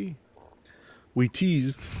could see. We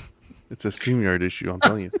teased. It's a StreamYard issue. I'm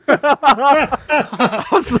telling you,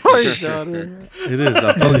 I'm sorry, John. it is.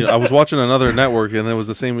 I'm telling you. I was watching another network and it was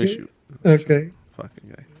the same issue. okay. Fucking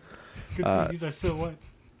guy. Good thing these are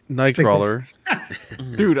silhouettes. Nightcrawler.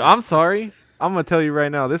 Dude, I'm sorry. I'm gonna tell you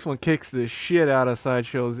right now, this one kicks the shit out of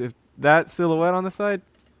sideshows. If that silhouette on the side,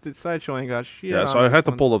 the sideshow ain't got shit. Yeah, on so I this had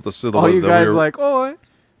to one. pull up the silhouette. All you that guys we were- like, oh,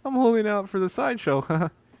 I'm holding out for the sideshow.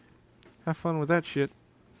 Have fun with that shit.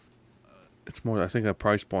 It's more. I think a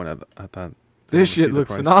price point at that. This See shit the looks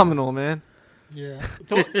price phenomenal, man. Yeah.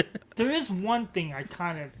 There is one thing I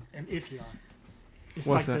kind of am iffy on. It's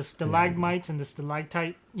What's like that? the stalagmites and the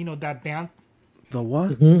stalactite. You know that band. point. The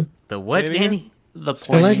what? Mhm. The what, Say it again? Danny? The point.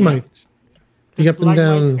 Stalagmites. The You up and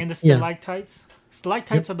stalagmites down. and the Yeah. stalactites.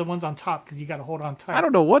 Stalactites are the ones on top because you got to hold on tight. I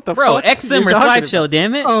don't know what the Bro, fuck XM you're or talking Sideshow, about.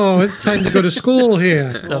 damn it. Oh, it's time to go to school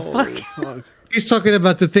here. The fuck? He's talking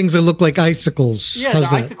about the things that look like icicles. Yeah, How's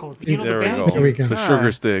the that? icicles. You know There the we band? go. There we go. The Ah.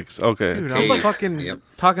 sugar sticks. Okay. Dude, Hey, I'm fucking yep.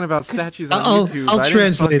 talking about statues on I'll, YouTube. I'll I didn't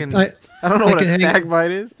translate. fucking- I don't know I what a can hang-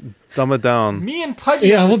 stagbite is. Dumb it down. Me and Pudgy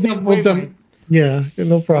Yeah, are we'll the do. same We'll wavelength. do. Yeah,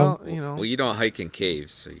 no problem. Well, you know. Well, you don't hike in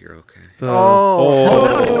caves, so you're okay.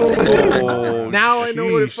 Oh. Now I know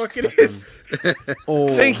what it sheesh. fucking is. Oh.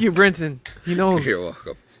 Thank you, Brenton. He knows. You're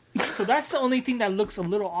welcome. So that's the only thing that looks a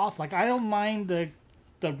little off. Like I don't mind the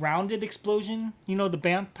rounded explosion, you know, the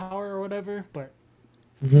band power or whatever, but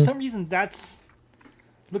for some reason that's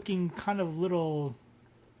looking kind of a little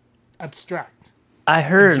abstract. I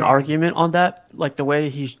heard an Jumping. argument on that. Like the way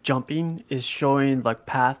he's jumping is showing like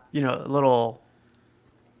path, you know, a little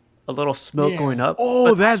smoke Yeah. going up. Oh,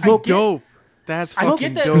 but that's smoke. dope. That's I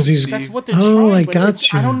fucking get that dope. 'Cause he's- that's Steve. what they're Oh, trying, I but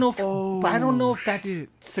got I don't you. know if but I don't know if that's shit.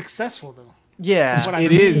 successful though. Yeah, What I've It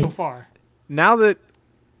seen is. so far. Now that,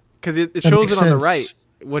 because it That shows makes it on the sense. right,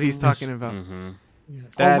 what he's talking about. Mm-hmm.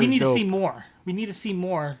 That Oh, we is need to dope. see more. We need to see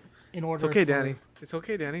more in order. It's okay, for- Danny. It's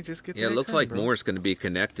okay, Danny. Just get. Yeah, the it looks XM, like bro. more's going to be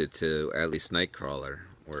connected to at least Nightcrawler,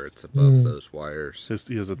 where it's above those wires. Just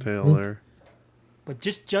he has a tail there. But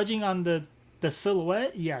just judging on the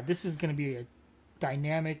silhouette, yeah, this is going to be a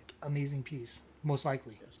dynamic, amazing piece, most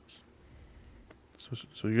likely.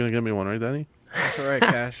 So you're gonna get me one, right, Danny? That's all right,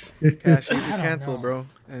 Cash. Cash, you I can don't cancel, know. bro.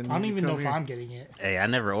 And I don't you even know come if here. I'm getting it. Hey, I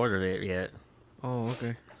never ordered it yet. Oh,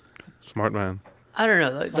 okay. Smart man. I don't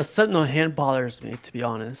know. Like, the Sentinel hand bothers me, to be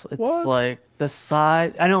honest. It's What? like the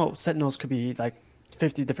size. I know Sentinels could be like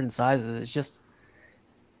 50 different sizes. It's just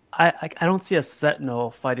I don't see a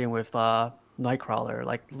Sentinel fighting with Nightcrawler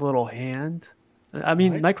like little hand. I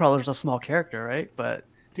mean, What? Nightcrawler's a small character, right? But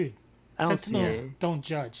Dude, I don't see Sentinels it. don't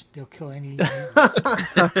judge. They'll kill any.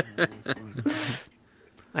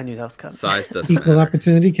 I knew that was coming. Size doesn't Equal matter.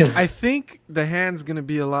 opportunity kid. I think the hand's gonna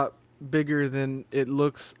be a lot bigger than it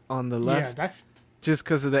looks on the yeah, left, that's just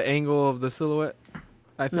because of the angle of the silhouette.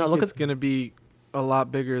 I think look it's at- gonna be a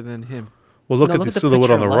lot bigger than him. Well, look No, at look the at the silhouette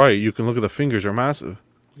picture on the on the right. You can look at the fingers are massive.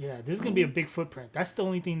 yeah. This is gonna be a big footprint. That's the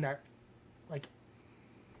only thing that, like,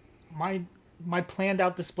 my planned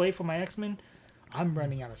out display for my X-Men, I'm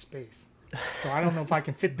running out of space, so I don't know if I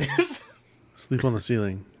can fit this. Sleep on the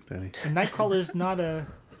ceiling, Danny. And Nightcrawler is not a.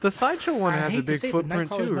 The sideshow one I has hate a to big say it, but footprint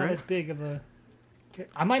Nightcrawler's too, not right? as big of a.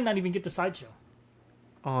 I might not even get the sideshow.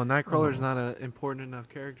 Oh, Nightcrawler's not an important enough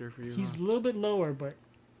character for you. He's huh? a little bit lower, but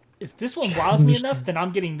if this one wows me enough, then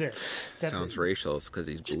I'm getting this. Sounds Definitely. racial. It's because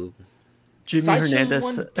he's blue. Jimmy Sideshow's Hernandez.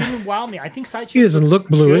 one didn't wow me. I think Sideshow. He doesn't look looks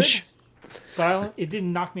bluish. good, but it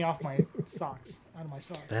didn't knock me off my socks. Out of my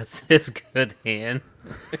socks. That's his good hand.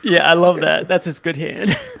 Yeah, I love that. That's his good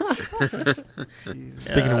hand.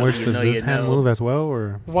 Speaking of which, you does know this you hand know. move as well,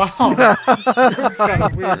 or Wow. It's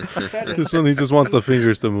got a weird fetish. This one, he just wants the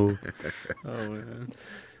fingers to move. Oh man.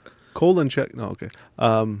 Colon check. No, okay.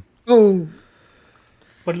 Oh,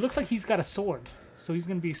 But it looks like he's got a sword, so he's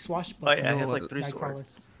gonna be Oh swashbuckling. yeah, he has No, like 3 Nightcrawler.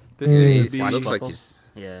 swords. This Mm. needs to He be. looks like buckle. he's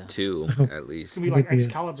Yeah. 2 at least. It's gonna be like Maybe a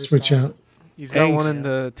Excalibur switch style. out. He's got one Thanks. in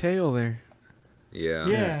the tail there. Yeah.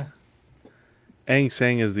 Yeah. Aang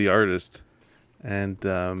Sang is the artist, and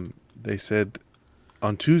they said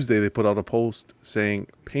on Tuesday they put out a post saying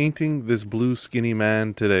painting this blue skinny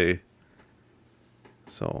man today.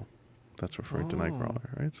 So that's referring to Oh.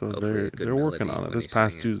 Nightcrawler, right? So Hopefully a they're good they're working melody on it when this he's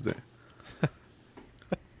past singing. Tuesday.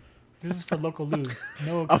 This is for local lube.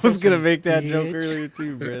 No I was gonna accessories, make that joke bitch. earlier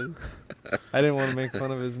too, Brad. I didn't want to make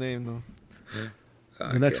fun of his name though.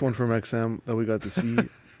 The next one from XM that we got to see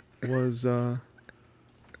was their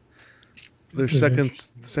This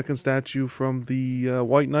is second statue from the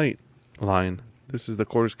White Knight line. This is the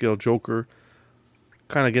quarter scale Joker,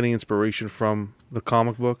 kind of getting inspiration from the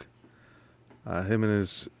comic book. Him and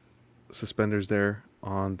his suspenders there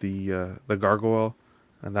on the gargoyle,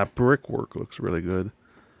 and that brickwork looks really good.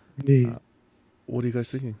 indeed. What are you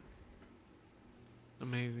guys thinking?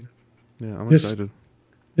 Amazing. Yeah, I'm This- excited.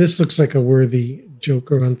 This looks like a worthy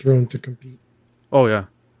Joker on Throne to compete. Oh yeah.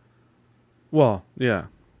 Well, yeah,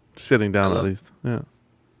 sitting down I at love- least. Yeah.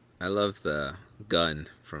 I love the gun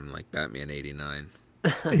from like Batman '89.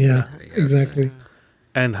 Yeah, He has exactly.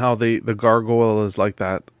 And how the gargoyle is like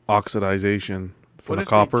that oxidization from What the if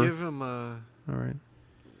copper. they give him a All right.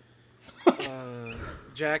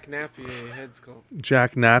 Jack Napier head sculpt.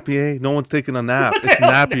 Jack Napier? No one's taking a nap. It's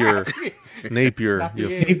Napier. Napier. You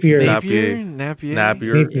Napier. Napier. Napier.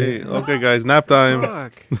 Napier. Napier. Hey, okay, guys, nap time.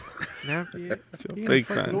 Fuck. Napier. You Fake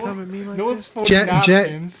gonna fucking fan. come at me like No that? one's phoning Jack- Jack-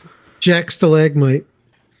 napkins. Jack Stalagmite.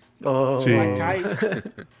 Oh, Gee. Like tight.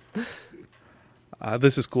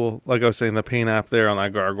 This is cool. Like I was saying, the paint app there on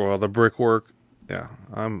that gargoyle, the brickwork. Yeah,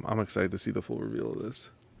 I'm excited to see the full reveal of this.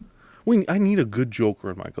 I need a good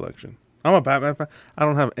Joker in my collection. I'm a Batman fan. I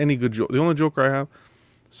don't have any good Joker. The only Joker I have,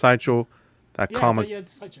 Sideshow, that Yeah, comic, but yeah,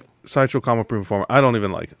 it's such a. Sideshow comic performer. I don't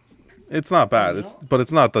even like it. It's not bad. you don't? But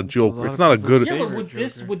it's not the a Joker. lot It's of not a people's good. Yeah, but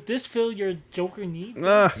Favorite would this fill your Joker need?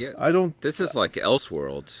 Nah, Yeah. I don't. This is like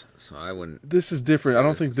Elseworlds, so I wouldn't. This is different. I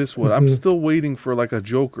don't This think is- this would. I'm still waiting for like a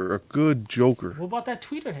Joker, a good Joker. What about that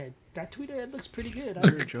tweeter head? That tweeter head looks pretty good.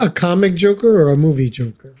 A comic Joker or a movie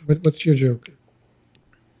Joker? What's your Joker?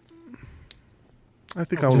 I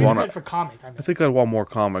think I would Tweeter want head to. for comic. I mean. I think I'd want more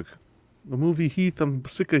comic. The movie Heath, I'm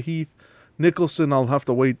sick of Heath. Nicholson, I'll have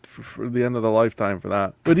to wait for the end of the lifetime for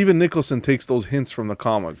that. But even Nicholson takes those hints from the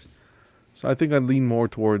comic, so I think I'd lean more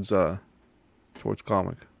towards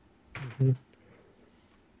comic.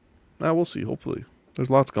 We'll see. Hopefully, there's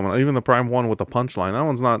lots coming out. Even the Prime one with the punchline, that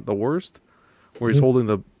one's not the worst. Where he's holding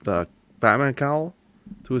the Batman cowl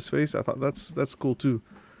to his face. I thought that's cool too.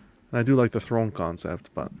 And I do like the throne concept,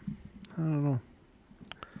 but I don't know.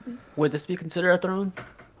 would this be considered a throne?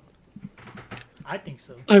 I think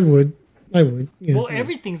so. I would. Yeah. Well,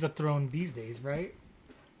 everything's a throne these days, right?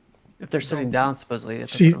 If they're sitting down, supposedly.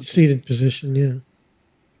 It's a throne. Seated position. Yeah.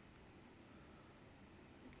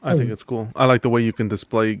 I think it's cool. I like the way you can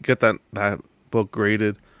get that book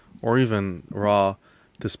graded, or even raw,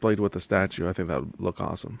 displayed with the statue. I think that would look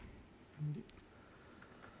awesome.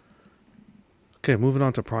 Okay, moving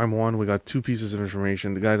on to Prime 1. We got 2 pieces of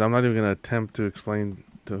information. Guys, I'm not even going to attempt to explain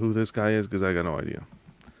to who this guy is because I got no idea.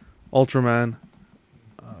 Ultraman,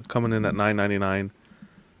 coming in at $9.99.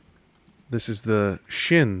 This is the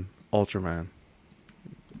Shin Ultraman.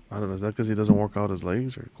 I don't know, is that because he doesn't work out his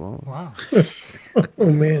legs or well, Wow, Oh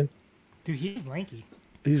man. dude, he's lanky.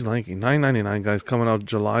 he's lanky. $9.99, guys, coming out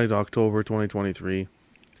July to October 2023.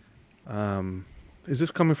 Is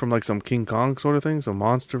this coming from like some King Kong sort of thing, some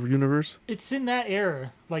monster universe? It's in that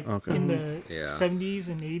era, like Okay. in the Yeah. 70s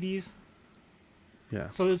and 80s. Yeah.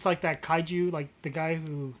 So it's like that kaiju, like the guy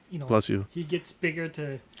who, Bless you. he gets bigger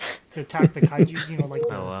to attack the kaiju, like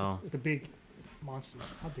Oh, wow. the big monsters.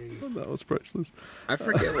 How dare you? That was priceless. I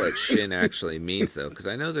forget what Shin actually means though, because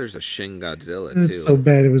I know there's a Shin Godzilla That's too. so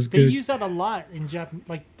bad. It was They good. use that a lot in Japan.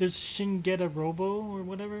 Like there's Shingeta Robo or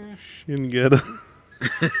whatever. Shingeta.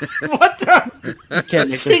 What the? You can't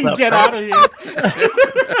make this up. Get out of here.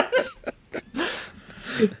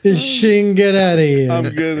 The Shin, get out of here. I'm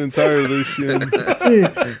getting tired of this shit.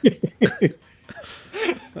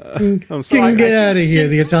 I'm Shin, sorry. get out of here.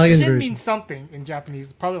 The Italian Shin version. means something in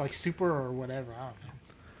Japanese. Probably like super or whatever. I don't know.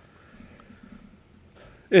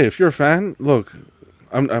 Hey, if you're a fan, look,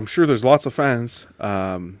 I'm sure there's lots of fans.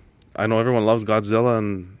 I know everyone loves Godzilla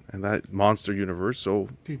and that monster universe. So,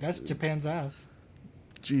 Dude, that's Japan's ass.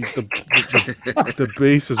 geez, the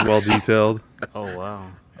base is well detailed. Oh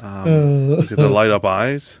wow. Look at the light up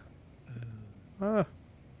eyes.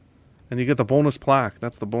 And you get the bonus plaque.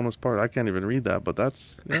 That's the bonus part. I can't even read that, but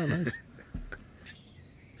that's nice.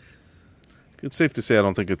 It's safe to say I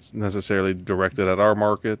don't think it's necessarily directed at our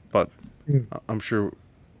market, but I'm sure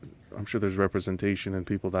there's representation in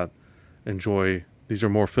people that enjoy. These are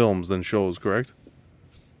more films than shows, correct?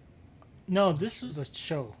 No, this was a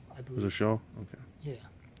show, I There's a believe. show. Okay. Yeah.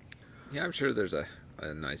 Yeah, I'm sure there's a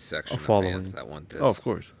nice section of following. fans that want this. Oh, of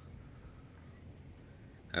course.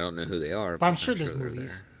 I don't know who they are, But I'm sure there's they're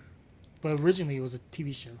movies. there. But originally it was a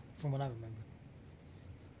TV show, from what I remember.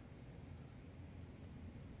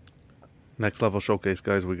 Next Level Showcase,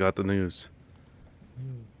 guys. We got the news.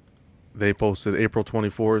 They posted April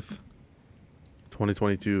 24th,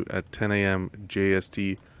 2022 at 10 a.m.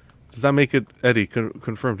 JST. Does that make it, Eddie,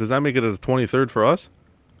 confirm, does that make it the 23rd for us?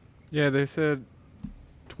 Yeah, they said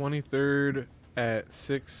 23rd at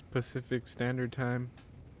 6 Pacific Standard Time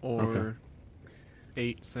or Okay.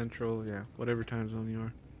 8 Central. Yeah, whatever time zone you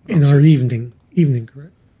are. In our evening,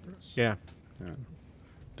 correct? Yeah.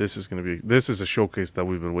 This is a showcase that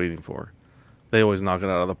we've been waiting for. They always knock it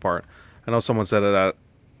out of the park. I know someone said it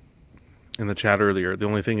in the chat earlier. The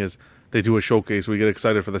only thing is they do a showcase, we get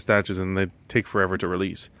excited for the statues, and they take forever to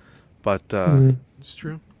release. But It's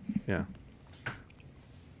true. yeah,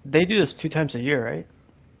 They do this 2 times a year, right?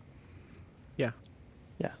 Yeah.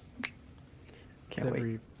 Yeah. Can't It's wait.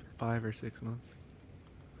 every 5 or 6 months.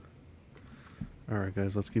 all right,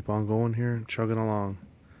 guys, let's keep on going here, chugging along.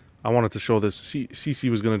 I wanted to show this. Cece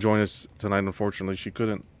was going to join us tonight. Unfortunately, she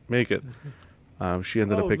couldn't make it. She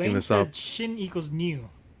ended up picking Lane this said up. Shin equals new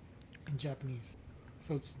in Japanese,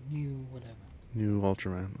 so it's new whatever. New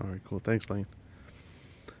Ultraman. All right, cool. Thanks, Lane.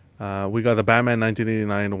 We got the Batman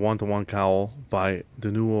 1989 1-to-1 cowl by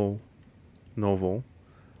Denuo Novo.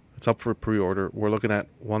 It's up for pre-order. We're looking at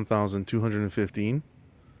 1,215.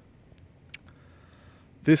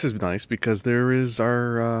 This is nice because there is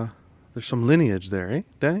there's some lineage there, eh,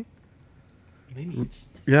 Danny? Lineage.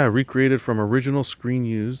 Yeah, recreated from originally screen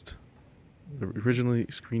used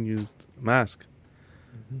mask,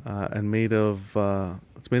 and made of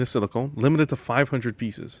it's made of silicone, limited to 500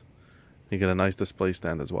 pieces. You get a nice display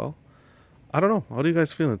stand as well. I don't know. How do you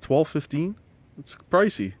guys feeling? 12, 15? It's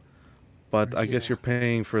pricey, but I guess you're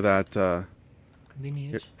paying for that.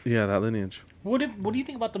 Lineage. Yeah, that lineage. What do you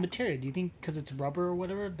think about the material? Do you think because it's rubber or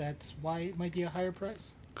whatever, that's why it might be a higher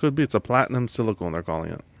price? Could be. It's a platinum silicone. They're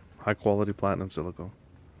calling it high quality platinum silicone.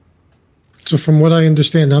 So from what I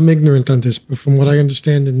understand, I'm ignorant on this, but from what I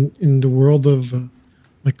understand in the world of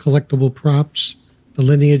like collectible props, the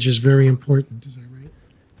lineage is very important. Is that right?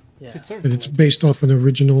 Yeah. That it's based off an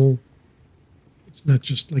original. It's not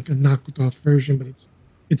just like a knocked off version, but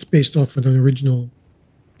it's based off of an original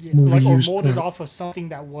movie like or used molded prop. off of something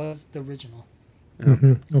that was the original.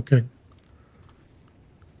 Okay.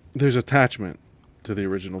 There's attachment to the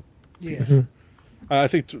original Yeah. piece. I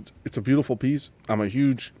think it's a beautiful piece. I'm a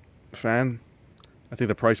huge fan. I think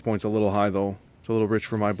the price point's a little high, though. It's a little rich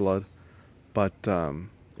for my blood. But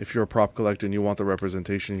if you're a prop collector and you want the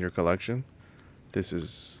representation in your collection, this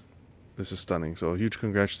is stunning. So a huge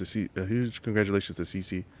congratulations to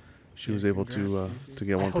Cece. She was able to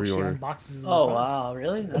get one hope she pre-order. unboxes the Oh device. wow,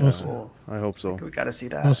 really? That's cool. I hope so. We gotta see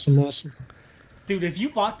that. Awesome. Dude, if you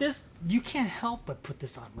bought this, you can't help but put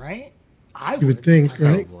this on, right? I You would think, Oh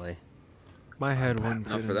right? boy. My head wouldn't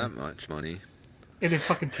Not fit for in that much money. And it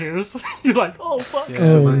fucking tears. You're like, oh fuck. Yeah,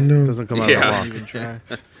 Oh doesn't- no. Doesn't come out Yeah. of the Even box.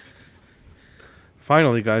 try.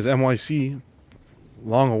 Finally, guys, NYC,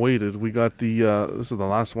 long awaited. We got the this is the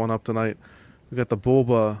last one up tonight. We got the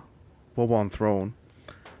Boba on Throne.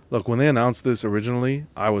 Look, when they announced this originally,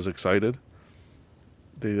 I was excited.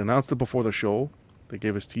 They announced it before the show. They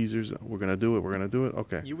gave us teasers. We're gonna do it. We're gonna do it.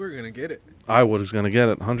 Okay. You were gonna get it. I was gonna get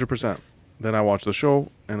it 100%. Then I watched the show,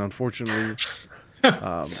 and unfortunately,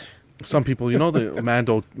 some people, the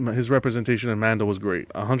Mando, his representation in Mando was great,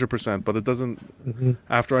 100%. But it doesn't.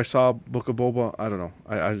 After I saw Book of Boba, I don't know.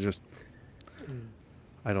 I just,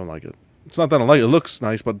 I don't like it. It's not that I don't like it. It looks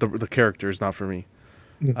nice, but the character is not for me.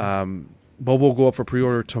 Boba will go up for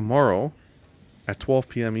pre-order tomorrow at 12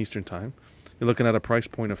 p.m. Eastern time. You're looking at a price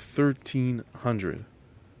point of $1,300.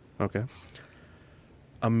 Okay.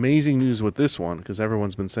 Amazing news with this one, because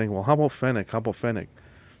everyone's been saying, well, how about Fennec?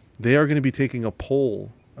 They are going to be taking a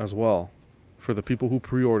poll as well for the people who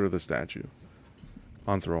pre-order the statue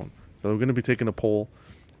on Throne. So they're going to be taking a poll,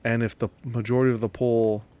 and if the majority of the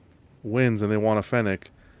poll wins and they want a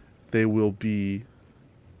Fennec, they will be,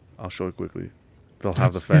 I'll show it quickly, they'll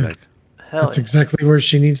have the Fennec. Hell That's yeah. exactly where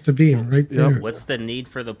she needs to be, right there. What's the need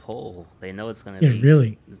for the poll? They know it's gonna Yeah, be.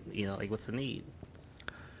 really. Like what's the need?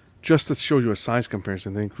 Just to show you a size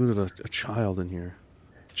comparison, they included a child in here.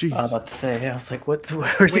 Jeez. I was about to say, I was like, where's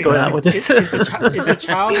it Wait, going out with this? Is the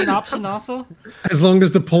child an option also? As long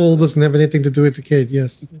as the poll doesn't have anything to do with the kid,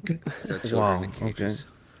 yes. Okay. Set children Wow, in okay. cages.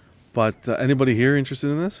 But anybody here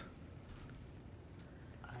interested in this?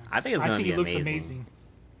 I think it's I gonna think be it looks amazing. amazing.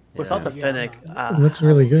 Without the Yeah. Fennec, It looks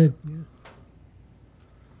really good. Yeah.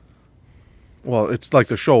 Well, it's like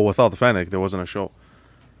the show without the Fennec. There wasn't a show.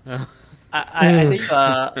 I think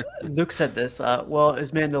Luke said this. Well,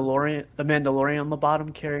 is the Mandalorian on the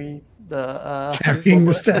bottom carrying the Carrying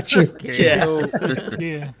the statue. Yeah.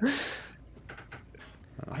 Yeah.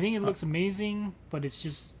 I think it looks amazing, but it's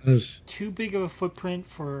just Yes. too big of a footprint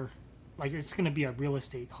for, like, it's gonna be a real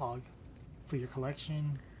estate hog for your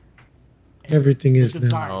collection. And Everything the is now.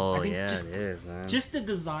 design. I Oh think yeah, just, it is, man. just the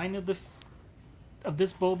design of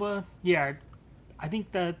this boba. Yeah, I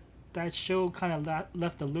think that show kind of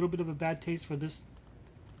left a little bit of a bad taste for this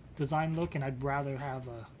design look, and I'd rather have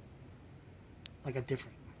a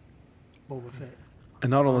different Boba Fett. And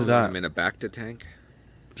not only I'm that, in a Bacta tank.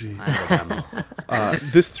 geez, I don't know.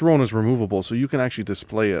 this throne is removable, so you can actually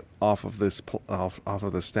display it off of this off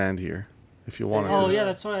of the stand here, if you wanted Oh to. yeah,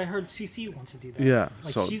 that's why I heard CC wants to do that. Yeah,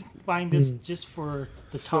 like so- she's buying this just for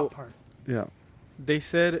the top part. Yeah. They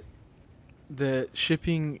said that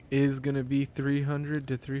shipping is gonna be $300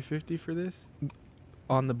 to $350 for this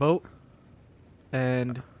on the boat,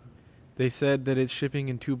 and they said that it's shipping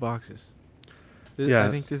in 2 boxes. Yeah.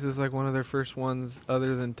 I think this is like one of their first ones,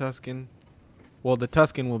 other than Tuscan, Well, the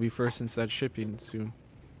Tuscan will be first since that's shipping soon.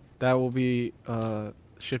 That will be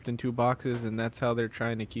shipped in 2 boxes, and that's how they're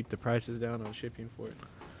trying to keep the prices down on shipping for it.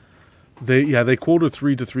 They quoted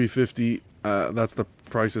 3 to 350. That's the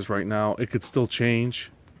prices right now. It could still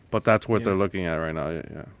change, but that's what they're looking at right now.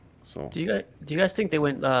 Yeah. So Do you guys think they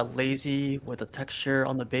went lazy with the texture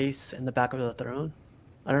on the base and the back of the throne?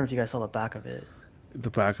 I don't know if you guys saw the back of it. the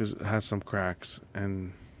back has some cracks,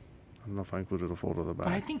 and I don't know if I included a photo of the back.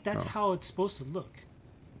 But I think that's how it's supposed to look.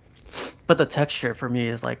 But the texture for me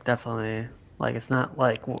is like definitely like it's not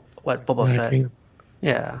like what Boba Fett. Lacking.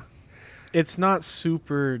 Yeah. It's not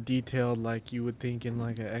super detailed like you would think in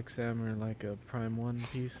like a XM or like a Prime 1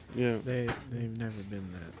 piece. Yeah. They've never been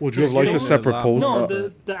that. Would you have liked a separate post? No,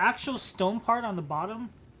 the actual stone part on the bottom,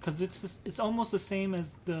 because it's almost the same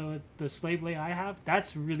as the slave lay I have.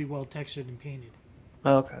 That's really well textured and painted.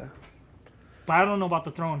 Okay. But I don't know about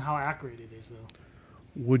the throne, how accurate it is though.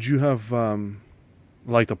 Would you have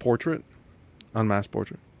liked a portrait, unmasked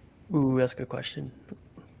portrait? Ooh, that's a good question.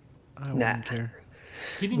 I wouldn't care.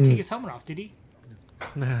 He didn't take his helmet off, did he?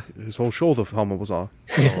 Nah. His whole shoulder helmet was off.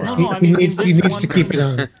 No, I He mean, needs, in he this needs to one- keep it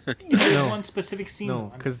on. In this No. one specific scene. No, though, I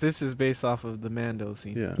mean, because this is based off of the Mando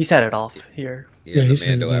scene. Yeah. He set it off here. Yeah, the he's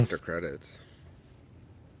Mando sending it after off. credits.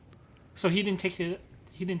 so he didn't take it.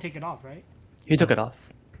 He didn't take it off, right? He took it off.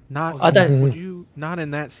 Not, I thought- would you? Not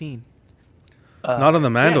in that scene. Not in the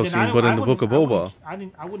Mando Yeah, then I scene, don't- but I in the Book of wouldn't-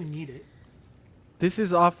 Boba. I wouldn't need it. This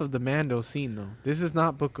is off of the Mando scene, though. This is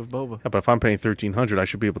not Book of Boba. Yeah, but if I'm paying $1,300, I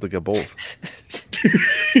should be able to get both.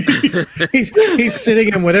 He's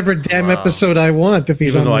sitting in whatever damn episode I want if he's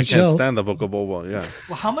Even on though my I can't shelf. stand the Book of Boba. Yeah.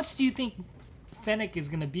 Well, how much do you think Fennec is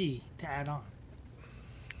gonna be to add on?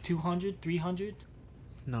 200, 300?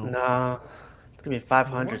 No. Nah. It's gonna be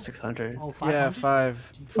 500, More? 600. Oh, 500? Yeah,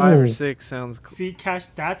 five or Ooh. six sounds. See, Cash,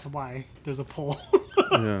 that's why there's a poll.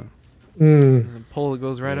 Yeah. Mm, The pole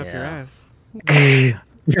goes right up your Yeah. ass.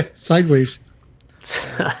 yeah, sideways.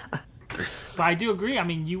 But I do agree. I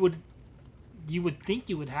mean, you would think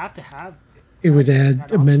you would have to have. It would add That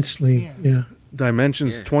option. immensely. Yeah. Yeah.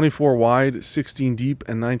 Dimensions Yeah. 24 wide, 16 deep,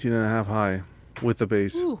 and 19 and a half high with the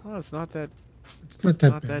base. Oh, it's not that. It's not that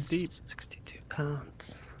Not bad. that deep. 62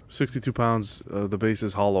 pounds. 62 pounds. The base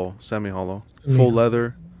is hollow, semi-hollow, Semi-hollow. full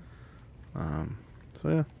leather. So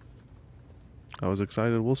yeah, I was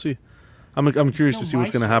excited. We'll see. I'm curious no to see what's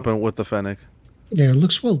going to maestro. happen with the Fennec. Yeah, it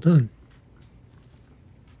looks well done.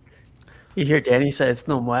 You hear Danny say it's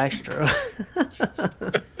no maestro.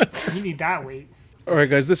 You need that weight. All right,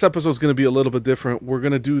 guys, this episode is going to be a little bit different. We're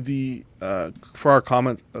going to do the for our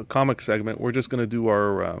comic segment. We're just going to do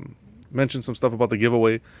our mention some stuff about the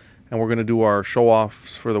giveaway, and we're going to do our show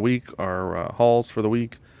offs for the week, our hauls for the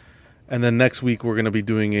week, and then next week we're going to be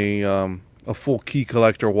doing a full key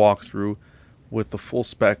collector walkthrough with the full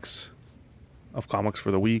specs of comics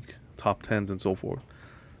for the week, top 10s, and so forth.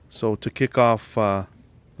 So to kick off,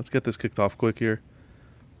 let's get this kicked off quick here.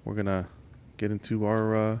 We're going to get into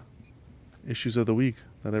our issues of the week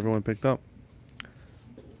that everyone picked up.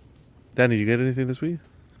 Danny, you get anything this week?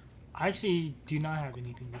 I actually do not have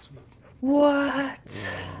anything this week. What?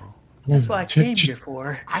 That's what I came here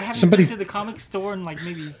for. I haven't Somebody- been to the comic store in like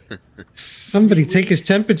maybe Somebody take his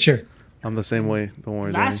temperature. I'm the same way. Don't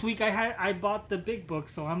worry, last Danny. week. I bought the big book,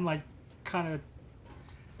 so I'm like kind of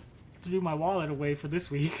threw my wallet away for this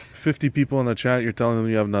week. 50 people in the chat, you're telling them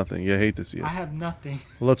you have nothing. You hate to see it. I have nothing.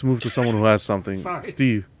 Well, let's move to someone who has something. Sorry.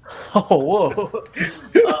 Steve. Oh, whoa.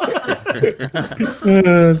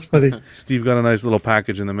 That's funny. Steve got a nice little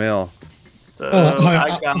package in the mail. So I-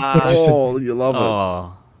 I got. Oh, you love it.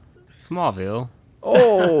 Oh, Smallville.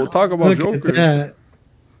 Oh, talk about Look at Joker. that.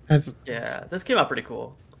 That's Yeah, this came out pretty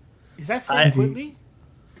cool. Is that Frank I- Whitley?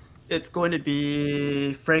 It's going to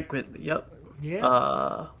be Frank Whitley. Yep.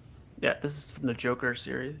 Yeah. Yeah, this is from the Joker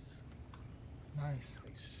series. Nice.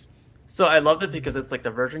 So I loved it because it's like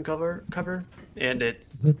the Virgin cover, and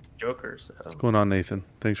it's Joker. So What's going on, Nathan?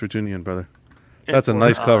 Thanks for tuning in, brother. and That's a for,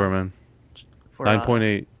 nice cover, man. for,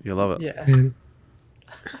 9.8. You love it. Yeah. and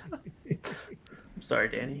I'm sorry,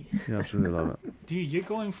 Danny. You absolutely love it. Dude, you're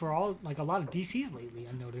going for a lot of DCs lately.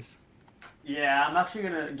 I noticed. Yeah, I'm actually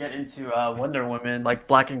gonna get into Wonder Woman, like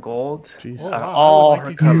Black and Gold. Jeez. Oh, wow, I All would like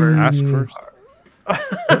her to too. covers. Ask first.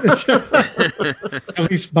 at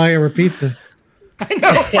least buy her a pizza. I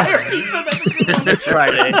know. Fire pizza. That's a good one. Next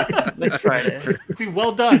Friday. Next Friday. Dude,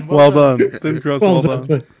 well done. Well done. Thin crust, Well well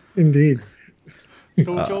done. done. Indeed.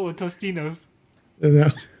 Dojo with Tostinos. No.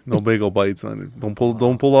 No bagel bites, man. Don't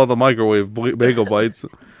pull out the microwave bagel bites.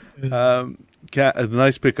 A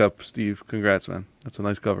nice pickup, Steve. Congrats, man. That's a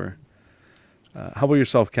nice cover. How about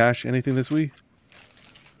yourself, Cash? Anything this week?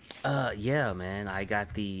 Yeah, man. I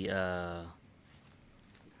got the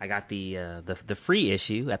I got the free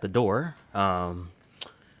issue at the door. Yeah,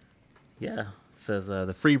 it says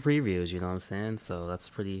the free previews. You know what I'm saying? So it's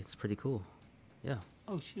pretty cool. Yeah.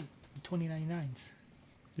 Oh shoot, 2099s.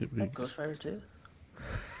 Ghost Rider too.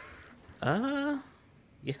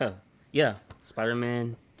 Yeah.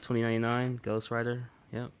 Spider-Man 2099, Ghost Rider.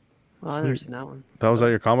 Yep. Oh, I've never seen that one. That was at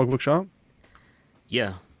your comic book shop?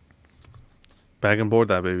 Yeah. Bag and board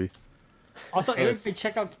that, baby. Also, Hey, everybody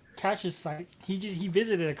check out Cash's site. He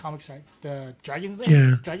visited a comic site, the Dragon's Lair.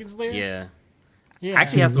 Yeah. Dragon's Lair. Yeah. Yeah. I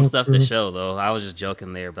actually have some Yeah, stuff that's to cool. show though. I was just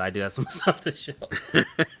joking there, but I do have some stuff to show.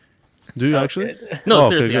 Do you actually? No, Oh, okay,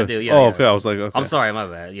 seriously, I good. do. Yeah. Oh, yeah. okay. I was like, okay. I'm sorry, my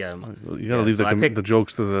bad. Yeah. You gotta leave so I picked- the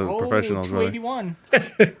jokes to the Oh, professionals, brother.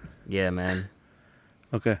 281. Yeah, man.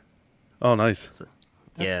 Okay. Oh, nice. That's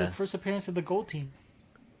Yeah. the first appearance of the Gold Team.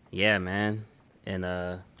 Yeah, man. And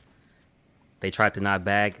they tried to not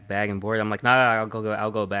bag and board. I'm like, nah,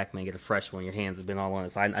 I'll go back, man. Get a fresh one. Your hands have been all on it.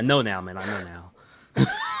 So I know now, man. I know now.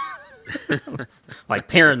 Like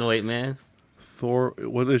paranoid, man. Thor.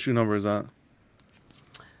 What issue number is that?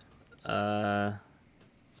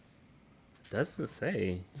 Doesn't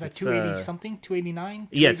say. Is that It's, 280 something? 289?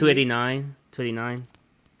 Yeah, 289. 289.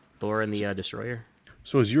 Thor and the Destroyer.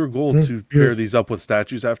 So is your goal to yeah. pair these up with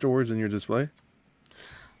statues afterwards in your display?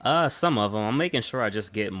 Some of them. I'm making sure I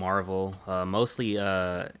just get Marvel, mostly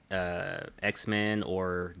X-Men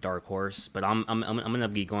or Dark Horse, but I'm gonna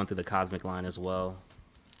be going through the Cosmic line as well.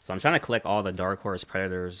 So I'm trying to collect all the Dark Horse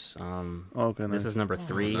Predators. Okay, nice. This is number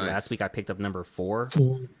 3. nice. Last week I picked up number 4.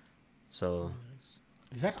 Cool. So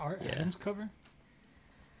Is that Art Adams cover?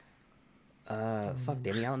 fuck,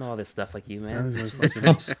 Danny, I don't know all this stuff like you, That man. is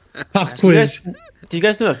nice. Pop Do you, quiz. guys, do you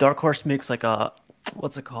guys know if Dark Horse makes like a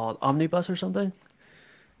what's it called, omnibus or something?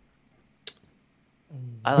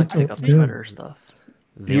 I like to pick up the Yeah. Predator stuff.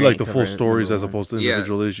 You like the Variant full cover stories number as 1. opposed to Yeah,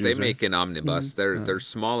 individual issues. they right? make an omnibus. They're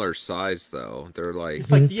smaller size though. They're like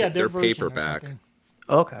It's like, yeah, they're their version or paperback something.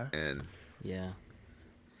 Okay. and Yeah.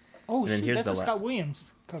 Oh, And then shoot, here's that's a the Scott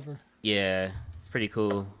Williams cover. Yeah, it's pretty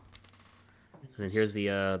cool. And then here's the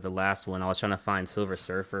last one. I was trying to find Silver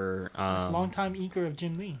Surfer. It's longtime inker of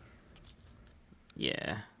Jim Lee.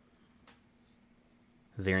 Yeah.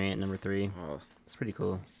 Variant number 3. oh, It's pretty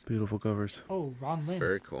cool. Beautiful covers. Oh, Ron Lynn.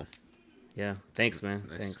 very cool. Yeah. Thanks, man.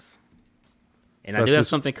 Nice. Thanks. And So I do that's have just-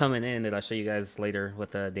 something coming in that I'll show you guys later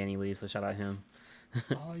with Danny Lee, so shout out him.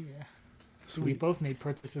 Oh, yeah. So we both made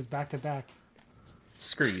purchases back to back.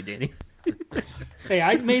 Screw you, Danny. Hey,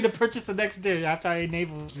 I made a purchase the next day after I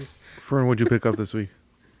enabled you. Fern, what'd you pick up this week?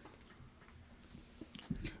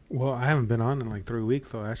 Well, I haven't been on in like 3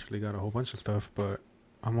 weeks, so I actually got a whole bunch of stuff, but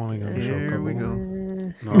I'm only going to show a Here couple. we go.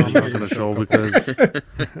 No, I'm not going to show because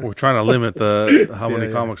we're trying to limit how many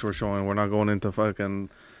Yeah. comics we're showing. We're not going into fucking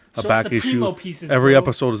a Show us back the issue. primo pieces, Every bro.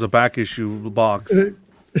 episode is a back issue box.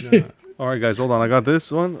 Yeah. All right, guys, hold on. I got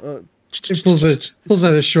this one. He pulls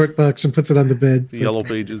out a short box and puts it on the bed. The yellow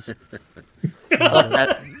pages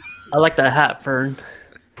I like that hat, Fern.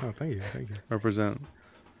 Oh, thank you. Thank you. represent.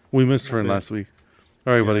 We missed Fern last week.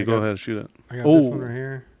 All right, Yeah, buddy, I go got- ahead, shoot it. I got Oh. this one right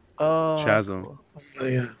here. Oh, Chasm. Oh,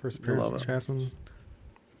 yeah. First appearance love of it. Chasm.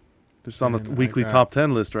 This is on the And I weekly got- top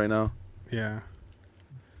 10 list right now. Yeah.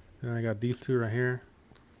 And I got these two right here.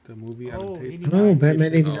 The movie Oh, adaptation. 89. Oh,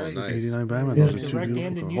 Batman Oh, 89. nice. 89 Batman. Yeah. Those are two Direct and beautiful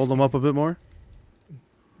in covers. use Hold them up a bit more.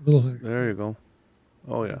 A little higher. There you go.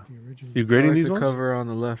 Oh, yeah. The original. You I grading like these the ones? cover on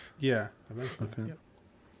the left. Yeah. Eventually. Okay. Yep.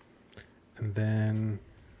 And then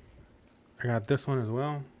I got this one as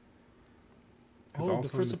well. It's Oh, also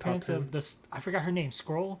the in first top appearance 10. of this. I forgot her name.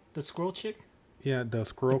 Scroll? The Scroll chick? Yeah, the The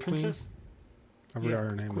Squirrel Queen. princess? I forgot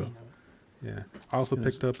her name. Queen. Though. Yeah. I also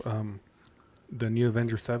Yes. picked up the new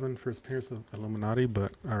Avengers 7 first appearance of Illuminati,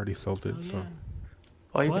 but I already sold it. Oh, So yeah.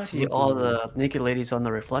 Oh, you What? can see all the naked ladies on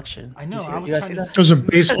the reflection. I know. You, see, I was you guys trying see to. that? Those are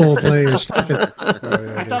baseball players. Stop it.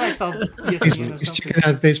 I thought I saw He's, ESPN or he's something. checking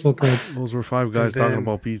out baseball cards. Those were 5 guys And talking then-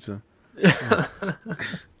 about pizza.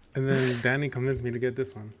 And then Danny convinced me to get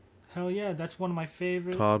this one. Hell yeah, that's one of my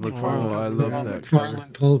favorite. Todd McFarlane McFarlane. Oh, I covers. love that. cover.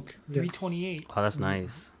 McFarlane Hulk. Yeah. 328. Oh, that's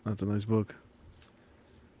nice. That's a nice book.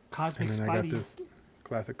 Cosmic And then I got Spidey. this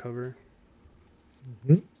classic cover.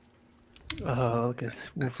 Oh, okay.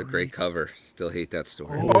 That's a great cover. Still hate that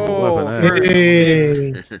story. Oh, Weapon X. Fern.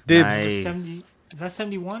 Hey. Dibs. Nice. 70, is that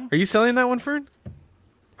 71? Are you selling that one, Fern?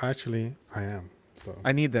 Actually, I am. So.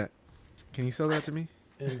 I need that. Can you sell that to me?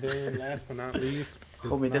 And then last but not least, it's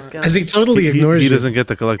Homie not- discount. As he totally He ignores you. doesn't get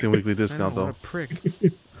the collecting weekly I know, discount, what though. a prick.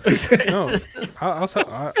 No, I'll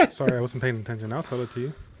sell. Sorry, I wasn't paying attention. I'll sell it to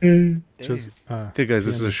you. Just Okay, guys,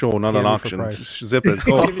 this is a show, not Candy an for auction. price. Just zip it.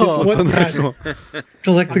 Go. Oh, What's the what next the- one?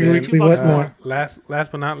 Collecting And weekly $2 what more. more? last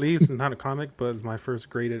but not least, it's not a comic, but it's my first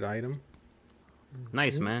graded item.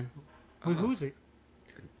 Nice, man. Who's it?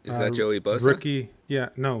 Is that Joey Bosa? Rookie. Yeah,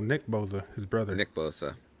 no, Nick Bosa, his brother. Nick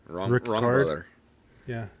Bosa. Wrong Rookie card. brother.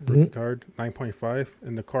 Yeah, rookie card 9.5.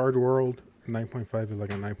 In the card world, 9.5 is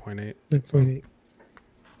like a 9.8. 9.8.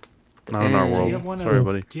 Not in our Hey. Do you world. have one Sorry, of,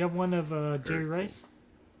 buddy. Do you have one of Jerry Rice?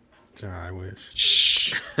 I wish.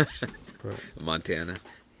 Shh. But Montana.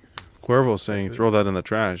 Cuervo's saying throw that in the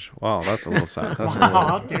trash. Wow, that's a little sad. That's, Wow, how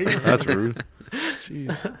a little, dare you. that's rude.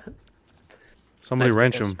 Jeez. Somebody Nice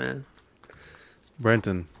wrench pickups, him. man.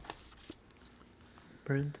 Brenton.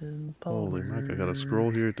 Brenton Holy Palmer. heck, I gotta scroll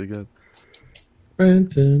here to get.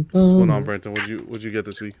 Brenton. What's going on, Brenton? What'd you get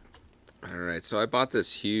this week? All right, so I bought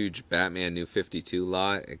this huge Batman New 52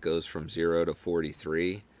 lot. It goes from 0 to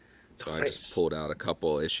 43. So I just pulled out a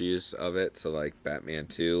couple issues of it. So like Batman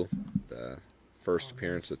 2, the first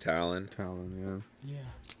appearance of Talon, Talon, Yeah.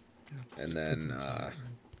 and then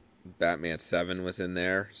Batman 7 was in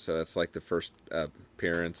there. So that's like the first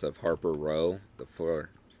appearance of Harper Row, the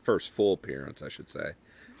first full appearance, I should say.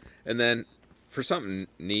 And then for something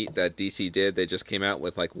neat that DC did, they just came out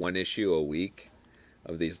with like one issue a week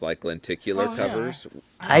of these like lenticular Oh, yeah. covers.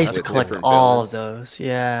 I used to with collect different all of villains. those.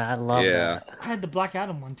 Yeah, I love Yeah. that. I had the Black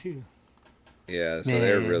Adam one too. Yeah, so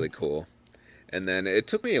they're Man. really cool. And then it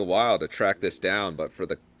took me a while to track this down, but for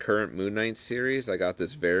the current Moon Knight series, I got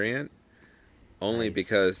this variant only Nice.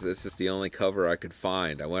 because this is the only cover I could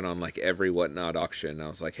find. I went on like every Whatnot auction. And I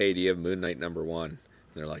was like, "Hey, do you have Moon Knight #1?" And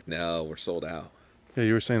they're like, "No, we're sold out." Yeah,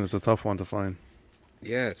 you were saying it's a tough one to find.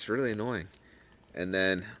 Yeah, it's really annoying. And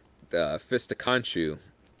then the Fist of Khonshu,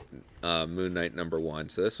 Moon Knight #1.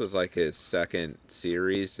 So this was like his second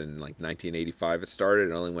series in like 1985. It started.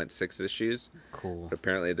 It only went 6 issues. Cool. But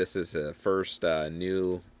apparently, this is the first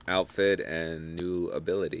new outfit and new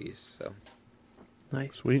abilities. So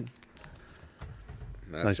Nice. Sweet.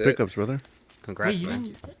 that's Nice it. pickups, brother. Congrats, Wait,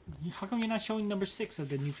 man. how come you're not showing number 6 of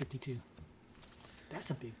the New 52? That's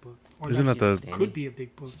a big book. Or Isn't that the- could be a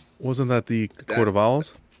big book? Wasn't that the Court of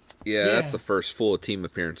Owls? Yeah, that's Yeah. the first full team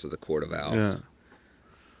appearance of the Court of Owls. Yeah.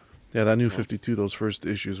 Yeah, that new 52, those first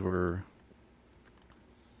issues were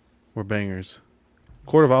bangers.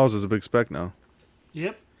 Court of Owls is a big spec now.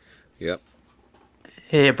 Yep. Yep.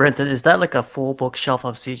 Hey, Brenton, is that like a full bookshelf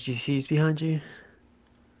of CGCs behind you?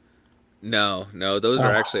 No, those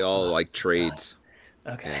are actually all like trades.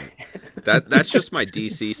 Okay. That's just my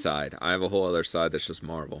DC side. I have a whole other side that's just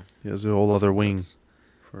Marvel. He has a whole other wing.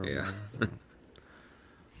 For, Yeah.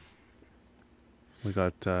 We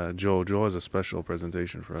got Joe. Joe has a special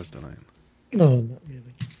presentation for us tonight. No, not really.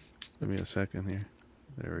 Give me a second here.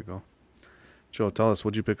 There we go. Joe, tell us,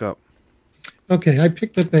 what'd you pick up? Okay, I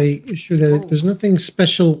picked up a issue that there's nothing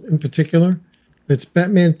special in particular. It's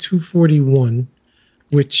Batman 241,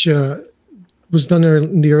 which was done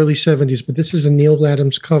in the early 70s, but this is a Neil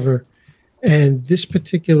Adams cover. And this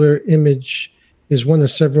particular image is one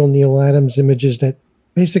of several Neil Adams images that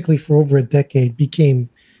basically for over a decade became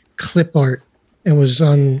clip art and was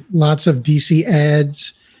on lots of DC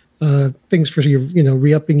ads, things for your,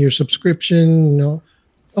 re-upping your subscription,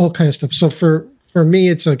 all kind of stuff. So for me,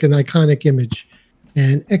 it's like an iconic image.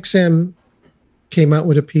 And XM came out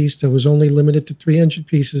with a piece that was only limited to 300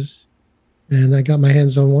 pieces. And I got my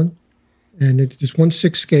hands on one. And it's just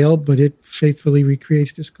 1/6 scale, but it faithfully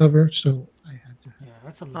recreates this cover. So I had to. Yeah,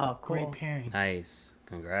 that's a Oh, great cool. pairing. Nice.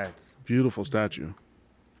 Congrats. Beautiful statue.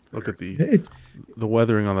 Look at It, the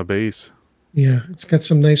weathering on the base. yeah, it's got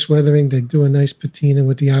some nice weathering. They do a nice patina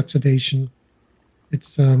with the oxidation.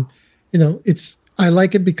 It's, I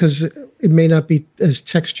like it because it may not be as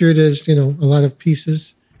textured as, a lot of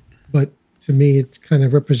pieces, but to me, it's kind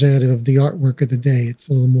of representative of the artwork of the day. It's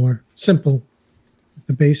a little more simple.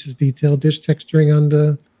 The base is detailed. There's texturing on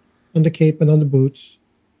the cape and on the boots,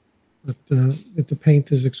 but the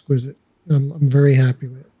paint is exquisite. I'm very happy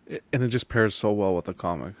with it. And it just pairs so well with the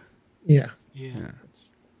comic. Yeah, Yeah.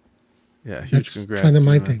 Yeah, huge that's congrats. kind of to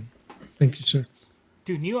my you, man. thing. Thank you, sir.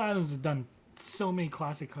 Dude, Neil Adams has done so many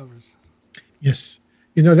classic covers. Yes,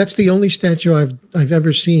 that's the only statue I've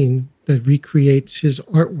ever seen that recreates his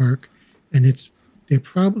artwork, and they're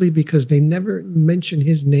probably because they never mention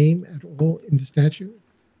his name at all in the statue,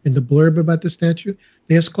 in the blurb about the statue.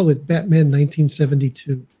 They just call it Batman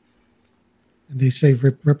 1972, and they say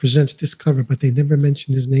represents this cover, but they never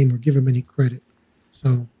mention his name or give him any credit.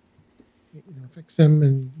 So, if XM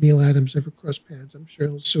and Neil Adams ever cross paths, I'm sure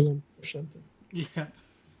he'll sue him or something. Yeah.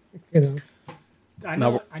 I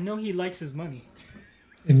know he likes his money.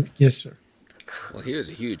 And yes, sir. Well, he was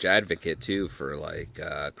a huge advocate too for like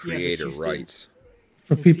creator Schuster. rights.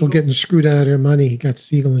 For Yeah, people Siegel. getting screwed out of their money, he got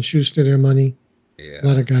Siegel and Schuster their money. A Yeah.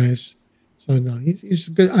 lot of guys. So no, he's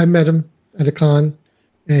good. I met him at a con,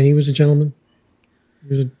 and he was a gentleman. He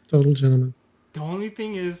was a total gentleman. The only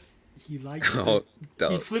thing is, he likes to, Oh, he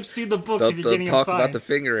don't, flips through the books if you're don't getting talk inside. about the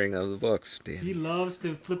fingering of the books. Damn. He loves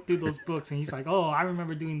to flip through those books, and he's like, "Oh, I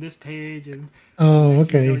remember doing this page." And Oh, next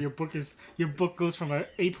thing you okay. know, your book goes from a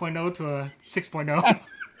 8.0 to a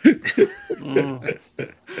 6.0.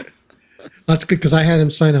 That's good because I had him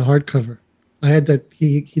sign a hardcover. I had that.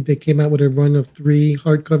 They came out with a run of 3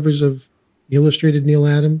 hardcovers of the illustrated Neil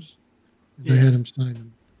Adams, and I had him sign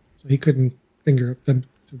them, so he couldn't finger them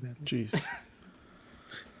too badly. Jeez.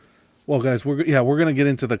 Well, guys, we're gonna get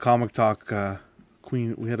into the comic talk.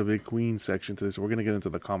 Queen, we had a big Queen section to this. We're gonna get into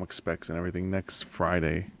the comic specs and everything next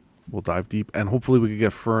Friday. We'll dive deep, and hopefully we can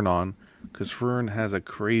get Fern on, because Fern has a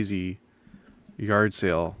crazy yard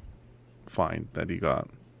sale find that he got.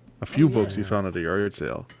 A few books he found at a yard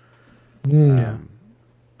sale. Yeah.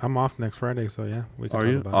 I'm off next Friday, so yeah, we can Are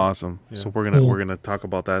talk you about awesome? Yeah. So we're Cool. gonna talk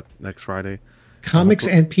about that next Friday. Comics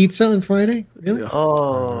and pizza on Friday? Really?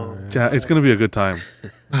 Oh, Yeah, it's gonna be a good time.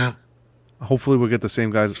 Wow. Hopefully we'll get the same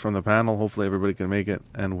guys from the panel. Hopefully everybody can make it,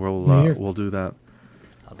 and we'll Yeah. we'll do that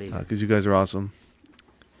I'll be there. because you guys are awesome.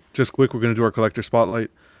 Just quick, we're gonna do our collector spotlight.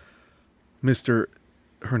 Mr.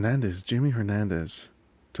 Hernandez, Jimmy Hernandez,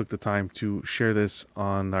 took the time to share this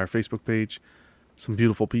on our Facebook page. Some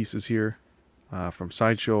beautiful pieces here from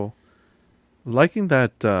Sideshow. Liking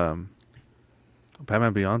that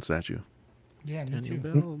Batman Beyond statue. Yeah, me too.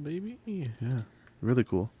 Annabelle, baby. Yeah, really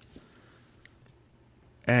cool.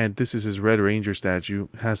 And this is his Red Ranger statue.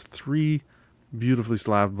 Has 3 beautifully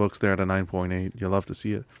slabbed books there at a 9.8. You'll love to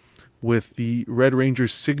see it. With the Red Ranger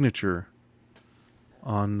signature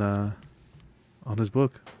on his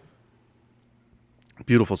book.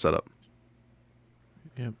 Beautiful setup.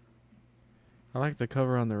 Yep. I like the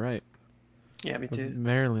cover on the right. yeah, me With too.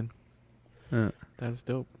 Marilyn. Yeah. That's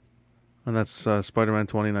dope. And that's Spider-Man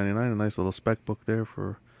 2099, a nice little spec book there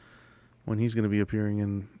for when he's going to be appearing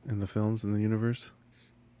in the films in the universe.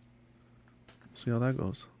 See how that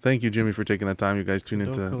goes. Thank you, Jimmy, for taking the time. You guys tune Dope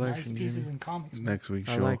into Nice collection, pieces Jimmy. in comics. Man. next week's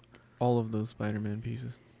I show. like all of those Spider-Man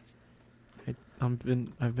pieces. I've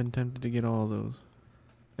been tempted to get all of those,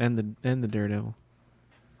 and the Daredevil.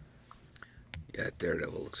 Yeah,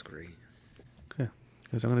 Daredevil looks great.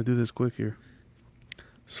 Guys, I'm going to do this quick here.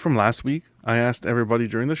 This is from last week. I asked everybody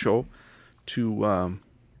during the show to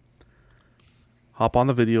hop on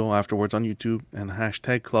the video afterwards on YouTube and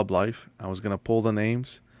hashtag Club Life. I was going to pull the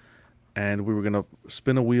names, and we were going to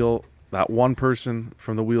spin a wheel. That one person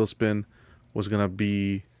from the wheel spin was going to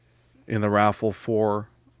be in the raffle for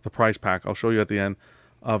the prize pack. I'll show you at the end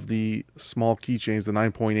of the small keychains, the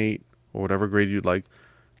 9.8 or whatever grade you'd like.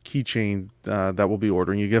 Keychain that we'll be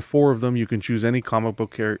ordering. You get 4 of them. You can choose any comic book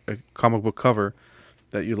cover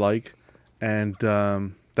that you like, and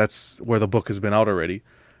that's where the book has been out already,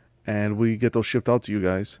 and we get those shipped out to you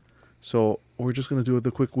guys. So we're just gonna do the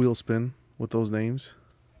quick wheel spin with those names.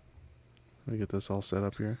 Let me get this all set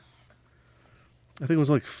up here. I think it was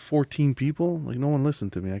like 14 people. Like, no one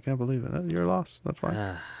listened to me. I can't believe it. You're lost. That's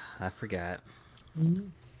fine. I forgot.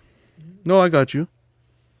 No, I got you.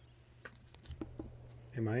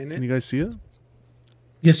 Am I in Can it? you guys see it?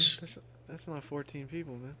 Yes. That's not 14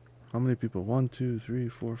 people, man. How many people? 1, 2, 3,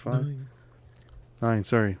 4, 5. 9. 9,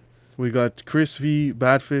 sorry. We got Chris V,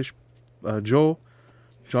 Badfish, Joe,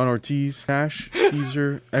 John Ortiz, Cash,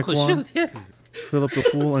 Caesar, Oh Ekwan, shoot! Yes. Philip the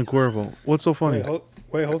Fool, and Cuervo. What's so funny?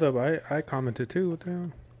 Wait, hold up. I commented too. What the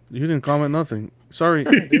hell? You didn't comment nothing. Sorry.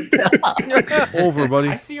 Over, I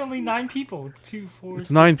buddy. see only 9 people. 2, 4.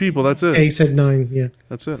 It's 9 people. That's Yeah, it. he said 9. Yeah.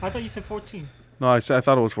 That's it. I thought you said 14. No, I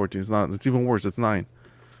thought it was 14. It's not. It's even worse. It's 9.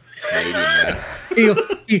 Canadian math.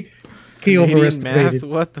 He Canadian overestimated. math?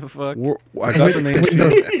 What the fuck? I got the names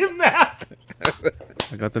here. Math.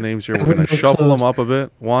 I got the names here. We're gonna shuffle them up a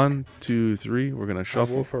bit. 1, 2, 3. We're gonna I'll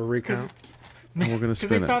shuffle. go for a recount. And we're gonna Because they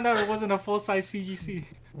spin it. found out it wasn't a full-size CGC.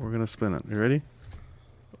 We're gonna spin it. You ready?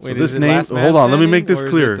 Wait, So this is it name. last man Hold on. Let me make standing, this or is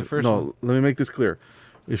it clear. the first No, one? let me make this clear.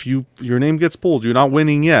 If your name gets pulled, you're not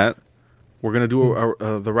winning yet. We're gonna do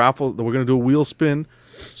the raffle. We're gonna do a wheel spin.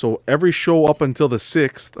 So every show up until the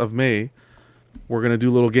 6th of May, we're gonna do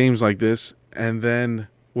little games like this, and then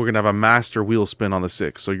we're gonna have a master wheel spin on the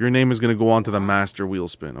 6th. So your name is gonna go on to the master wheel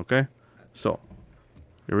spin. Okay. So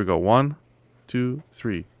here we go. 1, 2,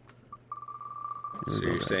 3. So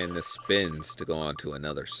you're saying the spins to go on to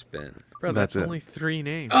another spin. Bro, That's that's it. only 3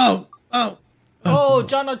 names. Oh,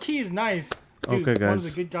 John Ortiz, nice. Dude, Okay, one of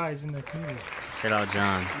guys. the good guys in the community. Shout out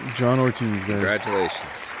John. John Ortiz, guys. Congratulations.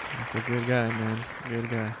 That's a good guy, man. Good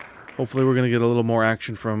guy. Hopefully, we're gonna get a little more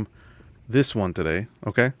action from this one today.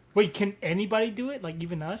 Okay. Wait, can anybody do it? Like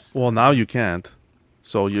even us? Well, now you can't.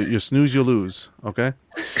 So you snooze, you lose. Okay.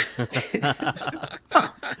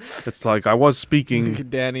 It's like I was Look speaking. at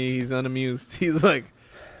Danny, he's unamused. He's like,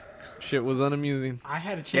 shit was unamusing. I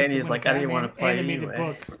had a chance Danny's to win like, a I didn't Batman wanna play animated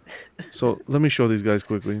anyway. book. So let me show these guys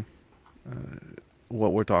quickly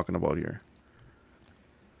what we're talking about here.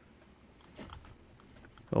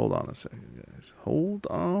 Hold on a second, guys. Hold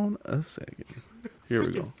on a second. Here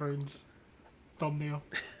we go. Freaking Ferns thumbnail.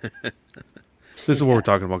 This is what we're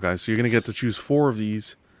talking about, guys. So you're going to get to choose 4 of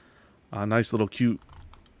these nice little cute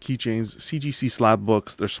keychains. CGC slab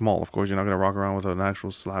books. They're small, of course. You're not going to rock around with an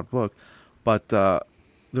actual slab book. But they're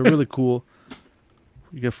really cool.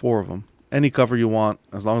 You get 4 of them. Any cover you want,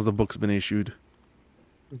 as long as the book's been issued.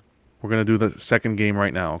 We're going to do the second game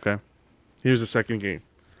right now, okay? Here's the second game.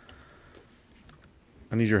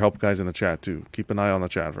 I need your help, guys, in the chat, too. Keep an eye on the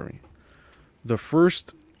chat for me. The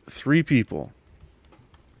first 3 people,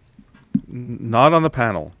 not on the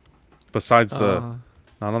panel, besides the...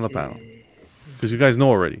 Not on the panel. Because you guys know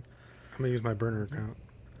already. I'm gonna use my burner account.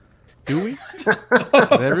 Do we?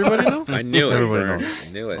 Does everybody know? I knew it. Everybody Vern. knows. I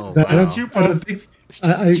knew it. Oh, I don't, Chupa. I don't think.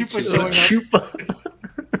 Chupa showing up.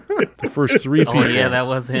 The first 3 people Oh yeah, that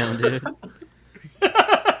was him, dude.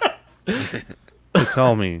 to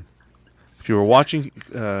tell me if you were watching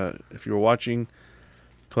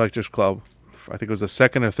Collectors Club, I think it was the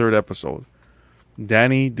second or third episode.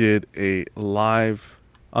 Danny did a live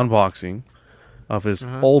unboxing of his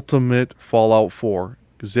ultimate Fallout 4.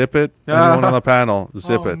 Zip it. Anyone on the panel,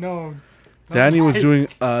 zip Oh, it. no. Danny was right. doing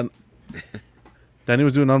Danny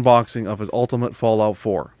was doing an unboxing of his ultimate Fallout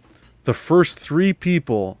 4. The first 3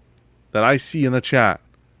 people that I see in the chat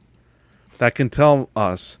that can tell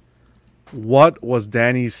us what was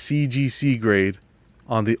Danny's CGC grade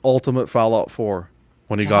on the ultimate Fallout 4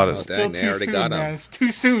 when he got Oh, it. Still dang, they too already soon, got him. man. It's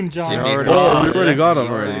too soon, John. Jimmy already- Hart. Oh, we already Yes, got him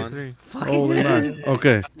you're already. on. Holy man.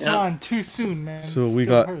 Okay, John, too soon, man. so we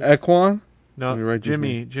Still got hurts. Equan. No, Let me write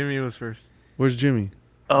these Jimmy was first. Where's Jimmy?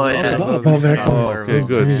 Oh, yeah. above Echo. Oh, okay,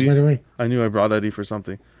 good. He's See, right away. I knew I brought Eddie for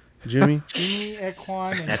something. Jimmy Jimmy,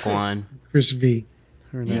 Equan, and Equan. Chris V.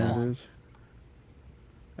 Hernandez.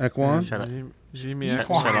 Equan Shout out, Jimmy Shout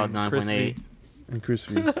shout out Chris 9.8. V. and Chris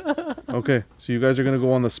V. Okay, so you guys are gonna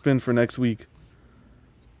go on the spin for next week.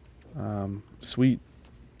 Sweet.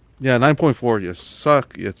 Yeah, 9.4. You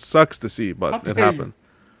suck. It sucks to see, How but it dare you. happened.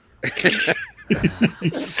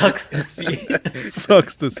 Sucks to see. It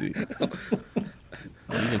sucks to see.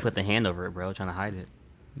 Oh, you even put the hand over it, bro, trying to hide it.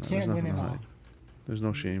 there's Can't win nothing it to all. hide. There's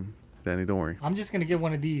no shame, Danny. Don't worry. I'm just gonna get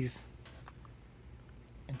one of these.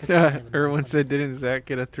 And pretend I have it. Erwin said, didn't Zach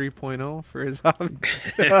get a 3.0 for his hobby?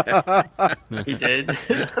 He did.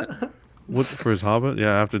 What for his Hobbit?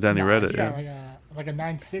 Yeah, after Danny Nah, read he it. got Yeah, like a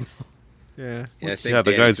 9.6. Yeah. Yeah, I think yeah.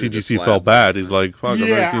 The Danny guy at threw the CGC slab. felt bad. He's like, "Fuck, I've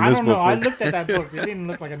never Yeah, seen I this don't book." know. I looked at that book. It didn't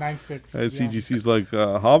look like a 9.6. to At be honest. CGC's like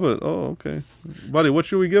Hobbit. Oh, okay, buddy. What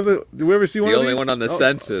should we give it? Do we ever see one The of only these? one on the Oh,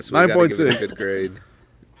 census. We gotta give it a 9.6. good grade.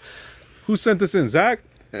 Who sent this in? Zach.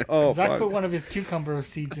 Oh, Zach fuck. put one of his cucumber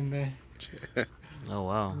seeds in there. Oh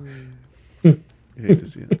wow. You hate to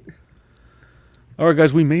see it. All right,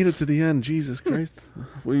 guys, we made it to the end. Jesus Christ.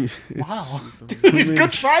 It's, Wow. Dude, it's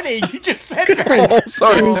Good Friday. You just said that. Oh,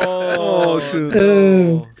 sorry. Oh,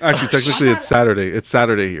 shit. Actually, technically, it's Saturday. It's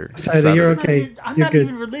Saturday here. It's Saturday, you're I'm not okay. even- I'm You're not good.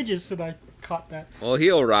 even religious, and I caught that. Well,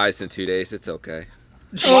 he'll rise in 2 days. It's okay.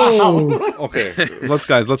 Oh, Okay, let's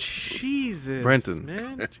Jesus, Brenton.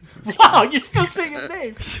 man. Wow, you're still saying his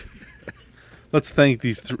name. let's thank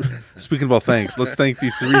these. Speaking about thanks, let's thank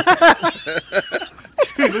these 3.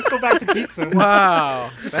 Dude, let's go back to pizza. Wow,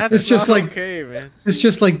 that's It's just not like- okay, man. it's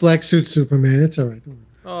just like Black Suit Superman. It's all right.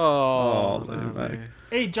 Oh, man, no, man.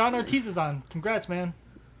 Hey, John Ortiz is on. Congrats, man.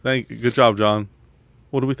 Good job, John.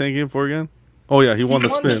 What are we thanking him for again? Oh yeah, he won the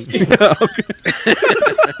won the spin.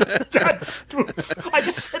 Oops, I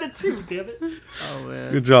just said it too, damn it. Oh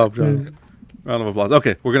man. Good job, John. Round of applause.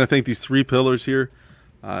 Okay, we're gonna thank these 3 pillars here,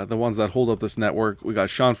 the ones that hold up this network. We got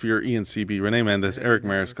Sean Fear, Ian CB, Renee Mendes, Eric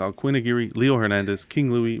Mariscal, Quinn Aguirre, Leo Hernandez,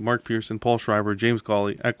 King Louis, Mark Pearson, Paul Schreiber, James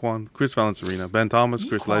Colley, Equan, Chris Valencerina, Ben Thomas,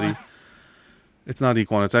 Chris Equan. Letty. It's not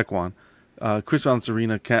Equan, it's Equan. Chris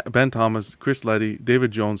Valencerina, Ben Thomas, Chris Letty,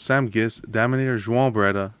 David Jones, Sam Giss, Daminator João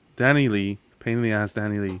Breda, Danny Lee, Pain in the Ass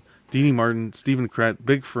Danny Lee, Deanie Martin, Stephen Kret,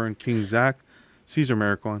 Big Fern, King Zach, Caesar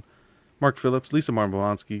Maricon, Mark Phillips, Lisa Martin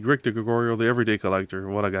Bolonsky, Rick DeGregorio, The Everyday Collector,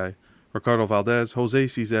 what a guy, Ricardo Valdez, Jose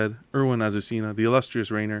CZ, Erwin Azucena, The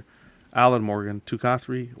Illustrious Rainer, Alan Morgan,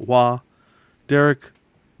 Tukathri, Wah, Derek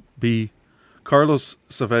B, Carlos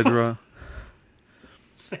Saavedra,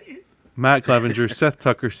 Say it. Matt Clevenger, Seth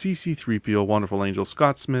Tucker, CC3PO, Wonderful Angel,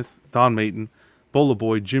 Scott Smith, Don Mayton, Bola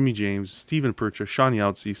Boy, Jimmy James, Stephen Percha, Sean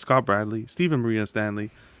Yautsy, Scott Bradley, Stephen Maria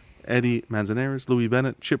Stanley, Eddie Manzanares, Louis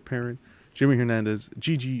Bennett, Chip Perrin, Jimmy Hernandez,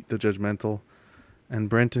 Gigi the Judgmental, and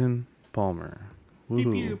Brenton Palmer. Pew,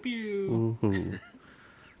 Woohoo. pew, pew. Woohoo.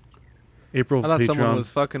 April I thought someone Patreon. was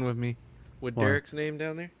fucking with me with Why? Derek's name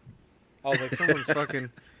down there. I was like, someone's fucking.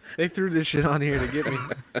 They threw this shit on here to get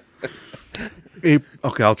me.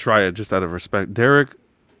 Okay, I'll try it just out of respect. Derek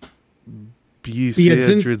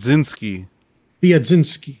Biedzinski. Biedzinski.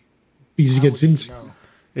 Biedzinski. Biedzinski. No.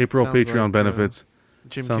 April Sounds Patreon like, benefits.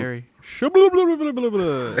 Jim Sound- Carrey.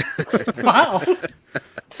 Wow.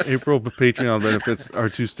 April Patreon benefits. Our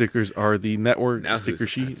 2 stickers are the network Now sticker who's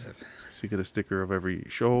sheet. offensive? So you get a sticker of every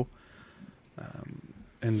show.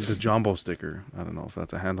 And the Jumbo sticker. I don't know if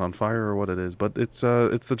that's a hand on fire or what it is, but it's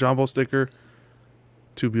the Jumbo sticker.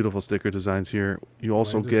 2 beautiful sticker designs here. You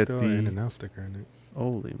also Why is there get still the an In-N-Out sticker in it.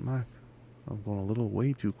 holy mac. I'm going a little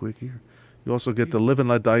way too quick here. You also get the Live and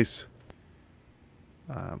Let Dice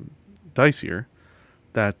dice here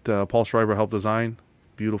that Paul Schreiber helped design.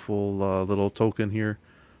 Beautiful little token here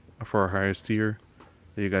for our highest tier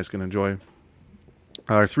that you guys can enjoy.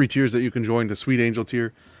 Our 3 tiers that you can join. The Sweet Angel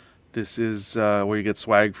tier. This is where you get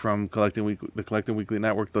swag from the Collecting Weekly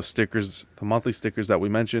Network. The stickers, the monthly stickers that we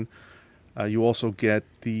mentioned. You also get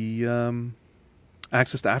the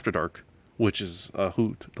access to After Dark, which is a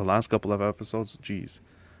hoot. The last couple of episodes, geez,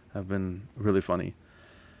 have been really funny.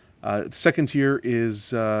 The second tier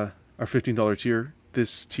is our $15 tier.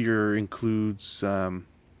 This tier includes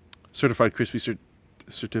certified crispy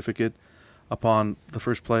certificate upon the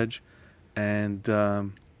first pledge, and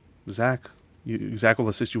Zach will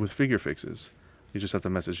assist you with figure fixes. You just have to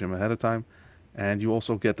message him ahead of time, and you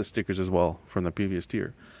also get the stickers as well from the previous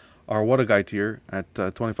tier. Our What a Guy tier at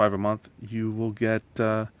 $25 a month, you will get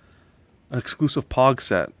an exclusive Pog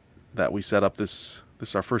set that we set up. This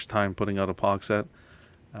is our first time putting out a Pog set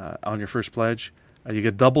on your first pledge. You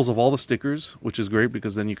get doubles of all the stickers, which is great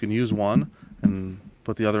because then you can use one and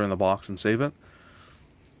put the other in the box and save it.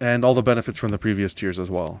 And all the benefits from the previous tiers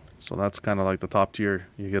as well. So that's kind of like the top tier.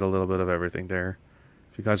 You get a little bit of everything there.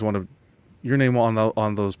 If you guys want your name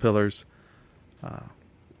on those pillars,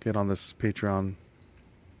 get on this Patreon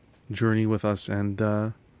journey with us. And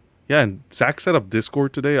and Zach set up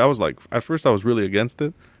Discord today. I was like, at first I was really against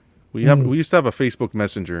it. We used to have a Facebook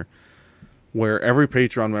Messenger where every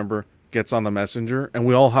Patreon member gets on the Messenger and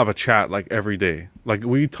we all have a chat like every day. Like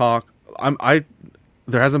we talk.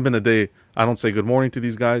 There hasn't been a day I don't say good morning to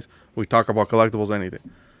these guys. We talk about collectibles, anything.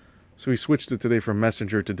 So we switched it today from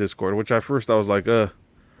Messenger to Discord, which at first I was like,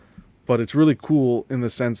 but it's really cool in the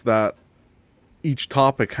sense that each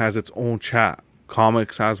topic has its own chat.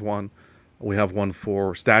 Comics has one. We have one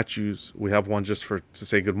for statues. We have one just to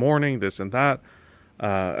say good morning, this and that.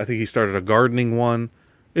 I think he started a gardening one.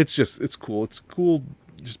 It's cool. It's cool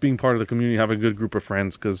just being part of the community, have a good group of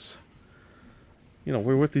friends, because,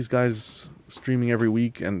 we're with these guys streaming every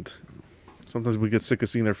week, and sometimes we get sick of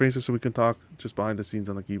seeing their faces, so we can talk just behind the scenes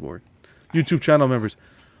on the keyboard. YouTube channel members: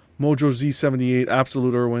 Mojo Z78,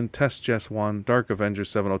 Absolute Irwin, Test Jess 1, Dark Avenger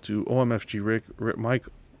 702, OMFG Rick, Mike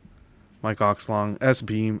Oxlong, S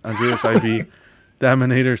Beam, Andreas IB,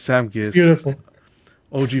 Daminator, Sam Gist, Beautiful.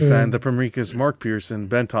 OG Fan, The Primricus, Mark Pearson,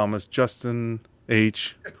 Ben Thomas, Justin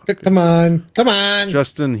H, Come on.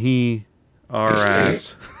 Justin our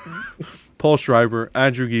ass, Paul Schreiber,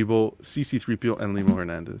 Andrew Giebel, CC3PO, and Limo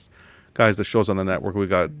Hernandez. Guys, the show's on the network. We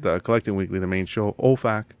got Collecting Weekly, the main show,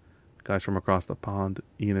 OFAC, guys from across the pond,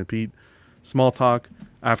 Ian and Pete, Small Talk,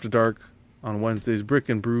 After Dark on Wednesdays, Brick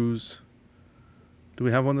and Brews. Do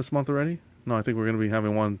we have one this month already? No, I think we're going to be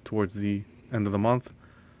having one towards the end of the month.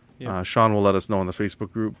 Yeah. Sean will let us know in the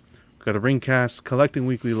Facebook group. We got a Ringcast, Collecting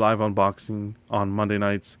Weekly live unboxing on Monday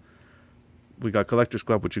nights. We got Collectors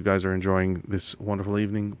Club, which you guys are enjoying this wonderful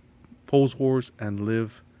evening. Pose Wars and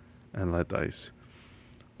Live and Let Dice.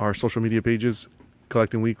 Our social media pages: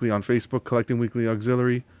 Collecting Weekly on Facebook, Collecting Weekly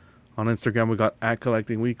Auxiliary. On Instagram, we got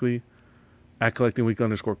 @CollectingWeekly,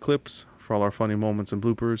 @CollectingWeekly_clips for all our funny moments and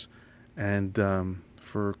bloopers. And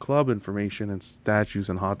for club information and statues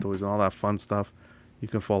and hot toys and all that fun stuff, you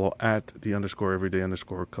can follow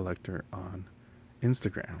 @the_everyday_collector on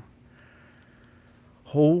Instagram.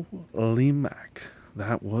 Holy mac.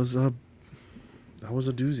 That was a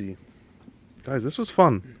doozy. Guys, this was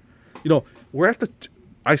fun. We're at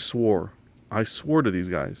I swore to these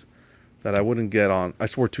guys that I wouldn't get on. I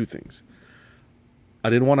swore 2 things.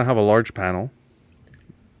 I didn't want to have a large panel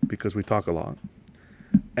because we talk a lot.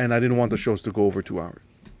 And I didn't want the shows to go over 2 hours.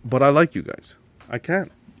 But I like you guys. I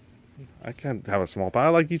can't have a small panel.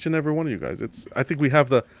 I like each and every one of you guys. I think we have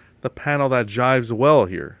the panel that jives well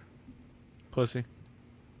here. Pussy.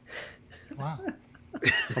 Wow.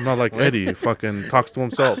 I'm not like Eddie who fucking talks to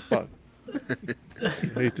himself. Fuck. I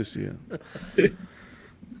hate to see it.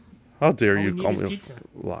 How dare All you we call need is me pizza.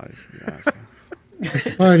 live?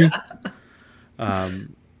 Yes. Party.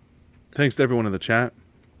 Thanks to everyone in the chat,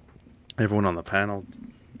 everyone on the panel,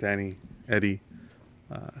 Danny, Eddie,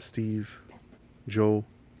 Steve, Joe,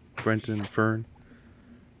 Brenton, Fern,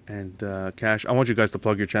 and Cash. I want you guys to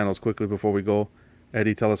plug your channels quickly before we go.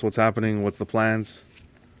 Eddie, tell us what's happening. What's the plans?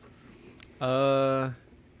 I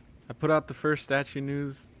put out the first Statue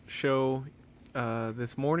News show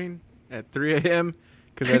this morning at 3 a.m.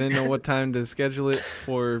 because I didn't know what time to schedule it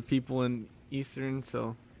for people in Eastern.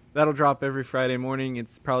 So that'll drop every Friday morning.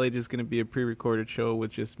 It's probably just going to be a pre-recorded show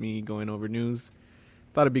with just me going over news.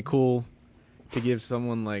 Thought it'd be cool to give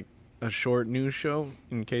someone like a short news show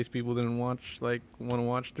in case people didn't want to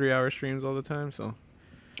watch 3-hour streams all the time. So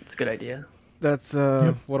It's a good idea. that's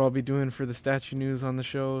what I'll be doing for the Statue News on the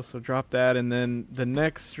show. So drop that. And then the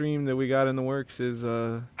next stream that we got in the works is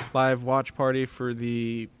a live watch party for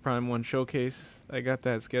the Prime 1 showcase. I got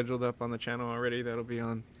that scheduled up on the channel already. That'll be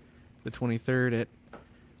on the 23rd.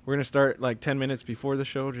 We're going to start like 10 minutes before the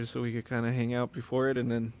show just so we could kind of hang out before it.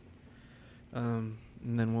 And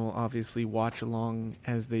then we'll obviously watch along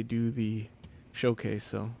as they do the showcase.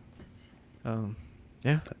 So,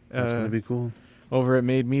 yeah. That's going to be cool. Over at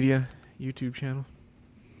Made Media YouTube channel.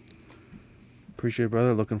 Appreciate it,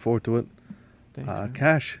 brother. Looking forward to it. Thanks, man.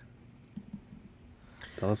 Cash,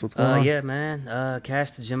 tell us what's going on. Yeah, man.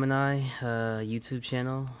 Cash the Gemini YouTube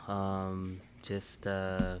channel. I'm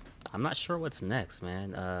not sure what's next,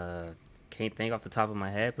 man. Can't think off the top of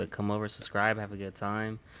my head, but come over, subscribe, have a good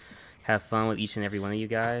time, have fun with each and every one of you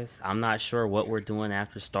guys. I'm not sure what we're doing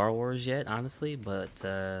after Star Wars yet, honestly, but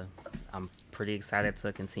I'm pretty excited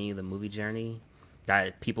to continue the movie journey.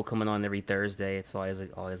 Got people coming on every Thursday. It's always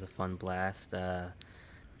a fun blast.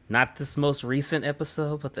 Not this most recent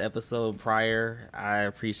episode, but the episode prior. I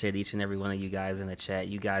appreciate each and every one of you guys in the chat.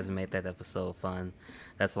 You guys made that episode fun.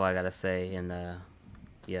 That's all I gotta say. And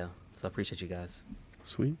yeah, so I appreciate you guys.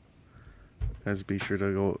 Sweet. Guys, be sure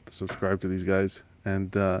to go subscribe to these guys.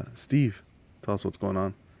 And Steve, tell us what's going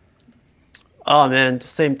on. Oh man, the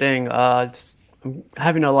same thing. Just I'm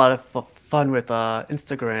having a lot of fun with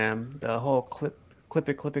Instagram. The whole clip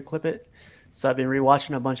it. So I've been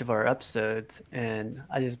rewatching a bunch of our episodes, and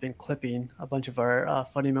I just been clipping a bunch of our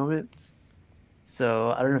funny moments.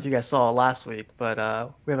 So I don't know if you guys saw it last week, but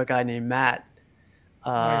we have a guy named Matt.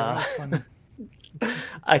 Yeah, funny.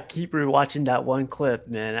 I keep rewatching that one clip,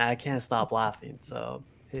 man. I can't stop laughing. So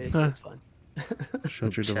it's fun.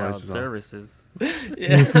 Shut your Child devices off. services.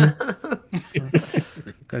 Yeah.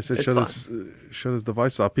 Guy said It's shut his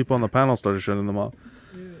device off. People on the panel started shutting them off.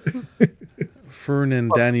 Fern and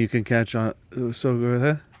Danny, you can catch on. So go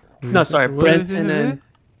ahead. No, sorry, What is it?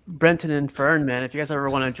 Brenton and Fern, man. If you guys ever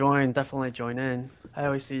want to join, definitely join in. I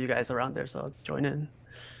always see you guys around there, so join in.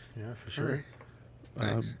 Yeah, for sure.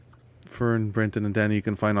 Thanks. Fern, Brenton, and Danny, you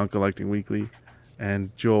can find on Collecting Weekly.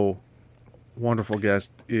 And Joe, wonderful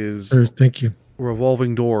guest, is Sir, thank you.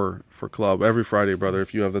 Revolving Door for Club every Friday, brother.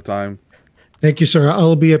 If you have the time. Thank you, sir.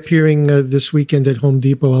 I'll be appearing this weekend at Home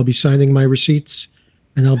Depot. I'll be signing my receipts,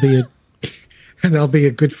 and I'll be at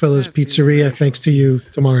Goodfellas Pizzeria. Thanks to you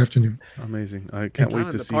tomorrow afternoon Amazing. I can't wait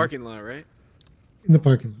to the see. parking lot, right? in the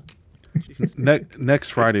parking lot. Next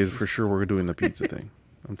Friday is for sure. We're doing the pizza thing.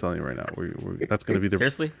 I'm telling you right now. That's going to be the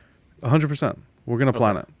Seriously? 100%. We're going to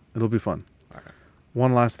plan it. It'll be fun.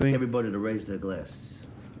 One last thing. Everybody to raise their glasses.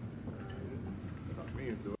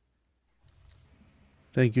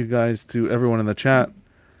 Thank you guys to everyone in the chat,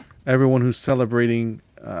 everyone who's celebrating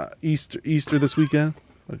Easter this weekend.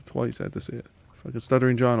 Like twice I had to say it. Fucking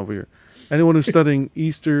stuttering John over here. Anyone who's studying.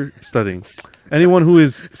 Anyone who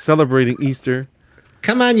is celebrating Easter.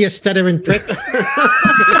 Come on, you stuttering prick.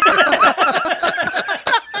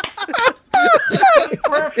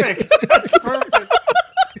 Perfect. That's perfect.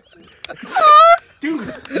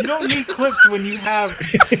 Dude, you don't need clips when you have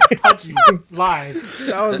Pudgy live.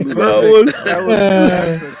 That was perfect.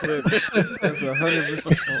 That's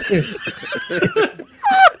 100%.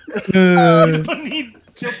 You don't need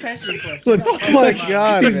Joe Pesci clips. Look, Oh my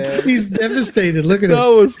God, man. he's devastated. Look at That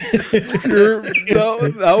him. was pure.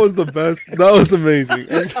 That was the best. That was amazing.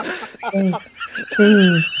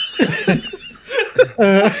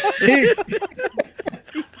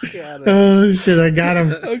 Oh shit! I got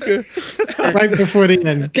him Okay. right before the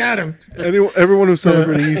end. Got him. Everyone who's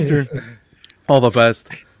celebrating Easter, all the best.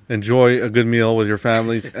 Enjoy a good meal with your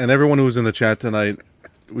families, and everyone who's in the chat tonight.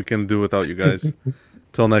 We can do without you guys.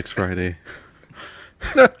 Till next Friday.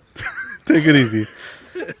 Take it easy,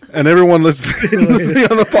 and everyone listening on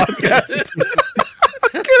the podcast.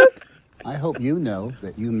 I hope you know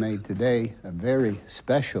that you made today a very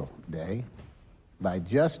special day by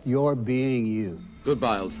just your being you.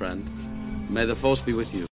 Goodbye, old friend. May the force be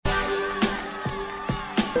with you.